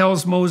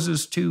tells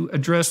Moses to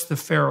address the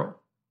Pharaoh,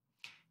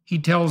 he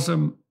tells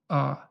him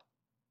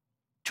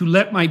to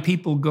let my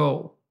people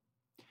go.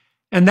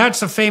 And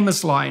that's a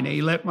famous line,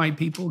 let my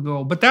people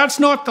go. But that's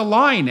not the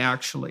line,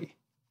 actually,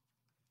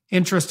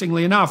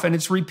 interestingly enough. And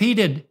it's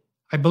repeated,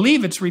 I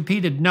believe it's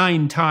repeated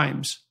 9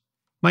 times,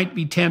 might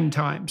be 10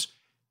 times,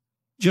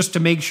 just to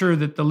make sure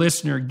that the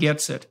listener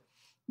gets it.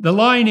 The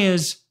line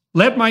is,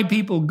 let my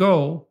people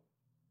go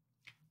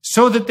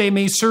so that they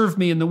may serve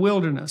me in the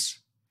wilderness.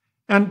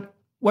 And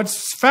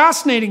what's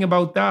fascinating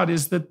about that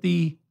is that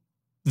the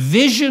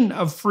vision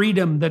of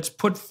freedom that's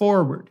put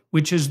forward,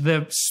 which is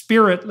the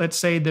spirit, let's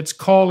say, that's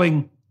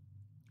calling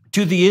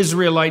to the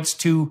Israelites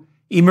to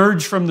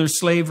emerge from their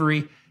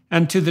slavery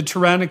and to the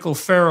tyrannical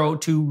Pharaoh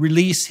to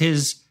release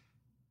his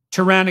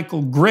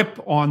tyrannical grip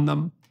on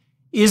them,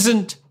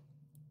 isn't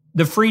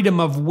the freedom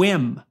of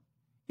whim.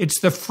 It's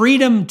the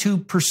freedom to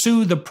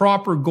pursue the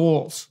proper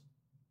goals,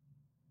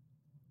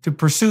 to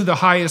pursue the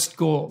highest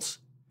goals.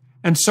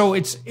 And so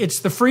it's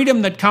the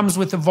freedom that comes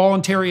with the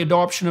voluntary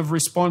adoption of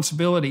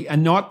responsibility,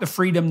 and not the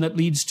freedom that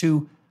leads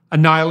to a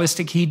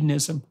nihilistic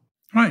hedonism.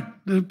 Right,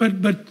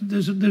 but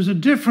there's a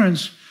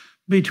difference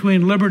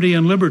between liberty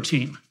and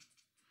libertine,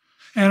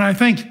 and I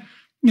think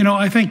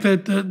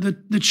that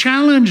the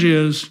challenge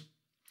is,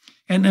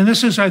 and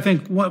this is, I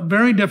think,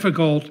 very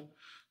difficult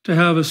to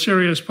have a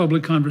serious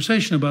public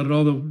conversation about it.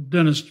 Although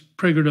Dennis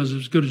Prager does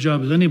as good a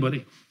job as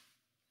anybody.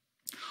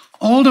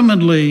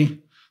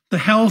 Ultimately, the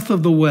health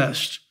of the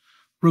West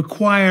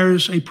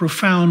requires a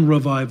profound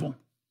revival.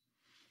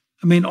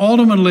 I mean,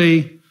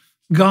 ultimately,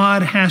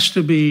 God has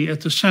to be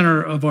at the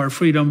center of our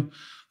freedom.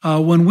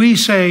 When we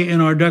say in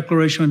our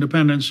Declaration of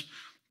Independence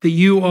that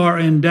you are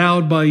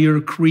endowed by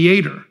your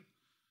Creator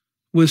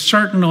with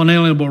certain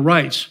unalienable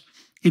rights,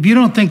 if you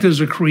don't think there's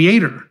a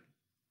Creator,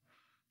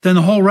 then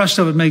the whole rest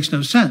of it makes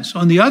no sense.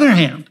 On the other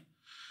hand,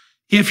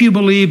 if you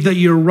believe that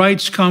your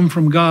rights come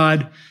from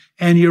God,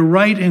 and your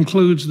right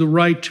includes the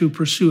right to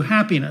pursue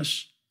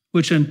happiness,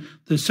 which in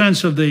the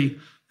sense of the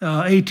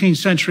 18th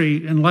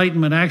century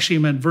Enlightenment actually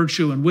meant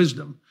virtue and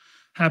wisdom.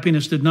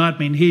 Happiness did not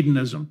mean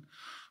hedonism.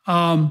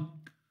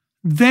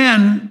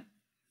 Then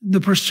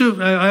the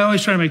pursuit, I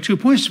always try to make 2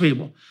 points to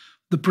people.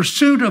 The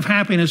pursuit of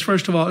happiness,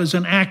 first of all, is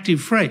an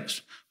active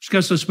phrase, which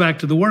gets us back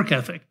to the work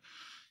ethic.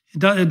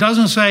 It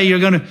doesn't say you're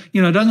going to,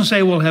 it doesn't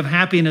say we'll have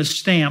happiness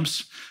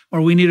stamps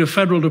or we need a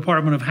federal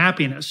department of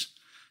happiness.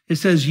 It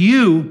says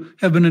you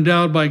have been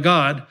endowed by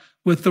God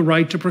with the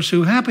right to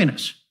pursue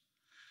happiness.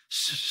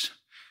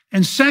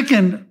 And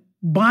second,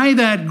 by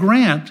that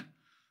grant,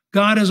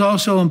 God has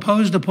also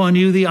imposed upon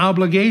you the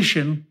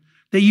obligation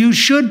that you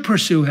should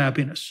pursue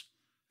happiness.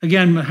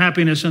 Again,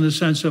 happiness in the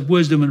sense of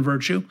wisdom and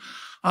virtue.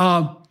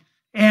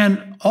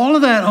 And all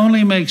of that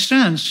only makes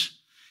sense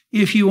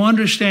if you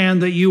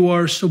understand that you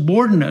are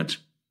subordinate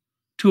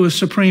to a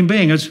supreme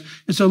being.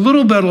 It's a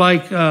little bit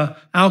like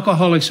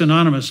Alcoholics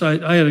Anonymous.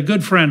 I had a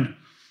good friend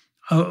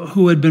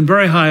who had been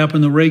very high up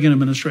in the Reagan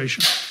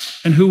administration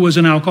and who was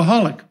an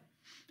alcoholic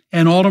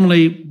and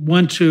ultimately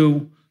went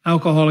to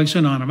Alcoholics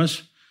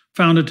Anonymous,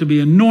 found it to be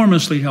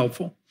enormously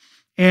helpful.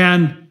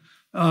 And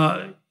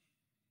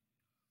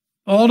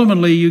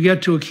ultimately, you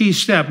get to a key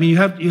step. I mean,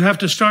 you have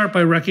to start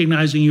by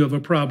recognizing you have a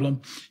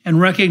problem and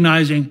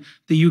recognizing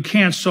that you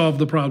can't solve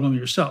the problem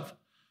yourself.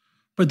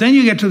 But then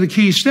you get to the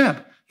key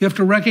step. You have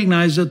to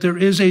recognize that there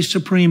is a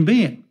supreme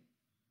being,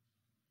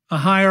 a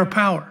higher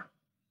power.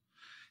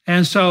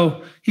 And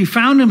so he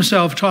found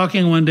himself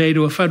talking one day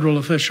to a federal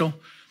official,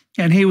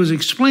 and he was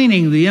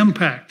explaining the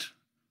impact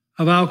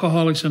of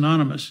Alcoholics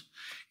Anonymous.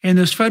 And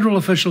this federal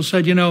official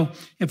said,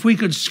 if we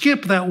could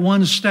skip that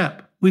one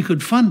step, we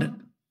could fund it.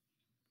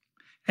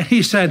 And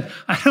he said,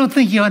 I don't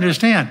think you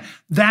understand.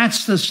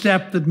 That's the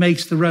step that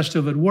makes the rest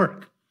of it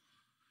work.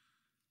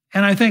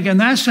 And I think in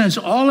that sense,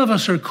 all of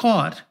us are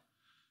caught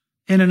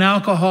in an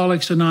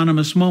Alcoholics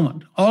Anonymous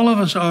moment. All of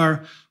us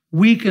are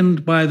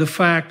weakened by the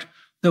fact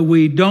that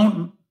we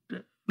don't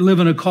live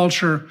in a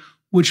culture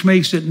which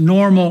makes it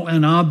normal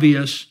and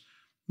obvious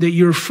that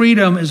your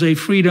freedom is a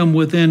freedom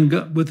within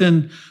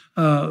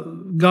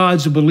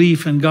God's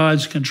belief and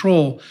God's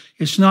control.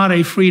 It's not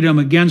a freedom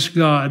against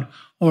God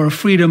or a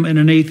freedom in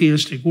an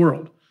atheistic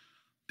world,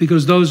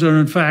 because those are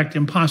in fact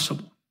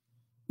impossible.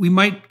 We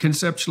might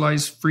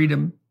conceptualize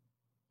freedom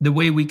the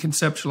way we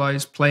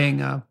conceptualize playing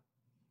a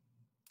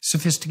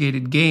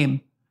sophisticated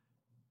game.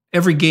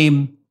 Every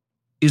game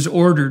is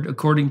ordered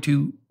according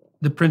to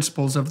the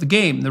principles of the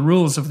game, the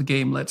rules of the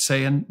game, let's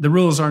say, and the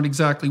rules aren't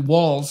exactly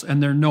walls,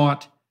 and they're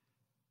not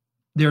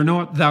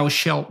thou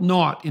shalt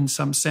not in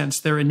some sense.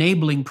 They're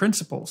enabling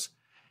principles.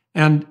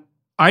 And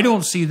I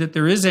don't see that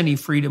there is any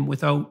freedom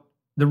without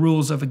the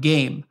rules of a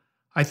game.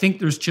 I think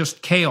there's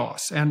just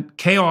chaos. And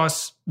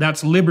chaos,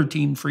 that's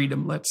libertine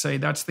freedom, let's say.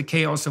 That's the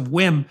chaos of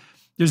whim.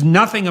 There's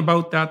nothing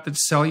about that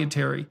that's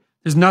salutary.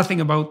 There's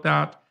nothing about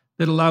that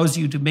that allows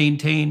you to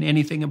maintain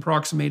anything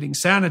approximating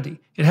sanity.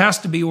 It has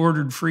to be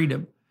ordered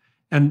freedom.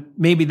 And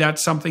maybe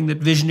that's something that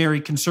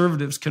visionary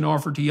conservatives can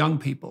offer to young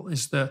people,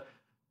 is the,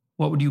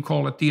 what would you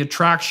call it, the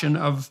attraction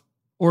of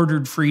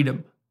ordered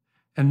freedom.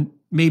 And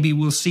maybe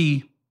we'll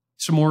see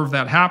some more of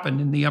that happen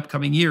in the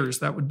upcoming years.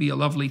 That would be a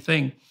lovely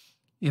thing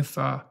if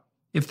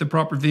the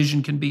proper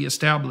vision can be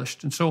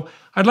established. And so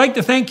I'd like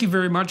to thank you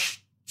very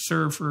much,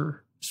 sir,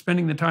 for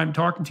spending the time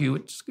talking to you.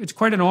 It's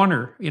quite an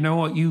honor.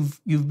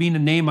 You've been a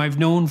name I've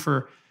known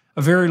for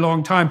a very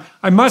long time.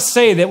 I must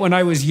say that when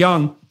I was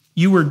young,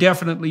 you were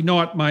definitely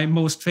not my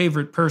most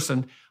favorite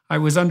person. I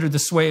was under the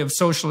sway of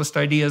socialist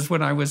ideas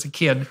when I was a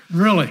kid.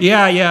 Really?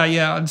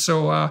 Yeah. And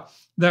so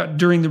that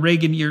during the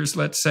Reagan years,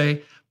 let's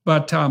say,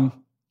 but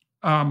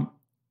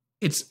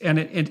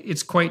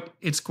it's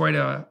quite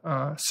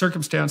a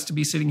circumstance to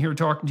be sitting here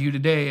talking to you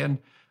today, and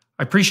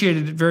I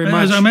appreciated it very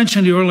much. As I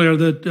mentioned to you earlier,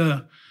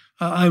 that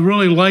I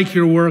really like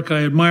your work.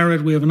 I admire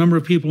it. We have a number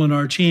of people in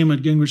our team at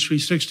Gingrich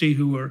 360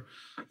 who are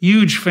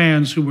huge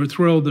fans, who were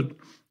thrilled that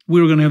we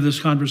were going to have this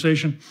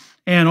conversation.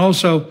 And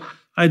also,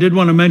 I did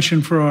want to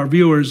mention for our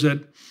viewers that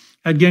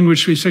at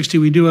Gingrich 360,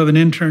 we do have an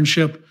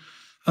internship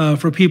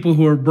for people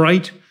who are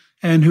bright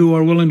and who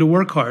are willing to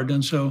work hard.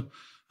 And so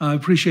I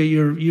appreciate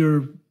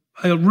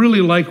I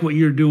really like what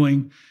you're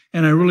doing,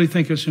 and I really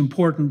think it's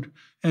important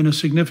and a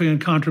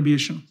significant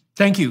contribution.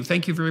 Thank you.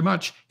 Thank you very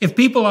much. If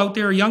people out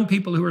there, young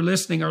people who are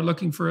listening, are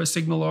looking for a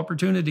signal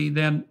opportunity,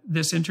 then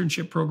this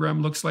internship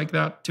program looks like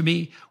that to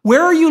me.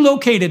 Where are you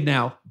located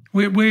now?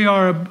 We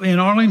are in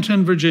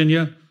Arlington,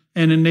 Virginia,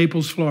 and in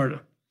Naples,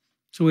 Florida.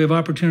 So we have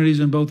opportunities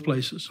in both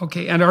places.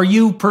 Okay. And are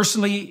you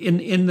personally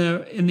in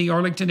the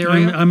Arlington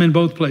area? I'm in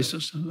both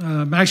places.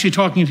 I'm actually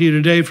talking to you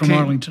today from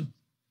Arlington.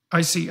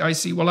 I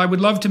see. Well, I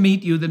would love to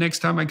meet you the next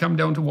time I come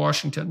down to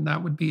Washington.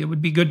 It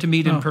would be good to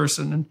meet in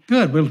person. And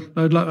good.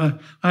 Well,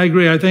 I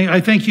agree. I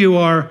think you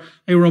are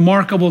a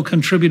remarkable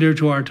contributor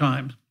to our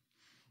times.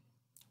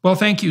 Well,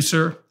 thank you,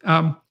 sir.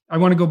 I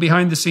want to go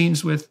behind the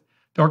scenes with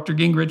Dr.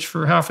 Gingrich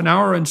for half an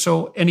hour. And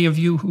so any of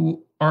you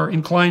who are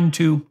inclined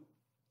to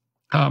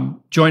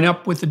join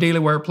up with the Daily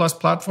Wire Plus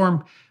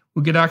platform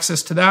will get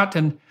access to that.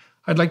 And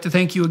I'd like to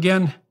thank you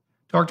again,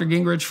 Dr.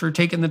 Gingrich, for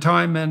taking the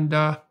time, and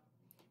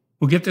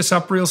we'll get this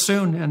up real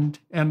soon,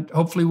 and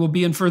hopefully we'll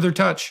be in further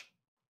touch.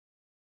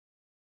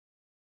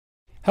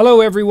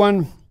 Hello,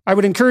 everyone. I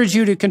would encourage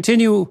you to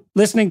continue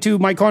listening to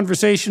my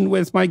conversation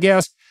with my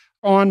guest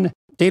on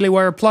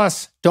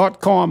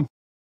dailywireplus.com.